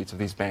balance sheets of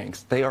these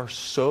banks, they are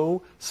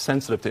so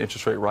sensitive to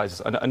interest rate rises.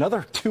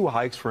 Another 2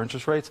 hikes for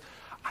interest rates,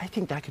 I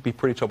think that could be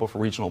pretty trouble for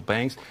regional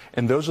banks.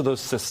 And those are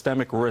those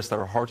systemic risks that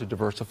are hard to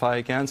diversify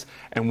against.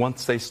 And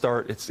once they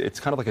start, it's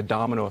kind of like a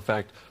domino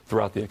effect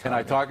throughout the economy.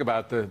 And I talk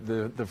about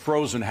the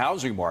frozen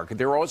housing market.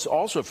 There is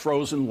also a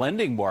frozen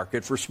lending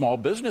market for small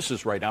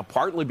businesses right now,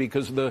 partly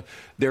because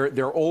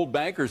their old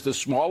bankers, the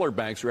smaller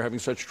banks, are having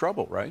such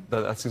trouble, right?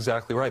 That's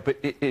exactly right.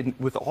 But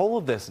with all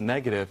of this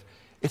negative,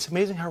 it's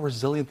amazing how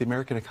resilient the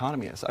American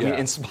economy is. I mean,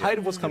 in spite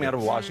of what's coming out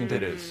of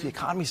Washington, the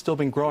economy's still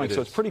been growing. So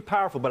it's pretty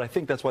powerful, but I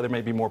think that's why there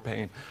may be more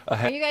pain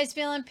ahead. Are you guys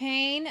feeling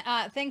pain?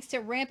 Thanks to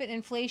rampant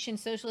inflation,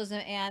 socialism,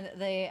 and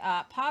the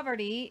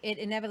poverty it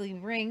inevitably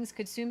brings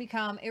could soon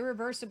become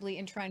irreversibly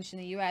entrenched in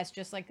the U.S.,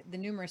 just like the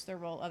numerous third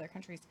world other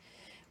countries.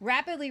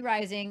 Rapidly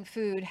rising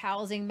food,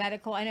 housing,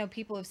 medical. I know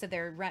people have said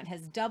their rent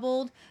has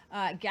doubled.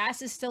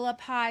 Gas is still up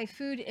high.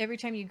 Food, every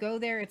time you go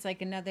there, it's like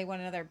they want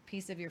another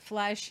piece of your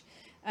flesh.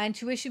 And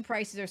tuition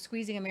prices are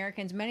squeezing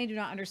Americans. Many do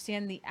not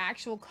understand the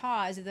actual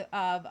cause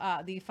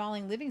of the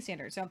falling living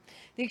standards. So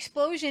the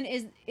explosion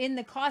is in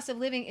the cost of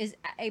living is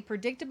a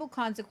predictable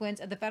consequence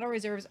of the Federal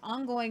Reserve's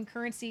ongoing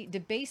currency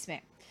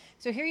debasement.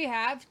 So here you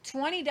have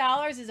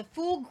 $20 is a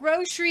full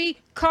grocery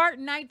cart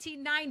in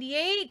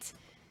 1998.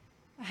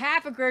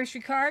 Half a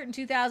grocery cart in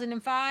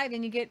 2005,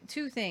 and you get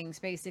two things,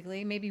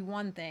 basically, maybe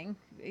one thing.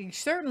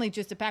 Certainly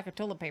just a pack of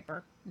toilet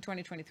paper in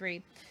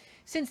 2023.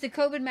 Since the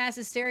COVID mass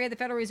hysteria, the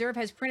Federal Reserve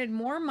has printed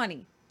more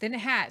money than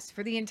it has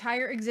for the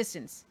entire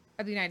existence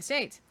of the United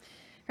States.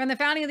 From the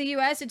founding of the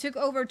U.S., it took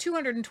over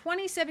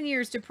 227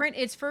 years to print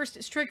its first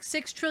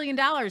 $6 trillion.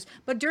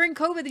 But during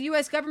COVID, the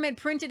U.S. government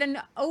printed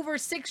over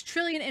 $6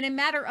 trillion in a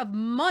matter of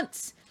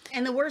months.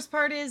 And the worst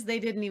part is they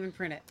didn't even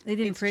print it. They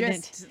didn't print it.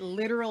 It's just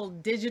literal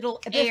digital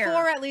air.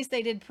 Before, at least,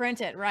 they did print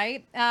it,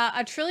 right?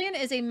 A trillion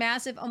is a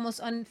massive, almost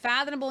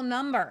unfathomable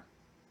number.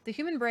 The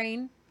human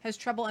brain has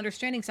trouble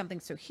understanding something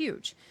so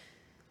huge.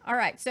 All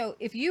right, so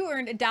if you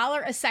earned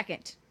 $1 a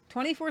second,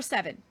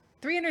 24/7,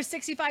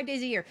 365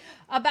 days a year,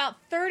 about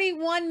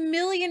 $31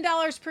 million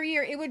per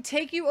year, it would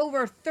take you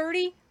over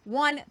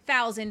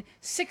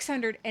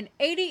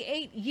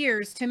 31,688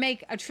 years to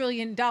make $1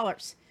 trillion.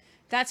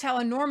 That's how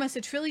enormous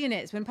a trillion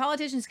is. When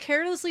politicians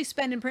carelessly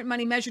spend and print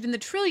money measured in the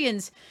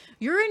trillions,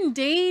 you're in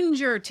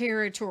danger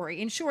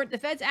territory. In short, the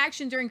Fed's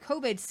action during the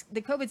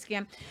COVID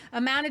scam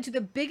amounted to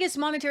the biggest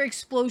monetary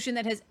explosion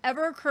that has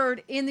ever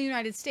occurred in the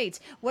United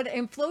States. What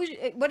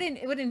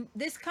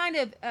this kind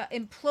of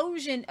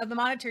implosion of the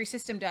monetary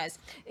system does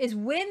is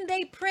when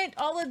they print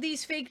all of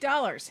these fake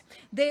dollars,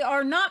 they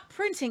are not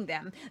printing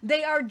them.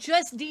 They are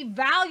just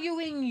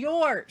devaluing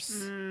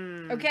yours.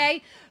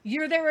 Okay?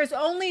 There is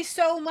only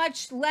so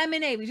much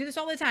lemonade. We do this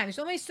all the time. There's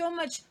only so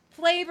much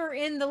flavor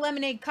in the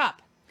lemonade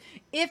cup.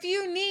 If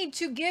you need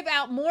to give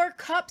out more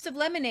cups of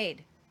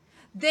lemonade,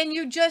 then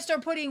you just are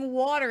putting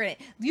water in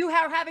it. You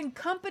are having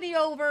company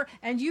over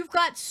and you've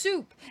got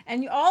soup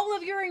and all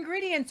of your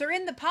ingredients are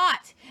in the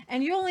pot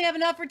and you only have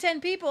enough for 10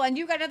 people and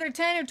you got another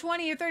 10 or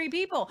 20 or 30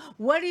 people.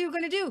 What are you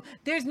going to do?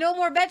 There's no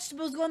more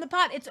vegetables go in the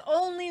pot. It's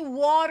only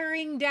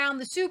watering down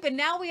the soup. And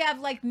now we have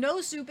like no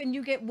soup and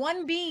you get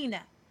one bean.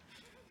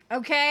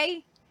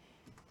 Okay?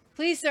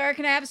 Please, sir,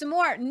 can I have some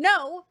more?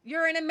 No,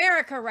 you're in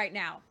America right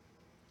now.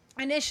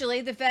 Initially,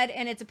 the Fed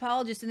and its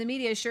apologists in the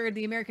media assured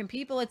the American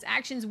people its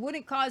actions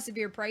wouldn't cause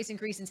severe price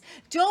increases.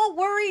 Don't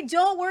worry,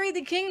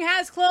 the king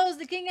has clothes.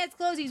 The king has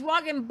clothes. He's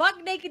walking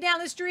buck naked down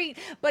the street.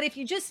 But if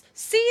you just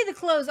see the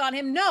clothes on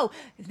him, no,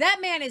 that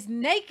man is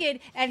naked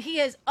and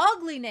he is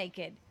ugly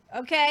naked.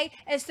 Okay,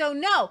 and so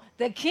no,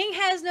 the king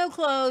has no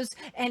clothes,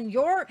 and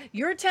you're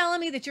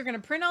telling me that you're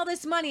going to print all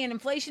this money and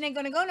inflation ain't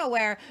going to go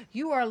nowhere.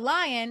 You are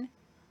lying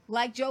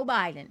like Joe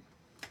Biden.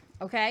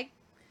 Okay,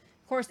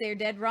 of course they are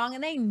dead wrong,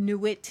 and they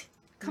knew it.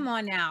 Come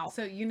on now.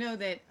 So you know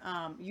that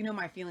you know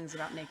my feelings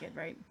about naked,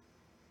 right?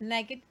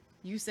 Naked.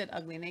 You said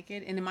ugly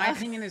naked, and in my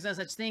opinion, there's no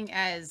such thing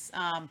as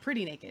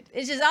pretty naked.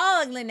 It's just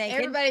all ugly naked.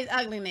 Everybody's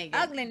ugly naked.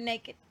 Ugly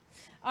naked.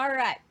 All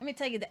right, let me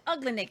tell you the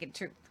ugly naked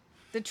truth.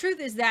 The truth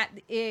is that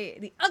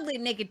the ugly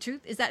naked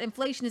truth is that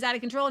inflation is out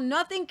of control.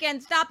 Nothing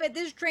can stop it.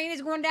 This train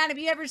is going down. If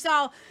you ever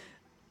saw,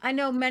 I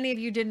know many of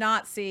you did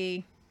not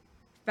see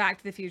Back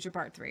to the Future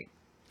Part 3.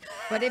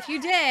 But if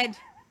you did,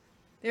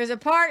 there's a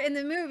part in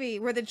the movie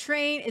where the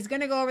train is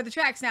going to go over the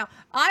tracks. Now,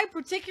 I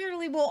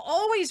particularly will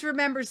always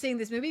remember seeing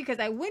this movie because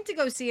I went to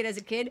go see it as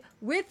a kid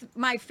with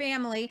my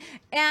family.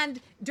 And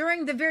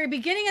during the very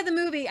beginning of the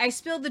movie, I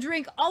spilled the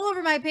drink all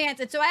over my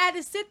pants. And so I had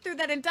to sit through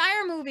that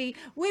entire movie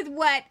with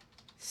wet,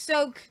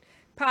 soaked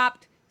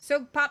pants.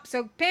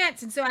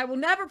 And so I will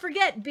never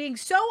forget being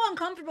so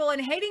uncomfortable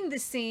and hating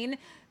this scene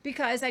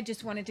because I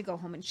just wanted to go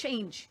home and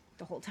change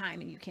the whole time.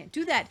 And you can't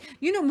do that.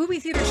 You know, movie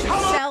theaters should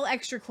sell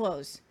extra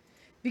clothes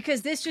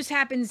because this just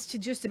happens to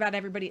just about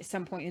everybody at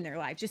some point in their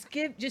life. Just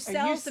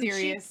sell some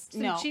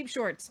cheap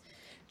shorts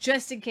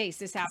just in case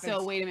this happens.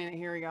 So wait a minute.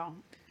 Here we go.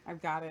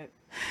 I've got it.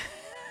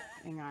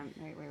 Hang on.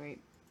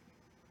 Wait.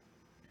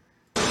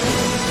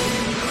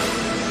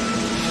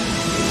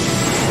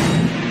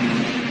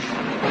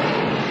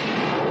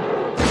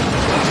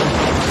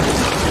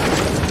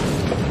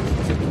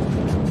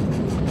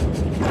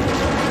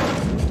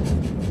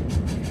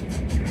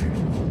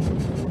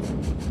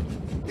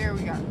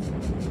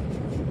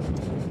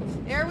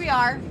 There we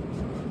are.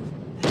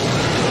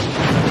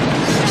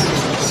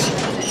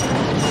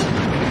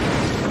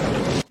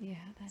 Yeah,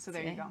 that's so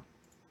there you go.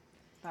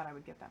 Thought I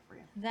would get that for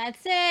you.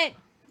 That's it.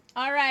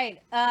 All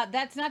right.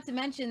 That's not to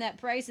mention that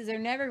prices are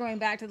never going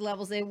back to the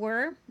levels they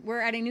were.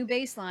 We're at a new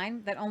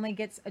baseline that only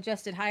gets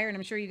adjusted higher, and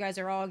I'm sure you guys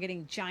are all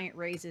getting giant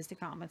raises to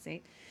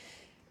compensate.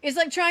 It's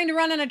like trying to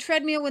run on a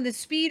treadmill when the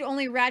speed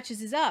only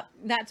ratchets up.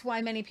 That's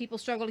why many people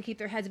struggle to keep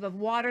their heads above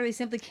water. They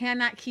simply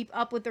cannot keep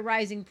up with the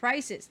rising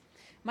prices.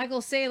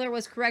 Michael Saylor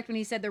was correct when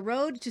he said the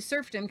road to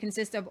serfdom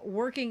consists of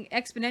working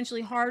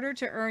exponentially harder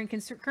to earn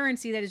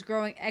currency that is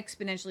growing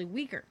exponentially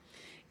weaker.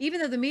 Even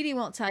though the media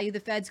won't tell you, the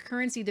Fed's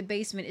currency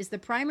debasement is the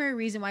primary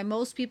reason why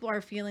most people are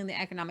feeling the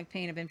economic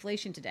pain of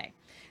inflation today.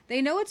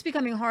 They know it's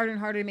becoming harder and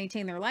harder to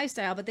maintain their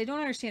lifestyle, but they don't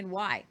understand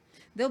why.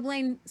 They'll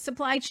blame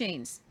supply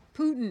chains,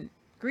 Putin,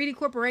 greedy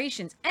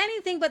corporations,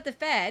 anything but the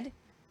Fed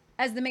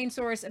as the main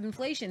source of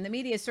inflation. The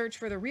media's search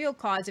for the real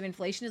cause of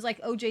inflation is like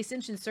O.J.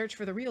 Simpson's search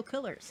for the real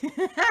killers.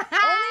 Only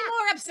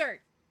more absurd.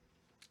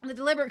 The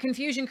deliberate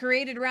confusion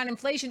created around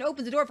inflation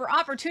opens the door for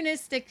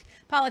opportunistic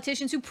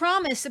politicians who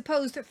promise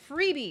supposed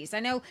freebies. I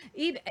know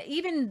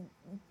even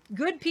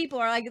good people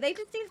are like, they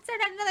just need to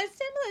send out another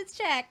stimulus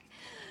check.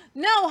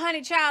 No,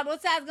 honey child,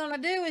 what that's going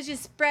to do is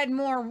just spread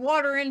more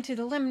water into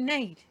the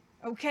lemonade.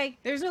 Okay?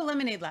 There's no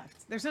lemonade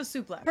left. There's no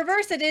soup left.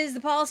 Perverse it is, the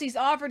policies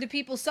offered to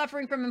people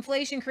suffering from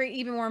inflation create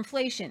even more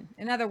inflation.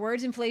 In other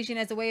words, inflation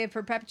as a way of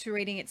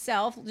perpetuating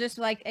itself, just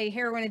like a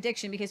heroin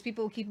addiction, because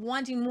people keep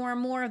wanting more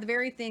and more of the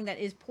very thing that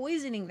is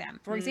poisoning them.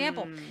 For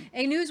example,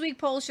 a Newsweek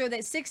poll showed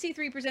that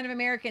 63% of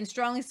Americans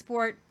strongly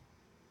support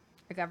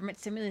a government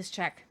stimulus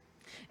check.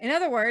 In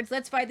other words,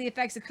 let's fight the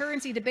effects of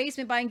currency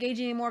debasement by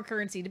engaging in more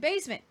currency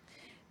debasement.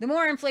 The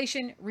more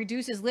inflation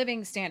reduces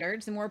living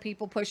standards, the more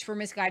people push for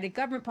misguided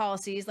government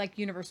policies like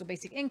universal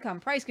basic income,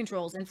 price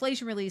controls,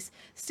 inflation release,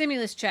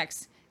 stimulus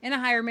checks, and a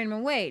higher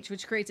minimum wage,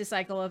 which creates a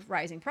cycle of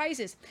rising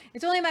prices.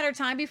 It's only a matter of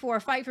time before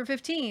fight for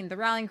 15, the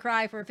rallying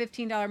cry for a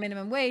 $15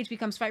 minimum wage,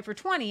 becomes fight for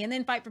 20, and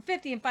then fight for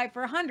 50 and fight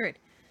for 100.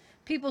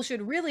 People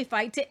should really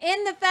fight to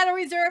end the Federal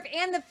Reserve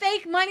and the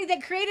fake money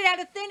that created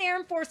out of thin air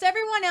and force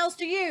everyone else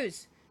to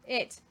use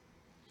it.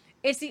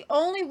 It's the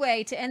only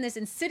way to end this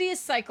insidious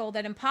cycle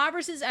that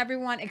impoverishes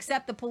everyone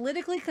except the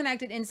politically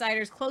connected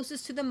insiders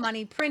closest to the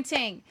money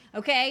printing.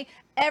 Okay?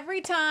 Every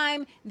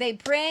time they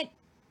print,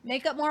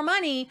 make up more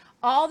money,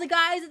 all the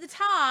guys at the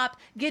top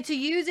get to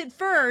use it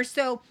first.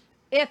 So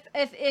if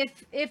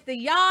the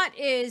yacht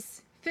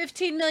is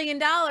 $15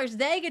 million,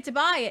 they get to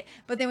buy it.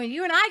 But then when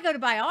you and I go to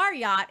buy our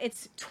yacht,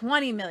 it's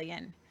 $20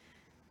 million.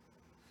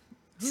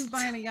 Who's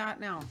buying a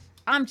yacht now?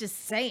 I'm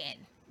just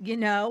saying, you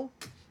know.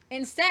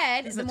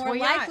 Instead, the more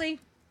likely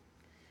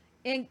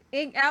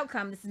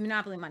outcome, this is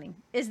monopoly money,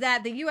 is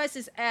that the U.S.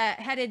 is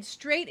headed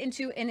straight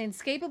into an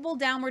inescapable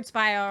downward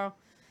spiral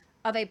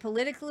of a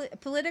political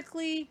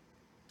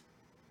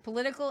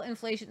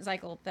inflation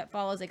cycle that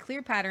follows a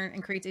clear pattern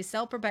and creates a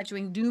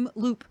self-perpetuating doom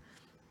loop.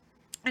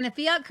 In a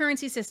fiat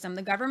currency system,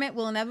 the government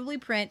will inevitably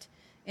print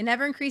an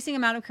ever-increasing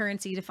amount of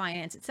currency to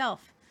finance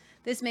itself.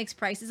 This makes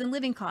prices and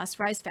living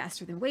costs rise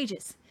faster than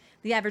wages.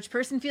 The average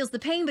person feels the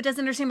pain but doesn't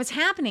understand what's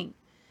happening.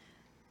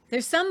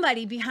 There's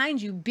somebody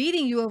behind you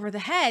beating you over the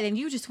head and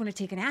you just want to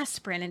take an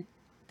aspirin, and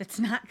that's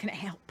not going to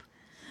help.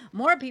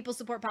 More people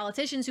support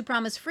politicians who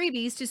promise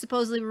freebies to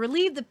supposedly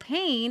relieve the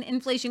pain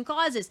inflation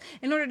causes.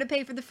 In order to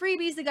pay for the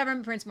freebies, the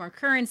government prints more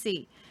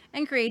currency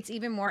and creates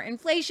even more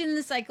inflation.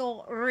 The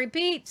cycle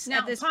repeats. Now,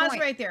 at this pause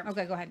point. right there.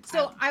 Okay, go ahead.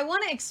 So I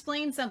want to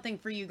explain something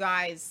for you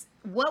guys.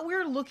 What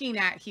we're looking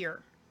at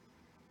here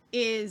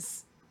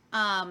is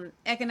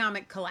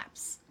economic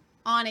collapse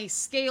on a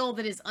scale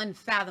that is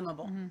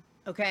unfathomable. Mm-hmm.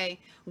 Okay.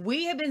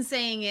 We have been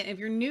saying it. If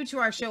you're new to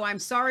our show, I'm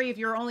sorry if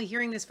you're only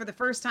hearing this for the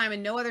first time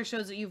and no other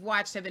shows that you've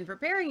watched have been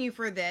preparing you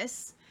for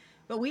this,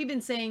 but we've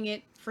been saying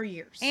it for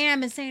years. And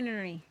I've been saying it,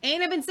 Ernie.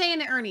 And I've been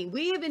saying it, Ernie.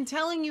 We have been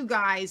telling you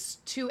guys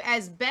to,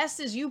 as best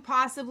as you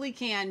possibly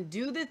can,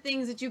 do the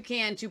things that you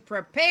can to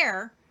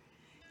prepare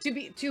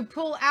to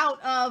pull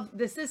out of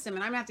the system.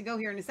 And I'm gonna have to go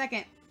here in a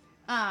second.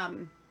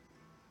 And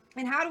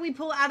how do we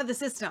pull out of the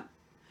system?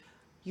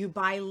 You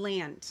buy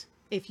land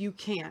if you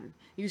can.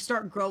 You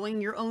start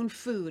growing your own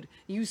food.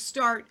 You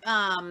start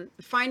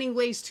finding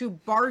ways to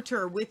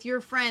barter with your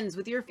friends,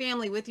 with your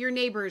family, with your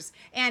neighbors.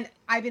 And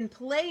I've been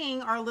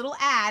playing our little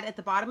ad at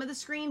the bottom of the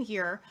screen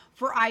here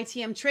for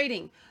ITM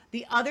trading.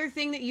 The other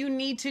thing that you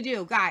need to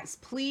do, guys,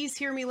 please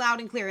hear me loud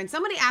and clear. And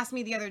somebody asked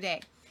me the other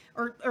day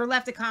or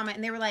left a comment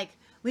and they were like,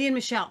 Lee and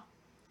Michelle,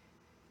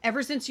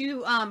 ever since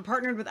you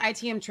partnered with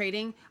ITM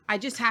Trading, I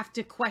just have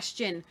to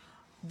question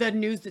the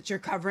news that you're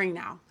covering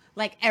now.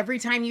 Like every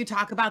time you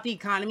talk about the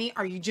economy,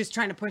 are you just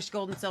trying to push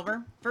gold and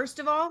silver? First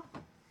of all,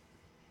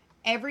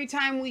 every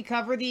time we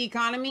cover the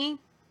economy,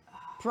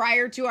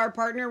 prior to our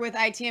partner with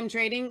ITM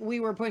Trading, we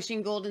were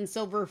pushing gold and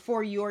silver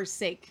for your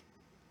sake.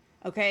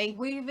 Okay?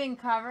 We've been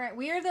covering,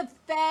 we are the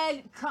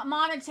Fed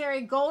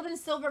monetary gold and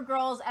silver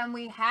girls, and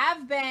we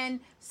have been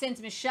since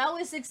Michelle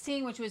was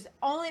 16, which was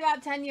only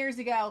about 10 years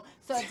ago.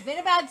 So it's been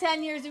about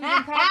 10 years that we've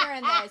been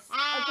covering this.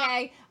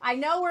 Okay? I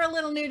know we're a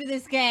little new to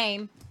this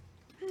game.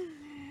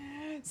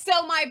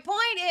 So my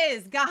point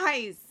is,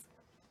 guys,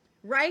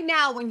 right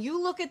now, when you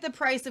look at the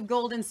price of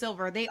gold and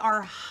silver, they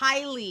are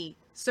highly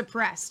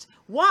suppressed.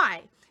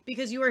 Why?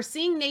 Because you are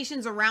seeing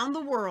nations around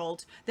the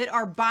world that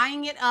are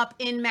buying it up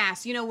in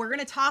mass. You know, we're going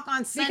to talk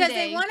on Sunday. Because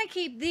they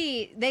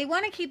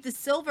want to keep the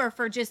silver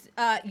for just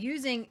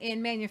using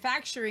in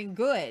manufacturing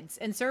goods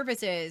and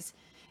services.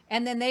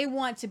 And then they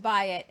want to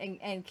buy it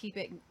and keep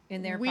it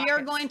in their pockets. We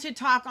are going to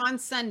talk on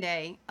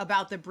Sunday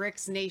about the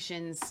BRICS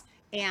nations.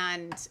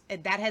 And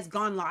that has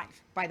gone live,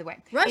 by the way.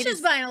 Russia's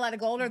buying a lot of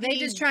gold. Are they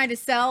just trying to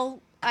sell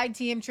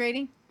ITM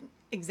Trading?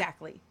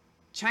 Exactly.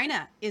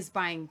 China is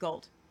buying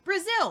gold.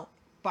 Brazil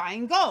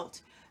buying gold.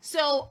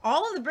 So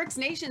all of the BRICS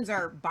nations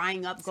are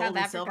buying up gold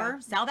and silver.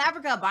 South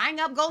Africa buying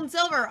up gold and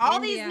silver. All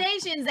these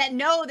nations that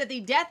know that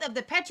the death of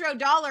the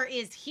petrodollar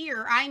is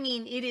here. I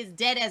mean, it is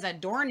dead as a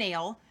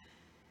doornail.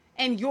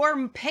 And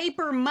your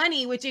paper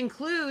money, which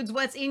includes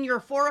what's in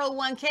your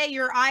 401k,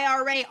 your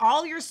IRA,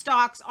 all your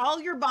stocks,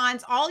 all your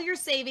bonds, all your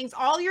savings,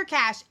 all your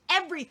cash,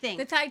 everything.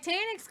 The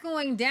Titanic's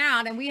going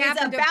down, and we have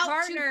to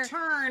partner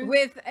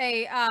with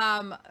a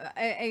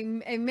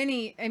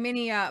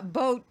mini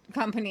boat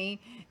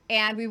company,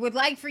 and we would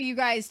like for you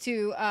guys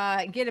to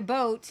get a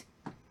boat.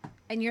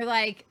 And you're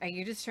like, are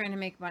you just trying to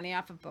make money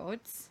off of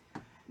boats?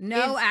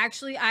 No,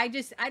 actually, I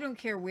don't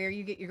care where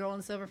you get your gold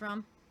and silver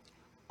from.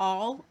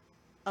 All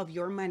of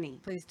your money,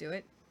 please do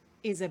it,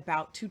 is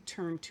about to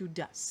turn to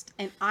dust,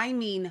 and I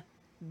mean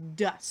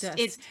dust.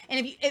 It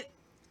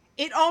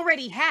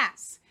already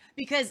has,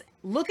 because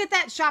look at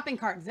that shopping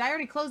cart. Did I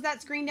already close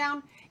that screen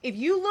down? If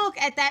you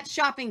look at that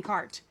shopping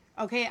cart,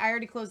 okay, I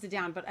already closed it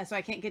down, but so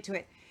I can't get to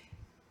it.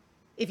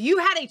 If you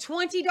had a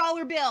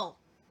 $20 bill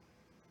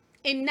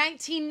in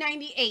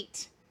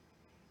 1998,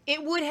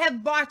 it would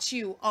have bought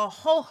you a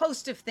whole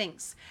host of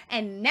things.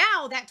 And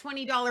now that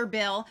 $20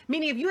 bill,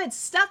 meaning if you had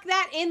stuck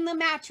that in the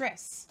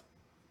mattress,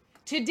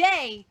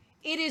 today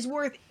it is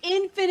worth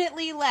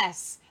infinitely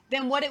less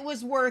than what it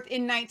was worth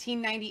in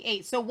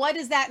 1998. So what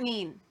does that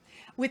mean?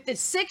 With the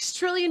 $6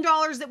 trillion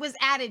that was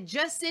added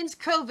just since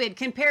COVID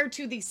compared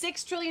to the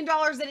 $6 trillion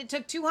that it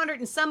took 200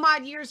 and some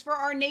odd years for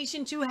our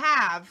nation to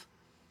have,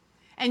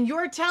 and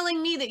you're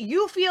telling me that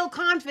you feel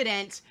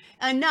confident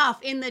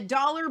enough in the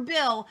dollar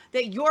bill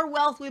that your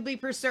wealth will be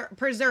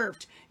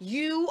preserved,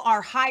 you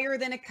are higher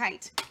than a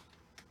kite.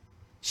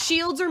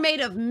 Shields are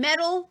made of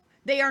metal.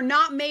 They are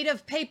not made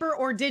of paper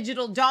or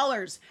digital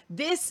dollars.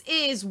 This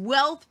is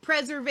wealth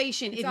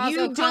preservation. It's if also you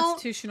don't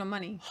constitutional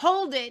money.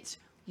 Hold it,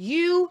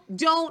 you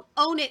don't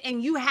own it,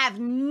 and you have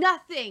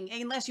nothing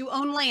unless you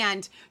own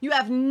land. You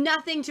have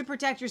nothing to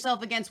protect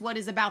yourself against what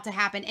is about to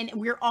happen, and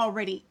we're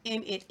already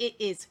in it. It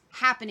is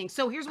happening.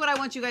 So here's what I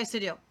want you guys to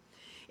do.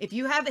 If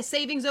you have a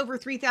savings over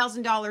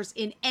 $3,000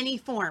 in any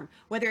form,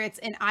 whether it's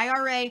an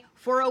IRA,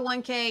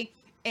 401k,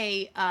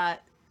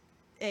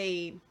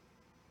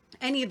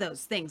 any of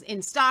those things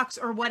in stocks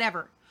or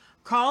whatever,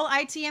 call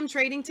ITM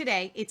Trading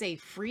today. It's a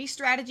free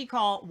strategy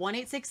call,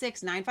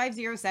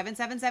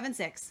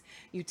 1-866-950-7776.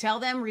 You tell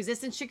them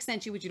Resistance Chick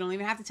sent you, which you don't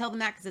even have to tell them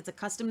that because it's a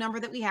custom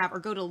number that we have, or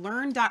go to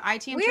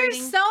learn.itmtrading. We're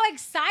so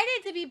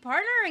excited to be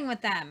partnering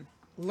with them.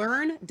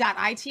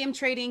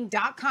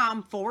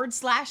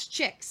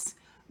 Learn.itmtrading.com/chicks.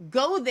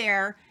 Go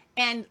there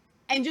and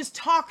just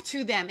talk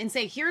to them and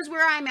say, here's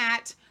where I'm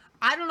at.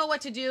 I don't know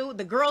what to do.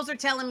 The girls are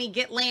telling me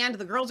get land.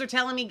 The girls are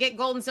telling me get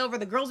gold and silver.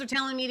 The girls are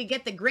telling me to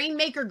get the grain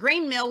maker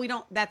grain mill.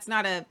 That's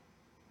not a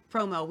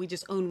promo. We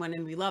just own one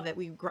and we love it.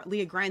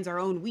 Leah grinds our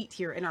own wheat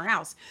here in our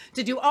house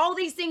to do all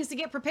these things to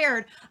get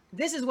prepared.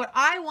 This is what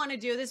I want to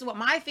do. This is what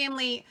my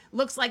family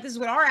looks like. This is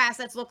what our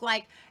assets look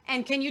like.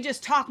 And can you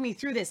just talk me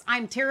through this?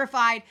 I'm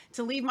terrified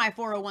to leave my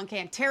 401k.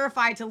 I'm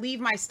terrified to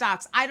leave my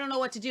stocks. I don't know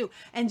what to do.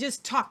 And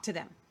just talk to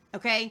them.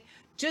 Okay.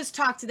 Just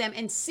talk to them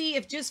and see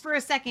if just for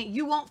a second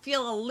you won't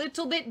feel a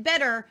little bit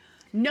better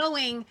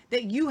knowing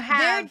that you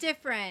have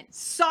different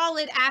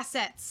solid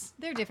assets.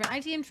 They're different.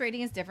 ITM Trading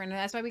is different. And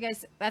that's why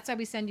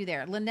we send you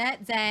there.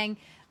 Lynette Zhang,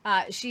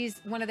 she's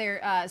one of their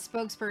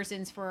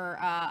spokespersons for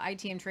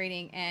ITM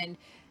Trading, and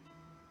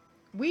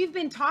we've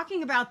been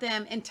talking about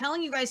them and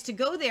telling you guys to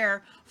go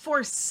there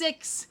for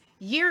 6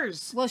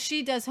 years. Well,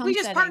 she does homesteading.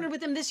 We just partnered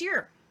with them this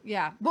year.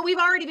 Yeah. But we've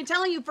already been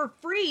telling you for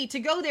free to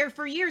go there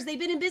for years. They've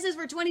been in business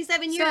for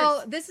 27 years.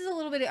 So this is a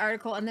little bit of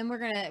article, and then we're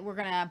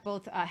gonna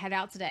both head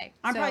out today.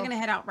 I'm probably gonna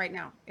head out right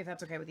now, if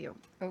that's okay with you.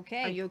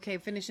 Okay. Are you okay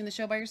finishing the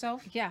show by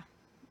yourself? Yeah.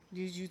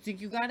 Do you think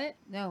you got it?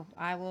 No,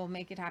 I will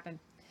make it happen.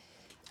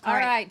 All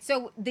right.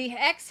 So the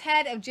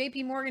ex-head of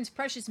J.P. Morgan's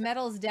precious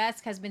metals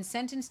desk has been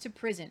sentenced to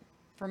prison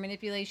for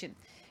manipulation.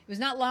 It was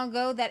not long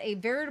ago that a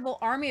veritable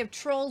army of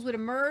trolls would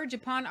emerge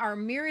upon our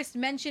merest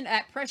mention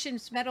at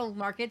precious metal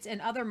markets and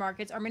other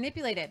markets are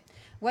manipulated,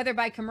 whether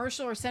by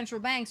commercial or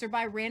central banks or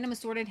by random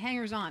assorted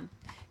hangers-on.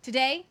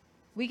 Today,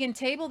 we can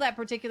table that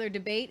particular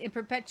debate in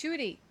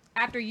perpetuity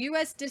after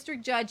U.S.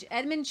 District Judge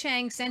Edmund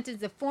Chang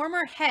sentenced the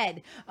former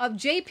head of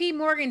J.P.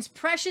 Morgan's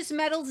precious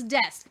metals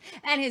desk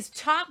and his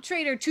top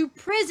trader to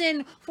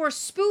prison for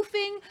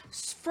spoofing,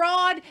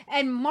 fraud,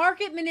 and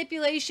market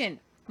manipulation.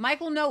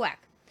 Michael Nowak,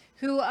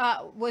 who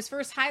was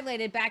first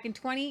highlighted back in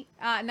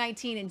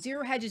 2019, and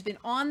Zero Hedge has been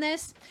on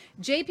this.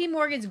 J.P.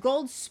 Morgan's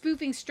gold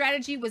spoofing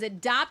strategy was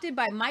adopted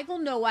by Michael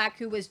Nowak,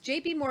 who was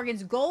J.P.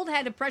 Morgan's gold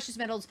head of precious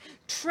metals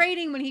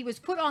trading when he was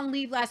put on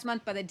leave last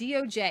month by the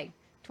DOJ.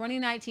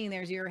 2019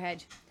 there, Zero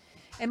Hedge.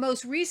 and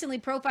most recently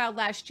profiled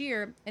last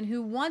year, and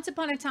who once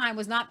upon a time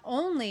was not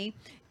only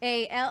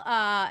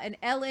an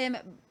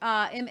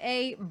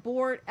LBMA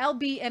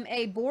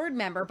board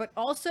member, but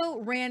also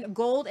ran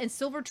gold and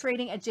silver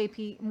trading at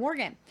JP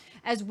Morgan,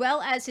 as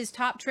well as his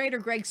top trader,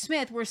 Greg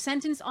Smith, were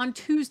sentenced on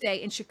Tuesday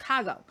in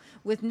Chicago,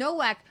 with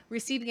Nowak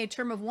receiving a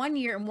term of 1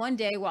 year and 1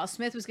 day, while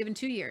Smith was given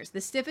 2 years,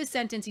 the stiffest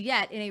sentence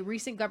yet in a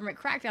recent government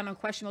crackdown on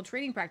questionable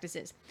trading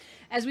practices.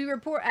 As Zero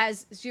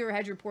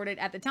Hedge reported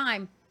at the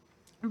time,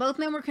 both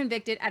men were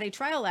convicted at a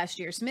trial last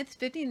year. Smith,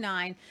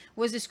 59,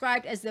 was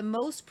described as the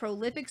most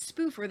prolific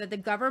spoofer that the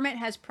government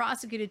has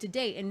prosecuted to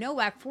date, and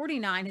Nowak,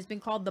 49, has been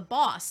called the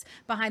boss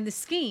behind the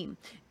scheme.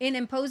 In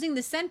imposing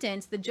the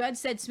sentence, the judge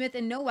said Smith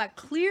and Nowak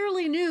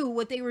clearly knew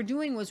what they were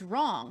doing was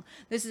wrong.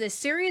 This is a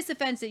serious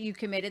offense that you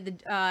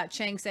committed,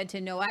 Chang said to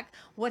Nowak.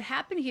 What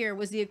happened here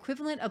was the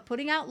equivalent of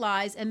putting out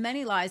lies, and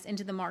many lies,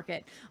 into the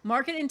market.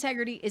 Market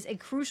integrity is a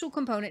crucial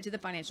component to the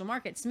financial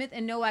market. Smith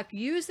and Nowak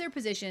used their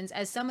positions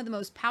as some of the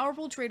most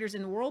powerful traders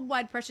in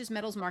worldwide precious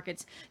metals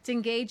markets to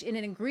engage in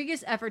an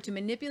egregious effort to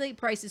manipulate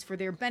prices for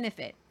their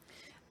benefit.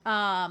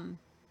 The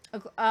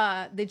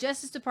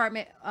Justice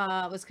Department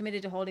was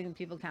committed to holding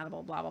people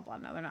accountable, blah, blah, blah.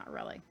 No, they're not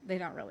really. They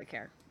don't really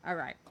care. All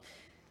right.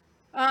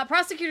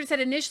 Prosecutors had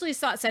initially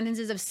sought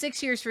sentences of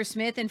 6 years for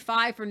Smith and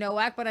 5 for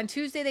Nowak, but on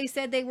Tuesday they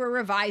said they were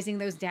revising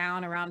those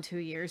down around 2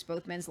 years.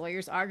 Both men's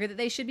lawyers argued that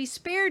they should be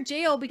spared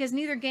jail because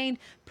neither gained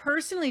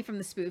personally from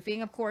the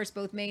spoofing. Of course,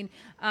 both made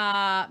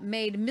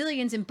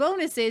millions in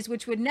bonuses,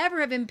 which would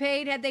never have been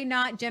paid had they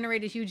not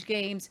generated huge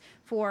gains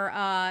for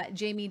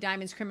Jamie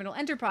Dimon's criminal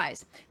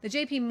enterprise. The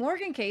JP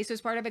Morgan case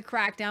was part of a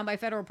crackdown by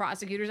federal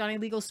prosecutors on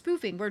illegal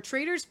spoofing, where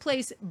traders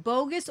place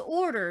bogus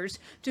orders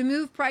to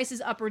move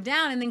prices up or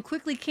down and then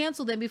quickly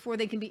cancel them before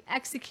they can be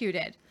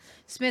executed.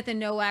 Smith and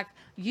Nowak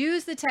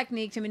used the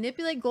technique to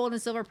manipulate gold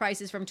and silver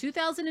prices from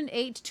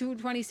 2008 to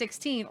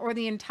 2016, or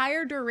the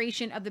entire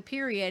duration of the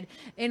period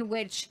in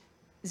which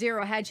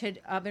Zero Hedge had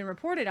been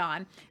reporting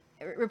on,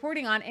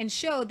 and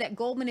showed that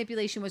gold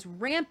manipulation was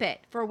rampant,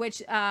 for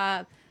which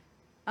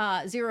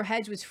Zero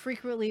Hedge was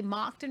frequently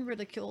mocked and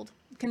ridiculed.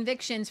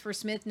 Convictions for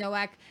Smith,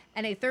 Nowak,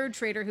 and a third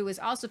trader who was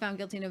also found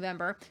guilty in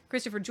November,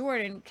 Christopher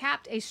Jordan,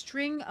 capped a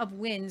string of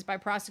wins by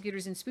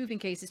prosecutors in spoofing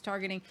cases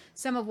targeting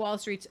some of Wall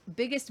Street's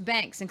biggest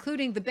banks,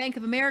 including the Bank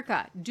of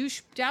America,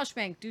 Deutsche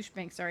Bank,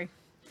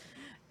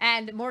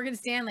 and Morgan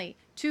Stanley.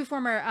 Two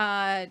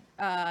former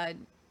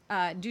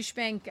Deutsche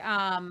Bank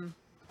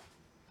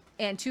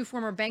and two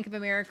former Bank of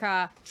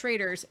America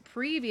traders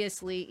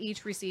previously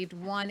each received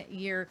 1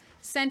 year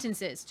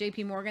sentences.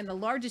 JP Morgan, the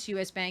largest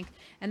U.S. bank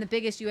and the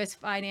biggest U.S.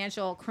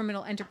 financial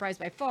criminal enterprise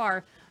by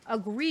far,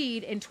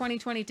 agreed in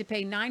 2020 to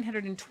pay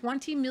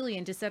 $920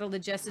 million to settle the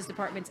Justice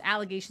Department's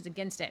allegations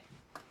against it.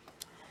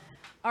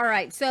 All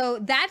right, so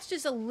that's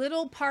just a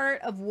little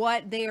part of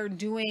what they are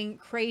doing.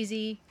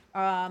 Crazy,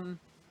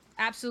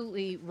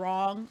 absolutely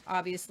wrong,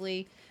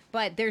 obviously.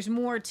 But there's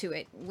more to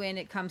it when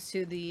it comes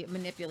to the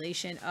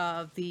manipulation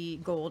of the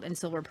gold and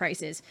silver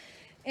prices.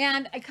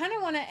 And I kind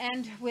of want to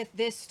end with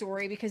this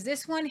story because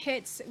this one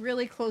hits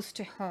really close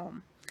to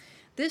home.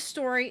 This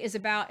story is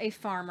about a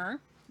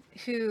farmer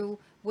who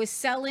was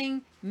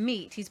selling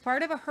meat. He's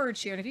part of a herd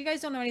share. And if you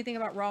guys don't know anything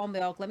about raw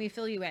milk, let me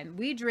fill you in.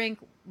 We drink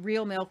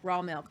real milk,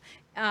 raw milk.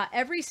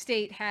 Every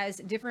state has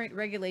different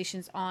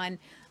regulations on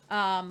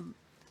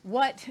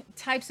what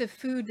types of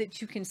food that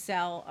you can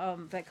sell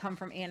that come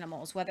from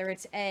animals, whether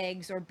it's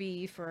eggs or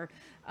beef, or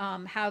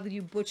how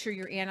you butcher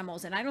your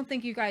animals. And I don't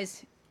think you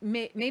guys,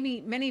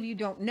 maybe many of you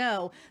don't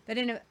know that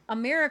in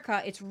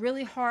America, it's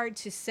really hard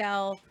to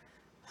sell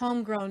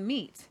homegrown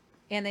meat.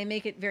 And they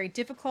make it very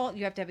difficult.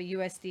 You have to have a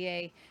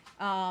USDA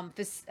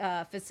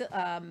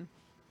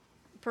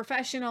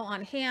professional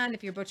on hand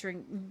if you're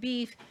butchering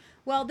beef.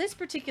 Well, this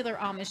particular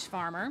Amish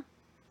farmer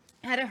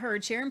had a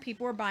herd share and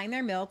people were buying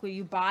their milk where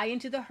you buy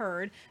into the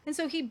herd. And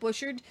so he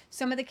butchered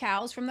some of the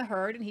cows from the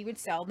herd and he would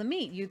sell the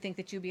meat. You'd think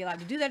that you'd be allowed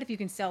to do that if you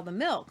can sell the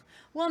milk.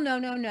 Well,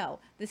 no.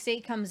 The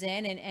state comes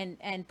in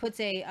and puts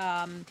a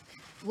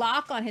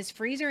lock on his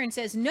freezer and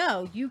says,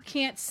 no, you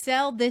can't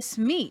sell this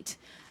meat.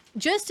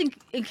 Just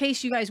in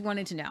case you guys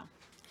wanted to know.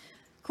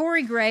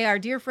 Corey Gray, our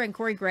dear friend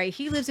Corey Gray,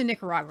 he lives in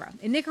Nicaragua.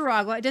 In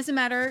Nicaragua, it doesn't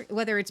matter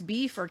whether it's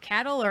beef or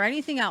cattle or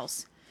anything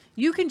else.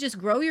 You can just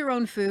grow your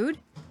own food.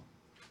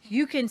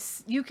 You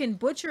can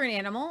butcher an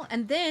animal,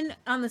 and then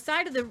on the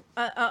side of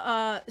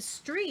the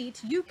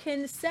street, you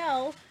can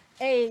sell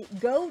a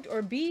goat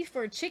or beef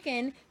or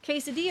chicken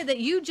quesadilla that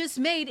you just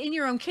made in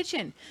your own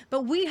kitchen.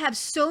 But we have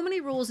so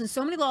many rules and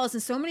so many laws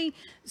and so many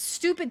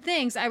stupid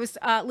things. I was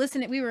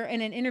listening. We were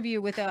in an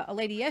interview with a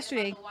lady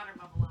yesterday,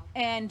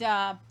 and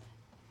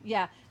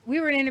we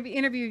were in an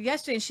interview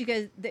yesterday,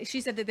 and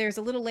she said that there's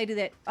a little lady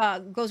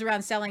that goes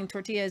around selling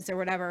tortillas or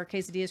whatever,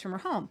 quesadillas from her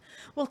home.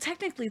 Well,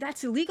 technically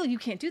that's illegal. You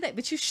can't do that,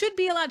 but you should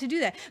be allowed to do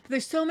that. But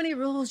there's so many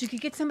rules. You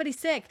could get somebody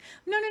sick.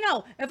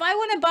 No. If I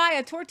want to buy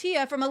a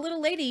tortilla from a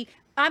little lady,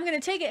 I'm going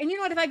to take it. And you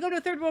know what? If I go to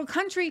a third world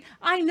country,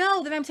 I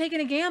know that I'm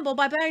taking a gamble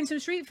by buying some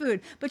street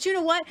food. But you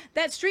know what?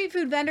 That street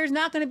food vendor is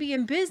not going to be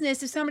in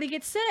business if somebody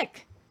gets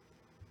sick.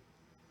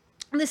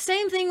 The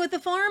same thing with the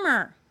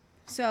farmer.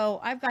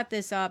 So I've got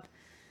this up.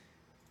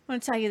 I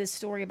want to tell you this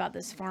story about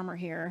this farmer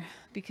here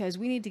because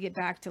we need to get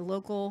back to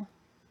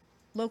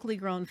locally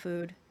grown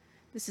food.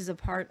 This is a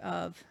part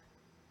of.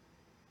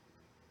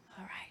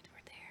 All right,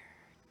 we're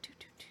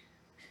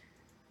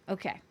there.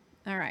 Okay.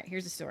 All right,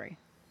 here's the story.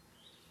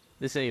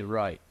 This ain't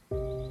right.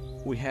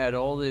 We had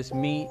all this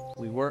meat.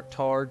 We worked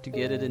hard to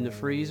get it in the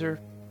freezer,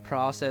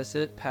 process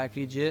it,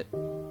 package it.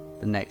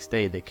 The next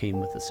day they came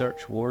with a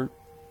search warrant,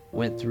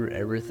 went through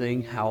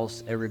everything,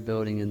 house, every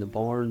building in the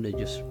barn. They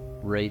just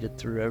raided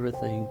through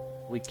everything.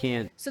 We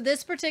can't. So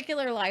this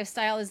particular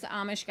lifestyle is the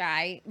Amish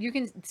guy. You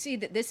can see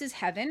that this is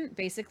heaven,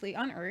 basically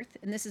on earth,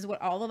 and this is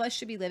what all of us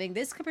should be living.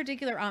 This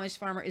particular Amish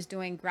farmer is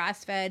doing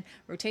grass-fed,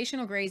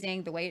 rotational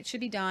grazing, the way it should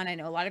be done. I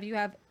know a lot of you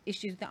have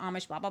issues with the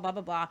Amish, blah, blah, blah,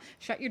 blah, blah.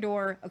 Shut your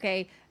door,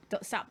 okay?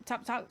 Stop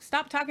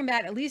talking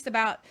bad, at least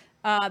about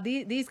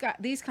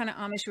these kind of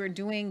Amish who are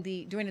doing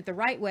it the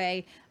right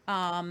way.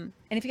 And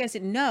if you guys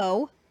didn't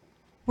know,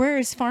 where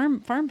is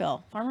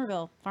Farmerville,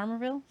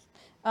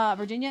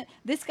 Virginia?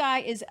 This guy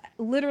is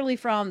literally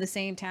from the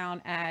same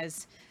town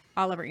as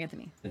Oliver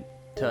Anthony.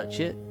 Touch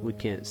it. We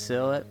can't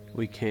sell it.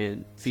 We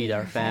can't feed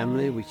our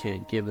family. We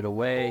can't give it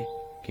away.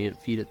 Can't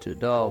feed it to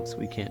dogs.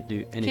 We can't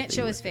do anything. Can't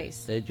show his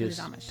face. They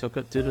just took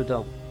it to the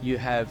dump. You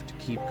have to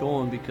keep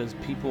going because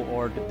people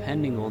are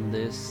depending on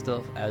this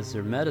stuff as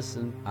their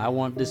medicine. I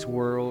want this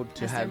world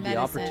to have the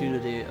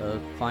opportunity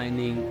of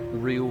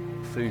finding real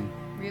food.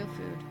 Real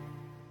food.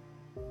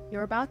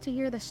 You're about to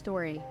hear the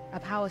story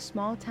of how a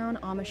small-town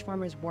Amish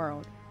farmer's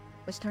world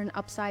was turned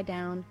upside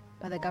down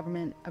by the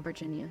government of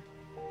Virginia.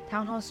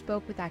 Town Hall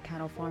spoke with that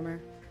cattle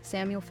farmer,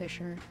 Samuel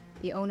Fisher,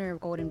 the owner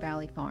of Golden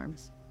Valley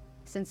Farms.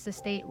 Since the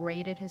state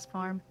raided his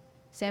farm,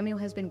 Samuel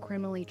has been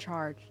criminally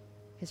charged.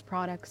 His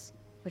products,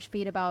 which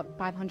feed about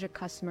 500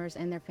 customers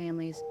and their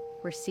families,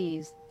 were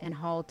seized and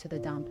hauled to the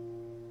dump,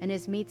 and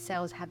his meat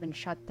sales have been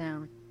shut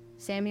down.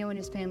 Samuel and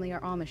his family are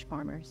Amish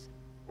farmers.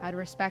 Out of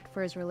respect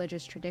for his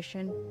religious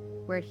tradition,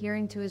 we're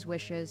adhering to his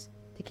wishes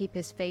to keep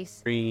his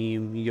face.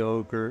 Cream,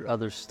 yogurt,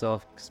 other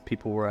stuff, because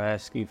people were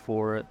asking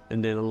for it.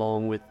 And then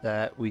along with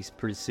that, we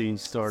pretty soon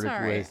started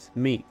with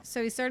meat.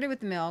 So he started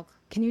with milk.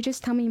 Can you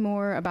just tell me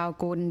more about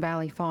Golden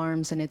Valley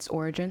Farms and its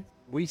origin?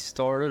 We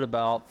started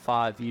about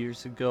 5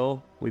 years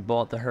ago. We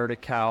bought the herd of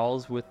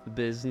cows with the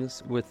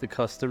business, with the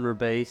customer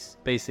base,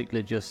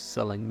 basically just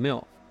selling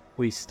milk.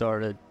 We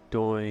started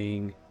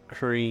doing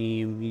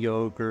cream,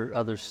 yogurt,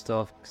 other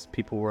stuff because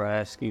people were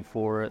asking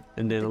for it.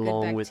 And then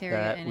along with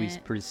that, we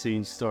pretty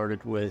soon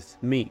started with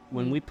meat.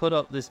 When we put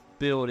up this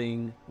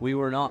building, we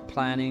were not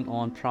planning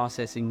on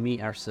processing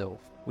meat ourselves.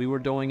 We were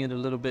doing it a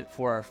little bit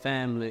for our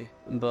family,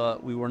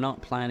 but we were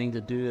not planning to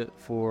do it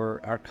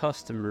for our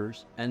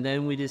customers. And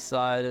then we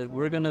decided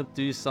we're going to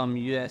do some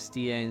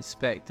USDA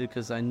inspected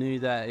because I knew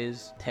that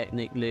is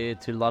technically,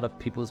 to a lot of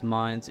people's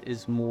minds,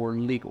 is more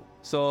legal.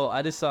 So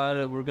I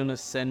decided we're going to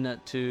send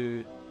it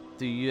to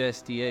the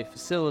USDA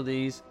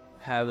facilities,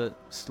 have it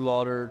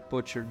slaughtered,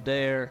 butchered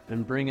there,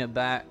 and bring it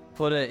back,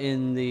 put it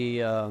in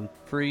the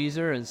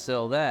freezer and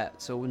sell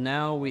that. So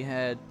now we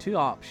had two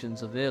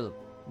options available.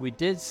 We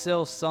did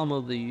sell some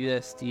of the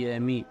USDA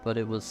meat, but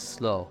it was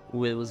slow.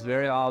 It was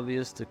very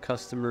obvious the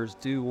customers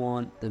do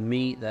want the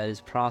meat that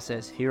is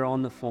processed here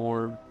on the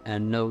farm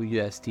and no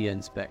USDA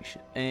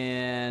inspection.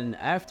 And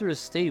after the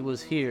state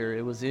was here,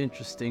 it was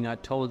interesting. I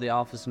told the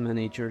office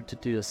manager to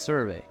do a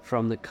survey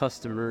from the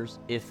customers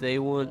if they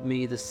want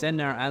me to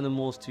send our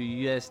animals to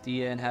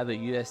USDA and have it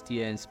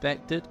USDA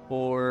inspected,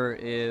 or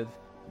if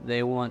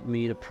they want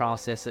me to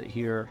process it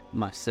here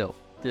myself.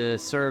 The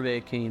survey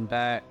came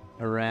back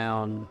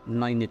around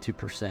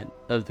 92%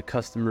 of the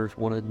customers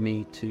wanted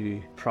me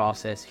to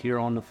process here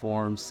on the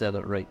farm, sell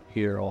it right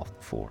here off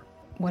the farm.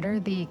 What are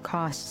the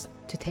costs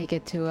to take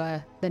it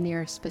to the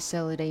nearest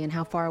facility, and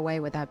how far away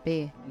would that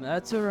be?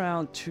 That's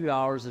around 2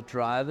 hours of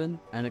driving,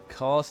 and the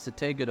cost to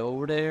take it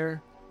over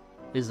there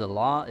is a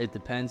lot. It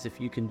depends if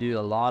you can do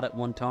a lot at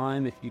one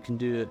time. If you can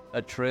do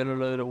a trailer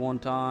load at one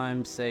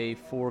time, say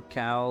 4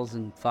 cows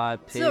and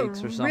 5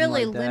 pigs or something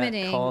really like that.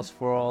 Limiting Cost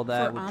for all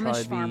that for would Amish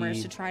probably farmers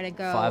be to try to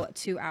go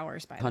 2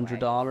 hours, by the way.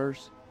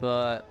 $100.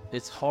 But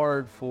it's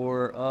hard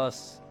for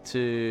us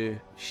to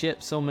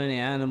ship so many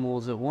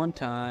animals at one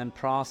time,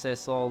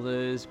 process all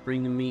those,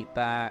 bring the meat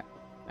back,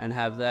 and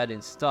have that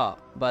in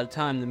stock. By the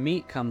time the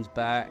meat comes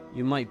back,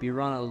 you might be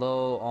running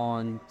low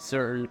on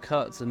certain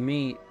cuts of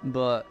meat,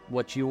 but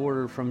what you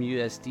ordered from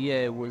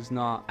USDA was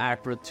not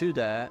accurate to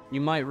that.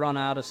 You might run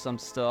out of some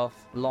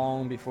stuff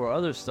long before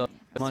other stuff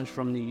comes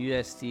from the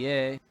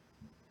USDA.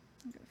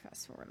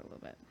 Fast forward a little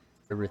bit.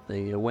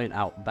 Everything. It went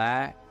out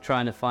back,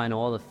 trying to find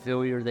all the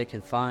failure they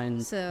can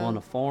find on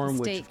a farm,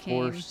 which of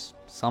course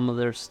some of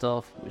their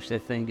stuff, which they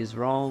think is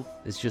wrong,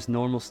 is just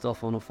normal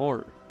stuff on a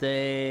farm.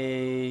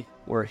 They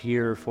were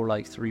here for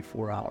like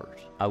 3-4 hours.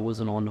 I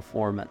wasn't on the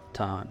farm at the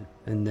time.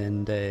 And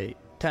then they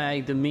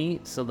tagged the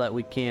meat so that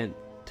we can't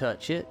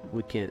touch it,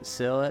 we can't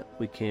sell it,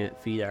 we can't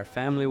feed our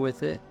family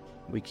with it,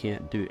 we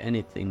can't do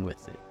anything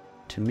with it.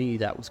 To me,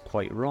 that was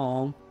quite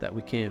wrong, that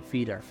we can't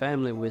feed our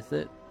family with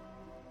it.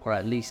 or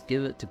at least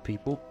give it to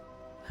people.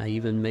 I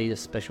even made a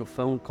special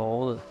phone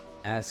call to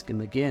ask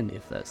him again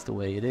if that's the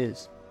way it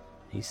is.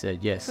 He said,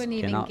 yes, Couldn't you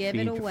even cannot give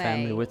feed it your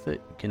family away. with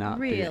it. You cannot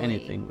do Really?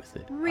 anything with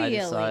it. I Really?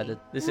 decided,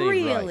 this ain't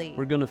Really? right.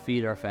 We're going to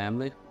feed our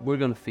family. We're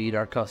going to feed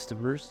our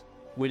customers.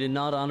 We did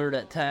not honor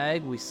that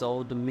tag. We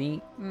sold the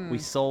meat. We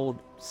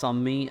sold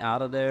some meat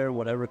out of there,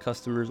 whatever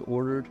customers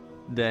ordered.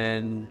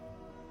 Then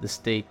the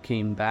state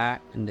came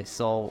back and they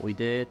saw what we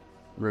did.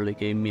 Really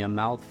gave me a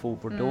mouthful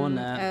for doing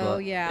that. Oh,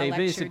 but yeah, they lectured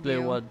basically,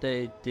 you. what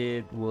they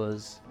did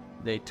was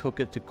they took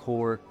it to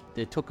court.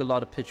 They took a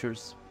lot of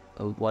pictures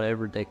of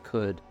whatever they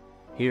could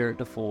here at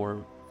the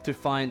farm to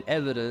find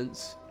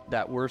evidence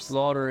that we're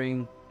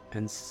slaughtering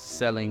and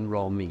selling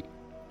raw meat,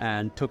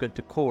 and took it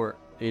to court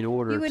in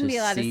order You to wouldn't be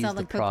allowed to seize sell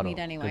the the cooked product meat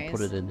and anyways.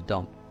 put it in the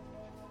dump.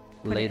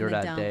 Put it in Later the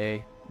that dump.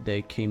 day,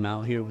 they came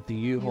out here with the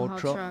U-Haul U-Haul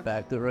truck, truck.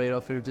 backed it right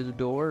off here to the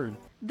door, and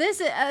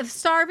This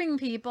starving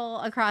people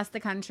across the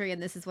country,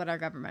 and this is what our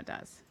government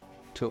does.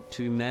 took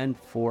 2 men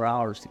 4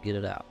 hours to get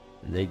it out.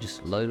 And they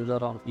just loaded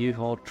it on a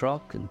U-Haul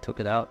truck and took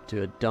it out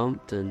to a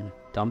dump and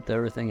dumped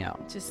everything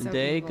out. Just so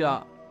they evil.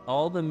 got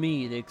all the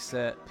meat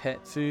except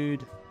pet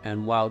food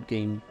and wild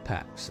game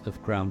packs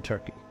of ground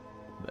turkey.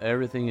 But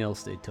everything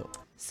else they took.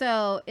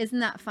 So isn't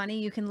that funny?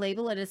 You can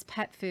label it as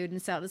pet food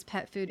and sell it as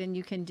pet food, and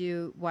you can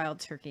do wild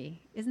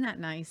turkey. Isn't that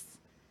nice?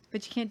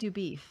 But you can't do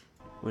beef.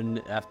 When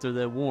after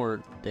the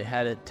warrant, they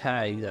had it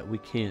tagged that we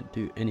can't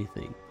do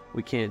anything.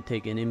 We can't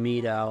take any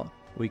meat out.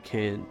 We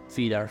can't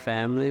feed our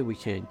family. We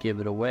can't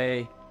give it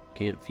away.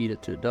 Can't feed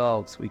it to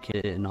dogs. We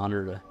can't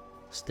honor the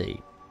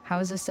state. How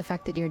has this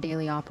affected your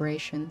daily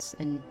operations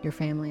and your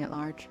family at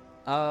large?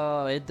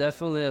 It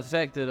definitely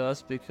affected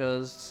us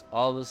because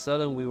all of a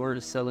sudden we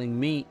weren't selling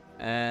meat,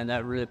 and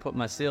that really put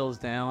my sales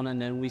down, and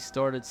then we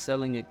started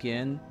selling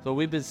again. So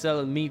we've been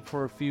selling meat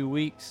for a few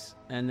weeks,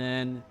 and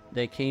then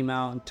they came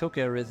out and took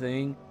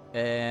everything,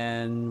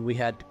 and we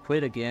had to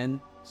quit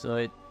again. So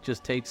it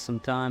just takes some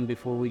time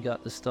before we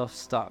got the stuff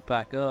stocked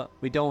back up.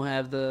 We don't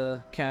have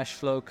the cash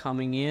flow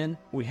coming in.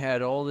 We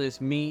had all this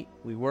meat.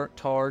 We worked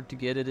hard to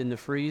get it in the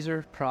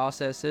freezer,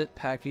 process it,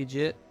 package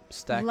it,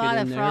 stack A lot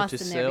it of in there frost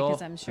to in there sell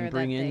because I'm sure and that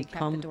bring they kept the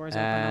income. doors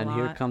open a And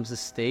here lot. comes the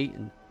state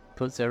and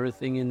puts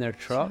everything in their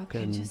truck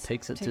and just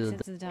takes it takes to it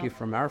the to the donkey dump.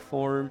 from our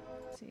farm.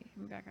 Let's see,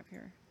 I'm back up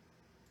here.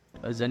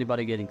 Is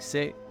anybody getting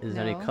sick? Is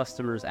any No.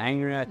 customers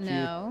angry at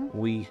No. you?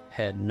 We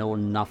had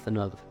known nothing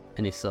of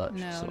any such.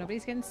 No, so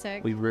nobody's getting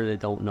sick. we really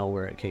don't know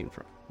where it came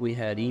from. We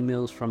had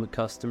emails from a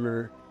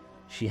customer.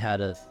 She had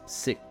a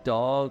sick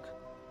dog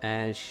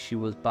and she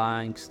was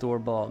buying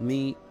store-bought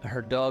meat.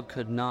 Her dog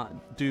could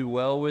not do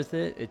well with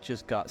it. It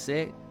just got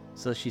sick.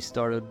 So she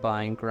started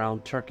buying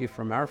ground turkey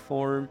from our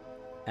farm,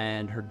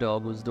 and her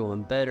dog was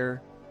doing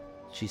better.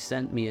 She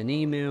sent me an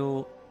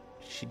email.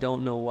 She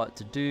don't know what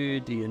to do.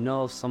 Do you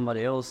know of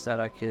somebody else that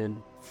I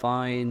can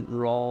find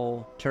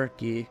raw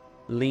turkey?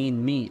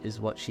 Lean meat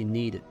is what she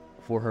needed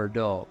for her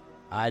dog.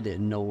 I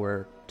didn't know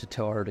where to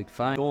tell her to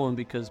find going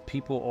because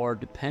people are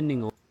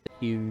depending on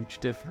huge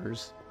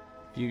differs.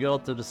 If you go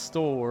to the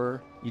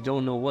store, you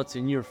don't know what's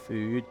in your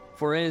food.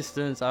 For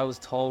instance, I was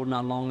told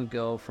not long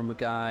ago from a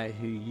guy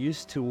who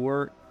used to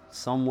work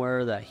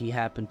somewhere that he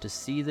happened to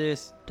see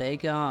this. They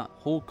got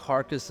whole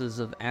carcasses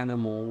of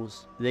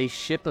animals. They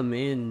ship them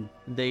in.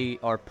 They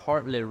are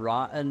partly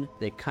rotten.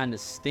 They kind of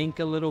stink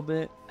a little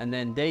bit. And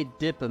then they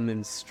dip them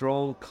in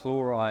strong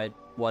chloride,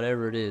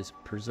 whatever it is,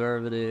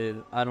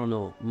 preservative. I don't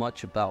know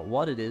much about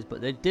what it is, but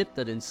they dipped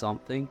it in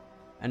something.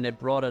 And they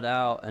brought it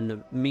out and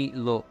the meat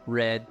looked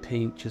red,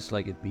 pink, just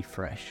like it'd be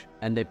fresh.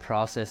 And they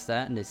process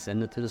that and they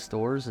send it to the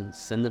stores and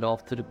send it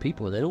off to the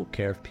people. They don't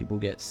care if people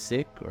get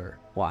sick or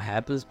what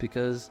happens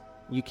because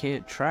you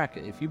can't track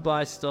it. If you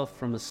buy stuff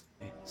from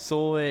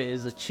soy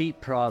is a cheap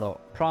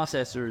product.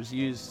 Processors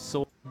use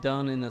soy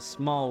done in a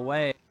small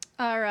way.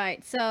 All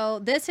right, so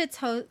this hits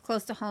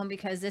close to home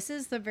because this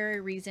is the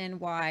very reason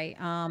why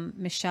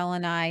Michelle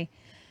and I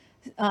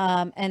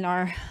and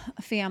our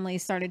family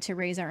started to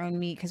raise our own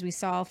meat, because we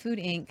saw Food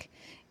Inc.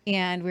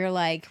 and we were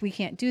like, we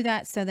can't do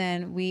that. So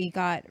then we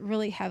got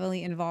really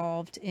heavily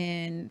involved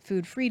in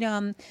food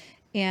freedom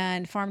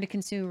and Farm to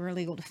Consumer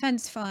Legal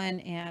Defense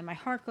Fund. And my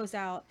heart goes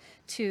out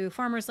to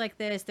farmers like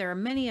this. There are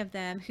many of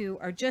them who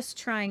are just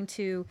trying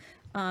to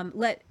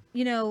let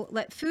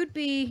food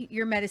be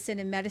your medicine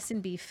and medicine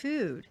be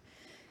food.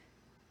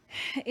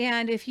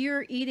 And if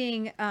you're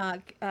eating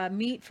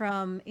meat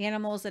from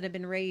animals that have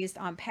been raised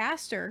on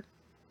pasture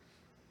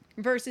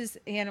versus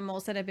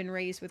animals that have been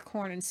raised with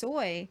corn and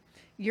soy,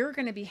 you're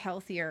going to be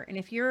healthier. And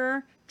if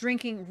you're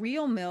drinking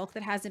real milk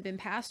that hasn't been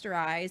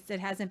pasteurized, that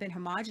hasn't been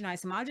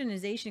homogenized,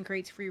 homogenization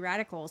creates free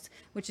radicals,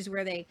 which is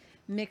where they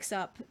mix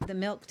up the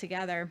milk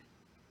together.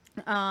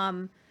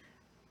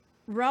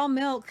 Raw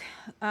milk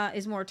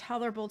is more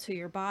tolerable to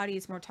your body.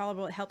 It's more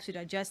tolerable. It helps you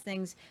digest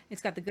things.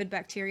 It's got the good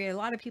bacteria. A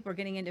lot of people are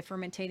getting into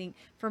fermenting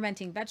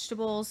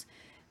vegetables.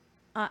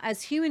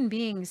 As human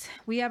beings,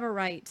 we have a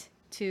right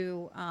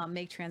to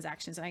make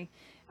transactions. I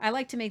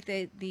like to make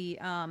the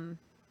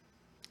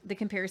the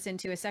comparison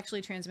to a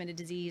sexually transmitted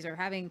disease or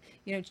having,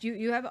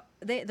 you have,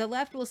 the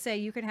left will say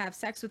you can have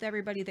sex with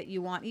everybody that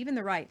you want, even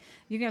the right.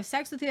 You can have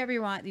sex with whoever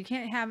you want. You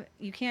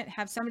can't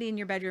have somebody in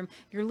your bedroom.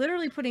 You're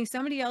literally putting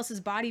somebody else's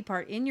body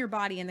part in your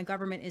body and the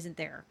government isn't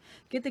there.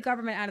 Get the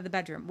government out of the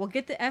bedroom. Well,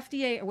 get the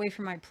FDA away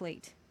from my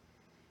plate.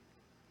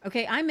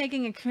 Okay, I'm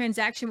making a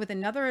transaction with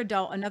another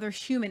adult, another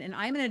human, and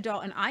I'm an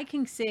adult, and I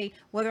can say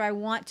whether I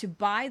want to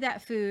buy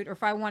that food or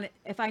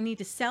if I need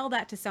to sell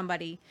that to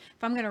somebody.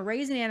 If I'm going to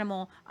raise an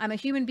animal, I'm a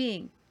human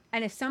being.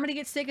 And if somebody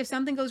gets sick, if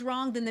something goes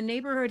wrong, then the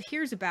neighborhood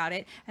hears about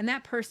it, and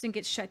that person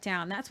gets shut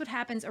down. That's what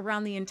happens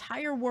around the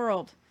entire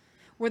world,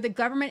 where the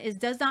government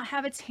does not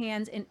have its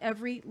hands in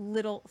every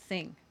little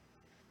thing.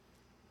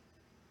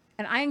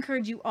 And I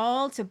encourage you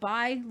all to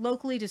buy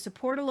locally, to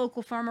support a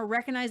local farmer.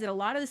 Recognize that a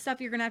lot of the stuff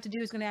you're going to have to do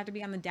is going to have to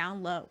be on the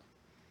down low.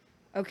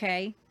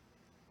 Okay?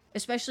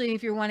 Especially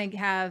if you want to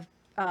have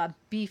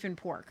beef and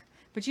pork.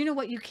 But you know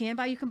what you can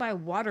buy? You can buy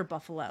water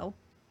buffalo.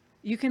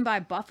 You can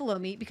buy buffalo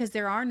meat because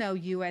there are no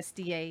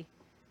USDA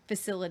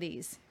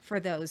facilities for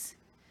those.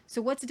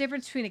 So what's the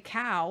difference between a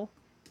cow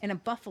and a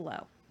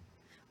buffalo?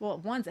 Well,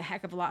 one's a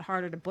heck of a lot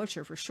harder to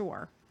butcher for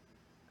sure.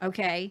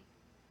 Okay?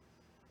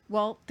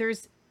 Well,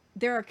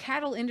 there are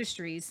cattle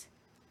industries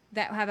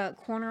that have a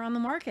corner on the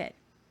market,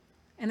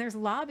 and there's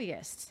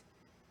lobbyists.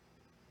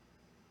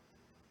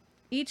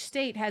 Each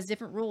state has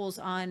different rules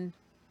on,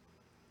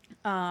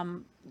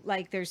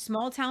 like there's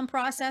small town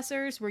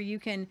processors where you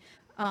can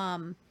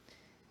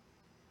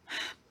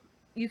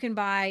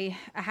buy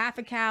a half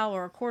a cow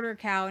or a quarter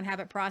cow and have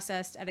it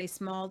processed at a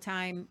small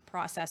time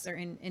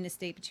processor in a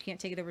state, but you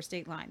can't take it over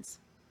state lines.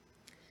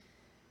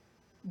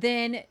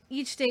 Then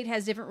each state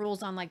has different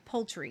rules on like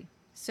poultry.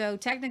 So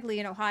technically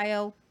in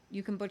Ohio,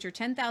 you can butcher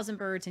 10,000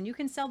 birds and you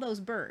can sell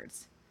those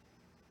birds.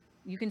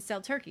 You can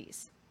sell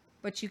turkeys,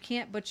 but you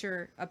can't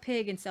butcher a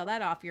pig and sell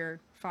that off your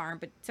farm.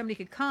 But somebody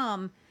could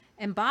come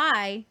and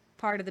buy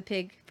part of the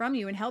pig from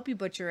you and help you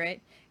butcher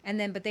it.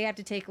 But they have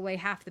to take away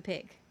half the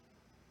pig.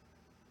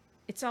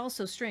 It's all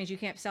so strange. You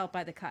can't sell it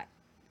by the cut.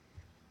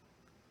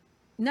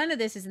 None of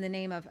this is in the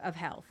name of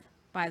health,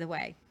 by the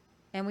way.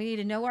 And we need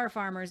to know our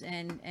farmers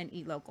and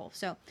eat local.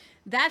 So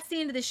that's the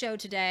end of the show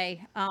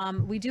today.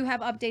 We do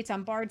have updates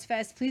on Bards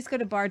Fest. Please go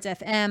to Bards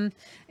FM.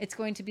 It's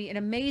going to be an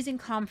amazing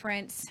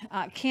conference.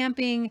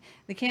 Camping,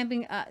 the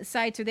camping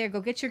sites are there. Go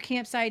get your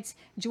campsites.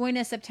 Join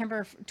us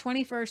September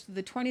 21st to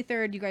the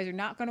 23rd. You guys are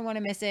not going to want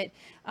to miss it.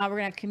 We're going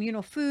to have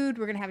communal food.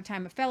 We're going to have a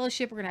time of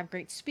fellowship. We're going to have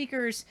great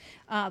speakers.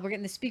 We're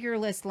getting the speaker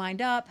list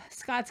lined up.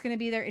 Scott's going to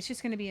be there. It's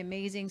just going to be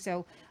amazing.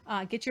 So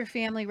get your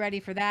family ready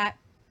for that.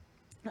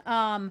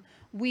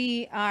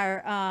 We're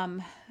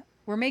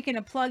making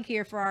a plug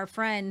here for our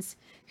friends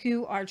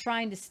who are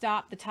trying to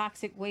stop the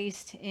toxic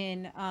waste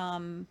in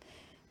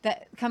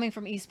that coming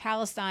from East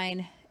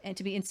Palestine and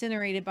to be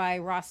incinerated by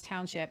Ross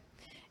Township.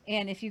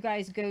 And if you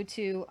guys go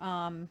to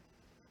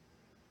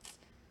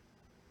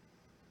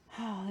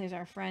there's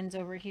our friends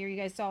over here. You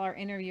guys saw our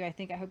interview, I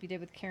hope you did,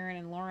 with Karen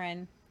and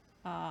Lauren.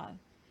 Go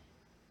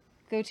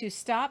to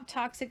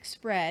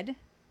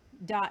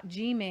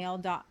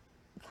stoptoxicspread.gmail.com.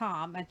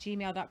 At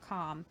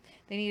gmail.com.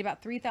 They need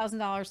about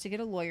 $3,000 to get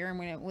a lawyer,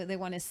 and they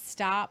want to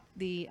stop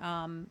the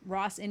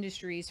Ross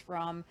Industries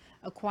from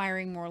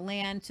acquiring more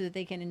land so that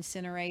they can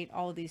incinerate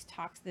all of this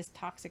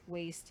toxic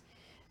waste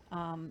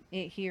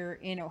here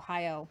in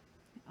Ohio.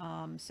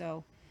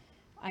 So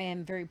I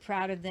am very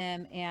proud of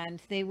them,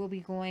 and they will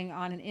be going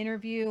on an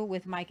interview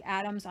with Mike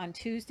Adams on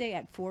Tuesday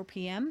at 4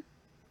 p.m.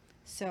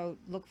 So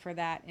look for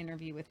that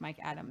interview with Mike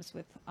Adams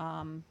with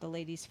the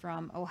ladies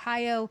from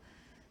Ohio,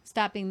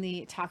 stopping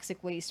the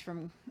toxic waste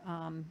from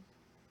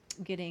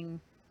getting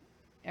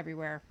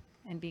everywhere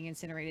and being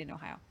incinerated in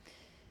Ohio.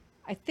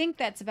 I think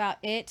that's about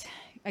it.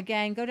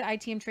 Again, go to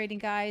ITM Trading,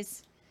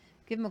 guys.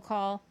 Give them a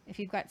call if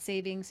you've got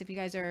savings. If you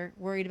guys are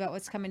worried about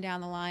what's coming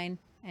down the line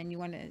and you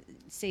want to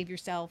save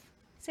yourself.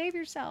 And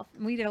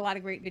we did a lot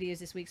of great videos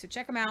this week, so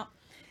check them out.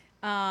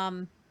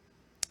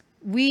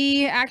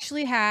 We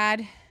actually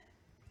had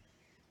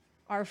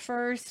our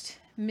first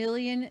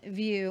million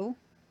view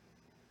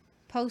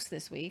post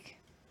this week.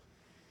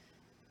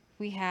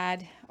 We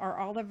had our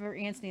Oliver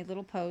Anthony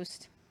little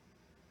post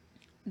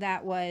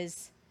that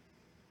was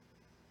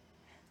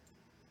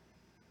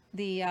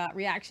the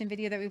reaction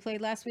video that we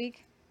played last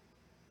week.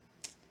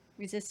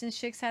 Resistance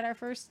Chicks had our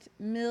first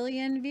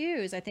million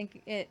views. I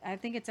think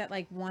it's at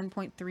like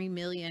 1.3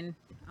 million.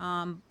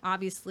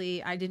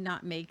 Obviously I did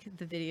not make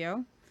the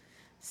video,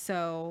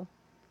 so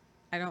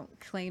I don't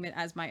claim it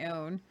as my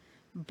own,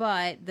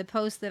 but the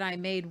post that I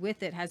made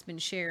with it has been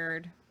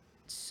shared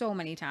so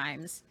many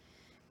times.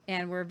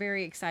 And we're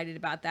very excited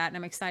about that. And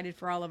I'm excited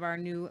for all of our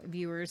new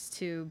viewers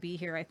to be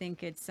here. I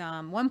think it's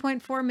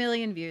 1.4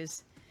 million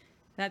views.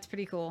 That's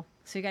pretty cool.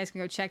 So you guys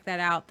can go check that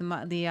out.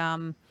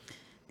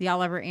 The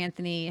Oliver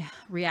Anthony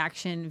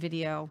reaction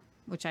video,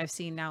 which I've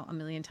seen now a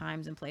million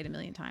times and played a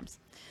million times.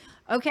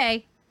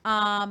 Okay,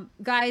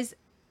 guys,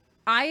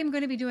 I am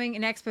going to be doing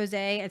an expose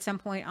at some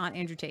point on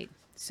Andrew Tate.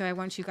 So I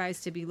want you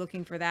guys to be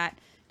looking for that.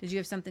 Did you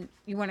have something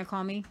you want to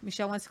call me?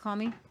 Michelle wants to call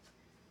me.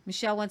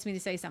 Michelle wants me to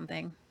say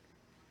something.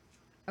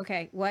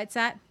 Okay, what's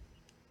that?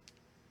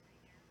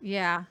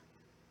 Yeah.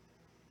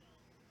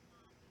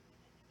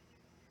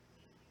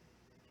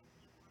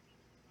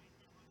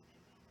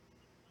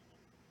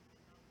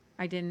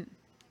 I didn't.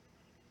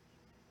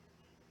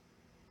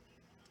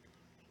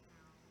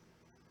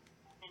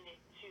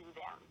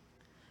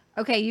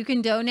 Okay, you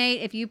can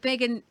donate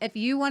if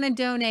you want to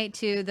donate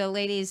to the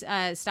ladies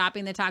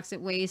stopping the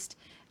toxic waste.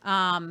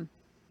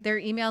 Their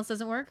emails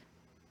doesn't work.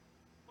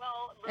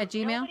 Well, at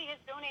Gmail. Nobody has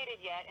donated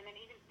yet, and then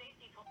even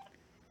Stacey told us.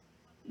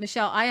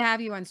 Michelle, I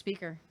have you on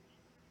speaker.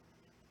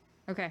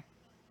 Okay.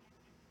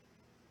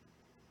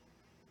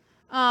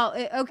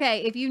 Oh,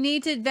 okay. If you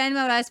need to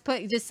Venmo us,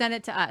 just send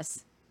it to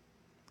us.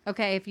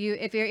 Okay.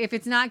 If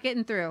it's not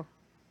getting through,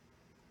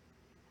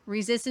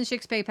 Resistance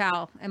Chicks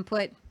PayPal and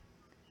put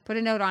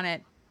a note on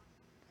it.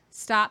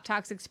 Stop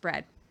toxic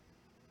spread.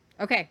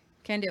 Okay,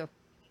 can do.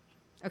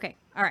 Okay,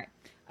 all right.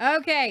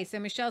 Okay, so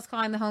Michelle's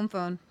calling the home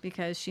phone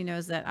because she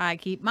knows that I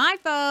keep my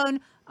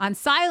phone on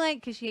silent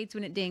because she hates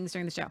when it dings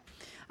during the show.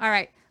 All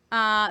right.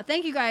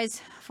 Thank you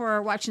guys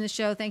for watching the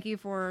show. Thank you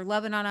for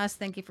loving on us.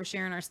 Thank you for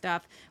sharing our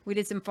stuff. We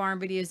did some farm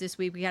videos this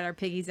week. We had our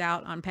piggies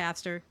out on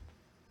pasture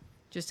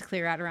just to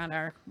clear out around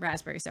our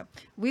raspberries. So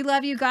we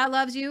love you. God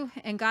loves you.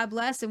 And God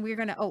bless. And we're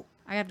going to,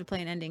 I have to play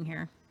an ending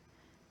here.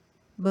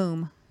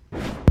 Boom.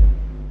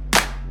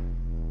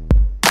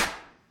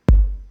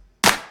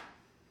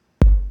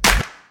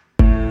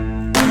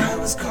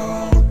 I was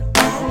cold.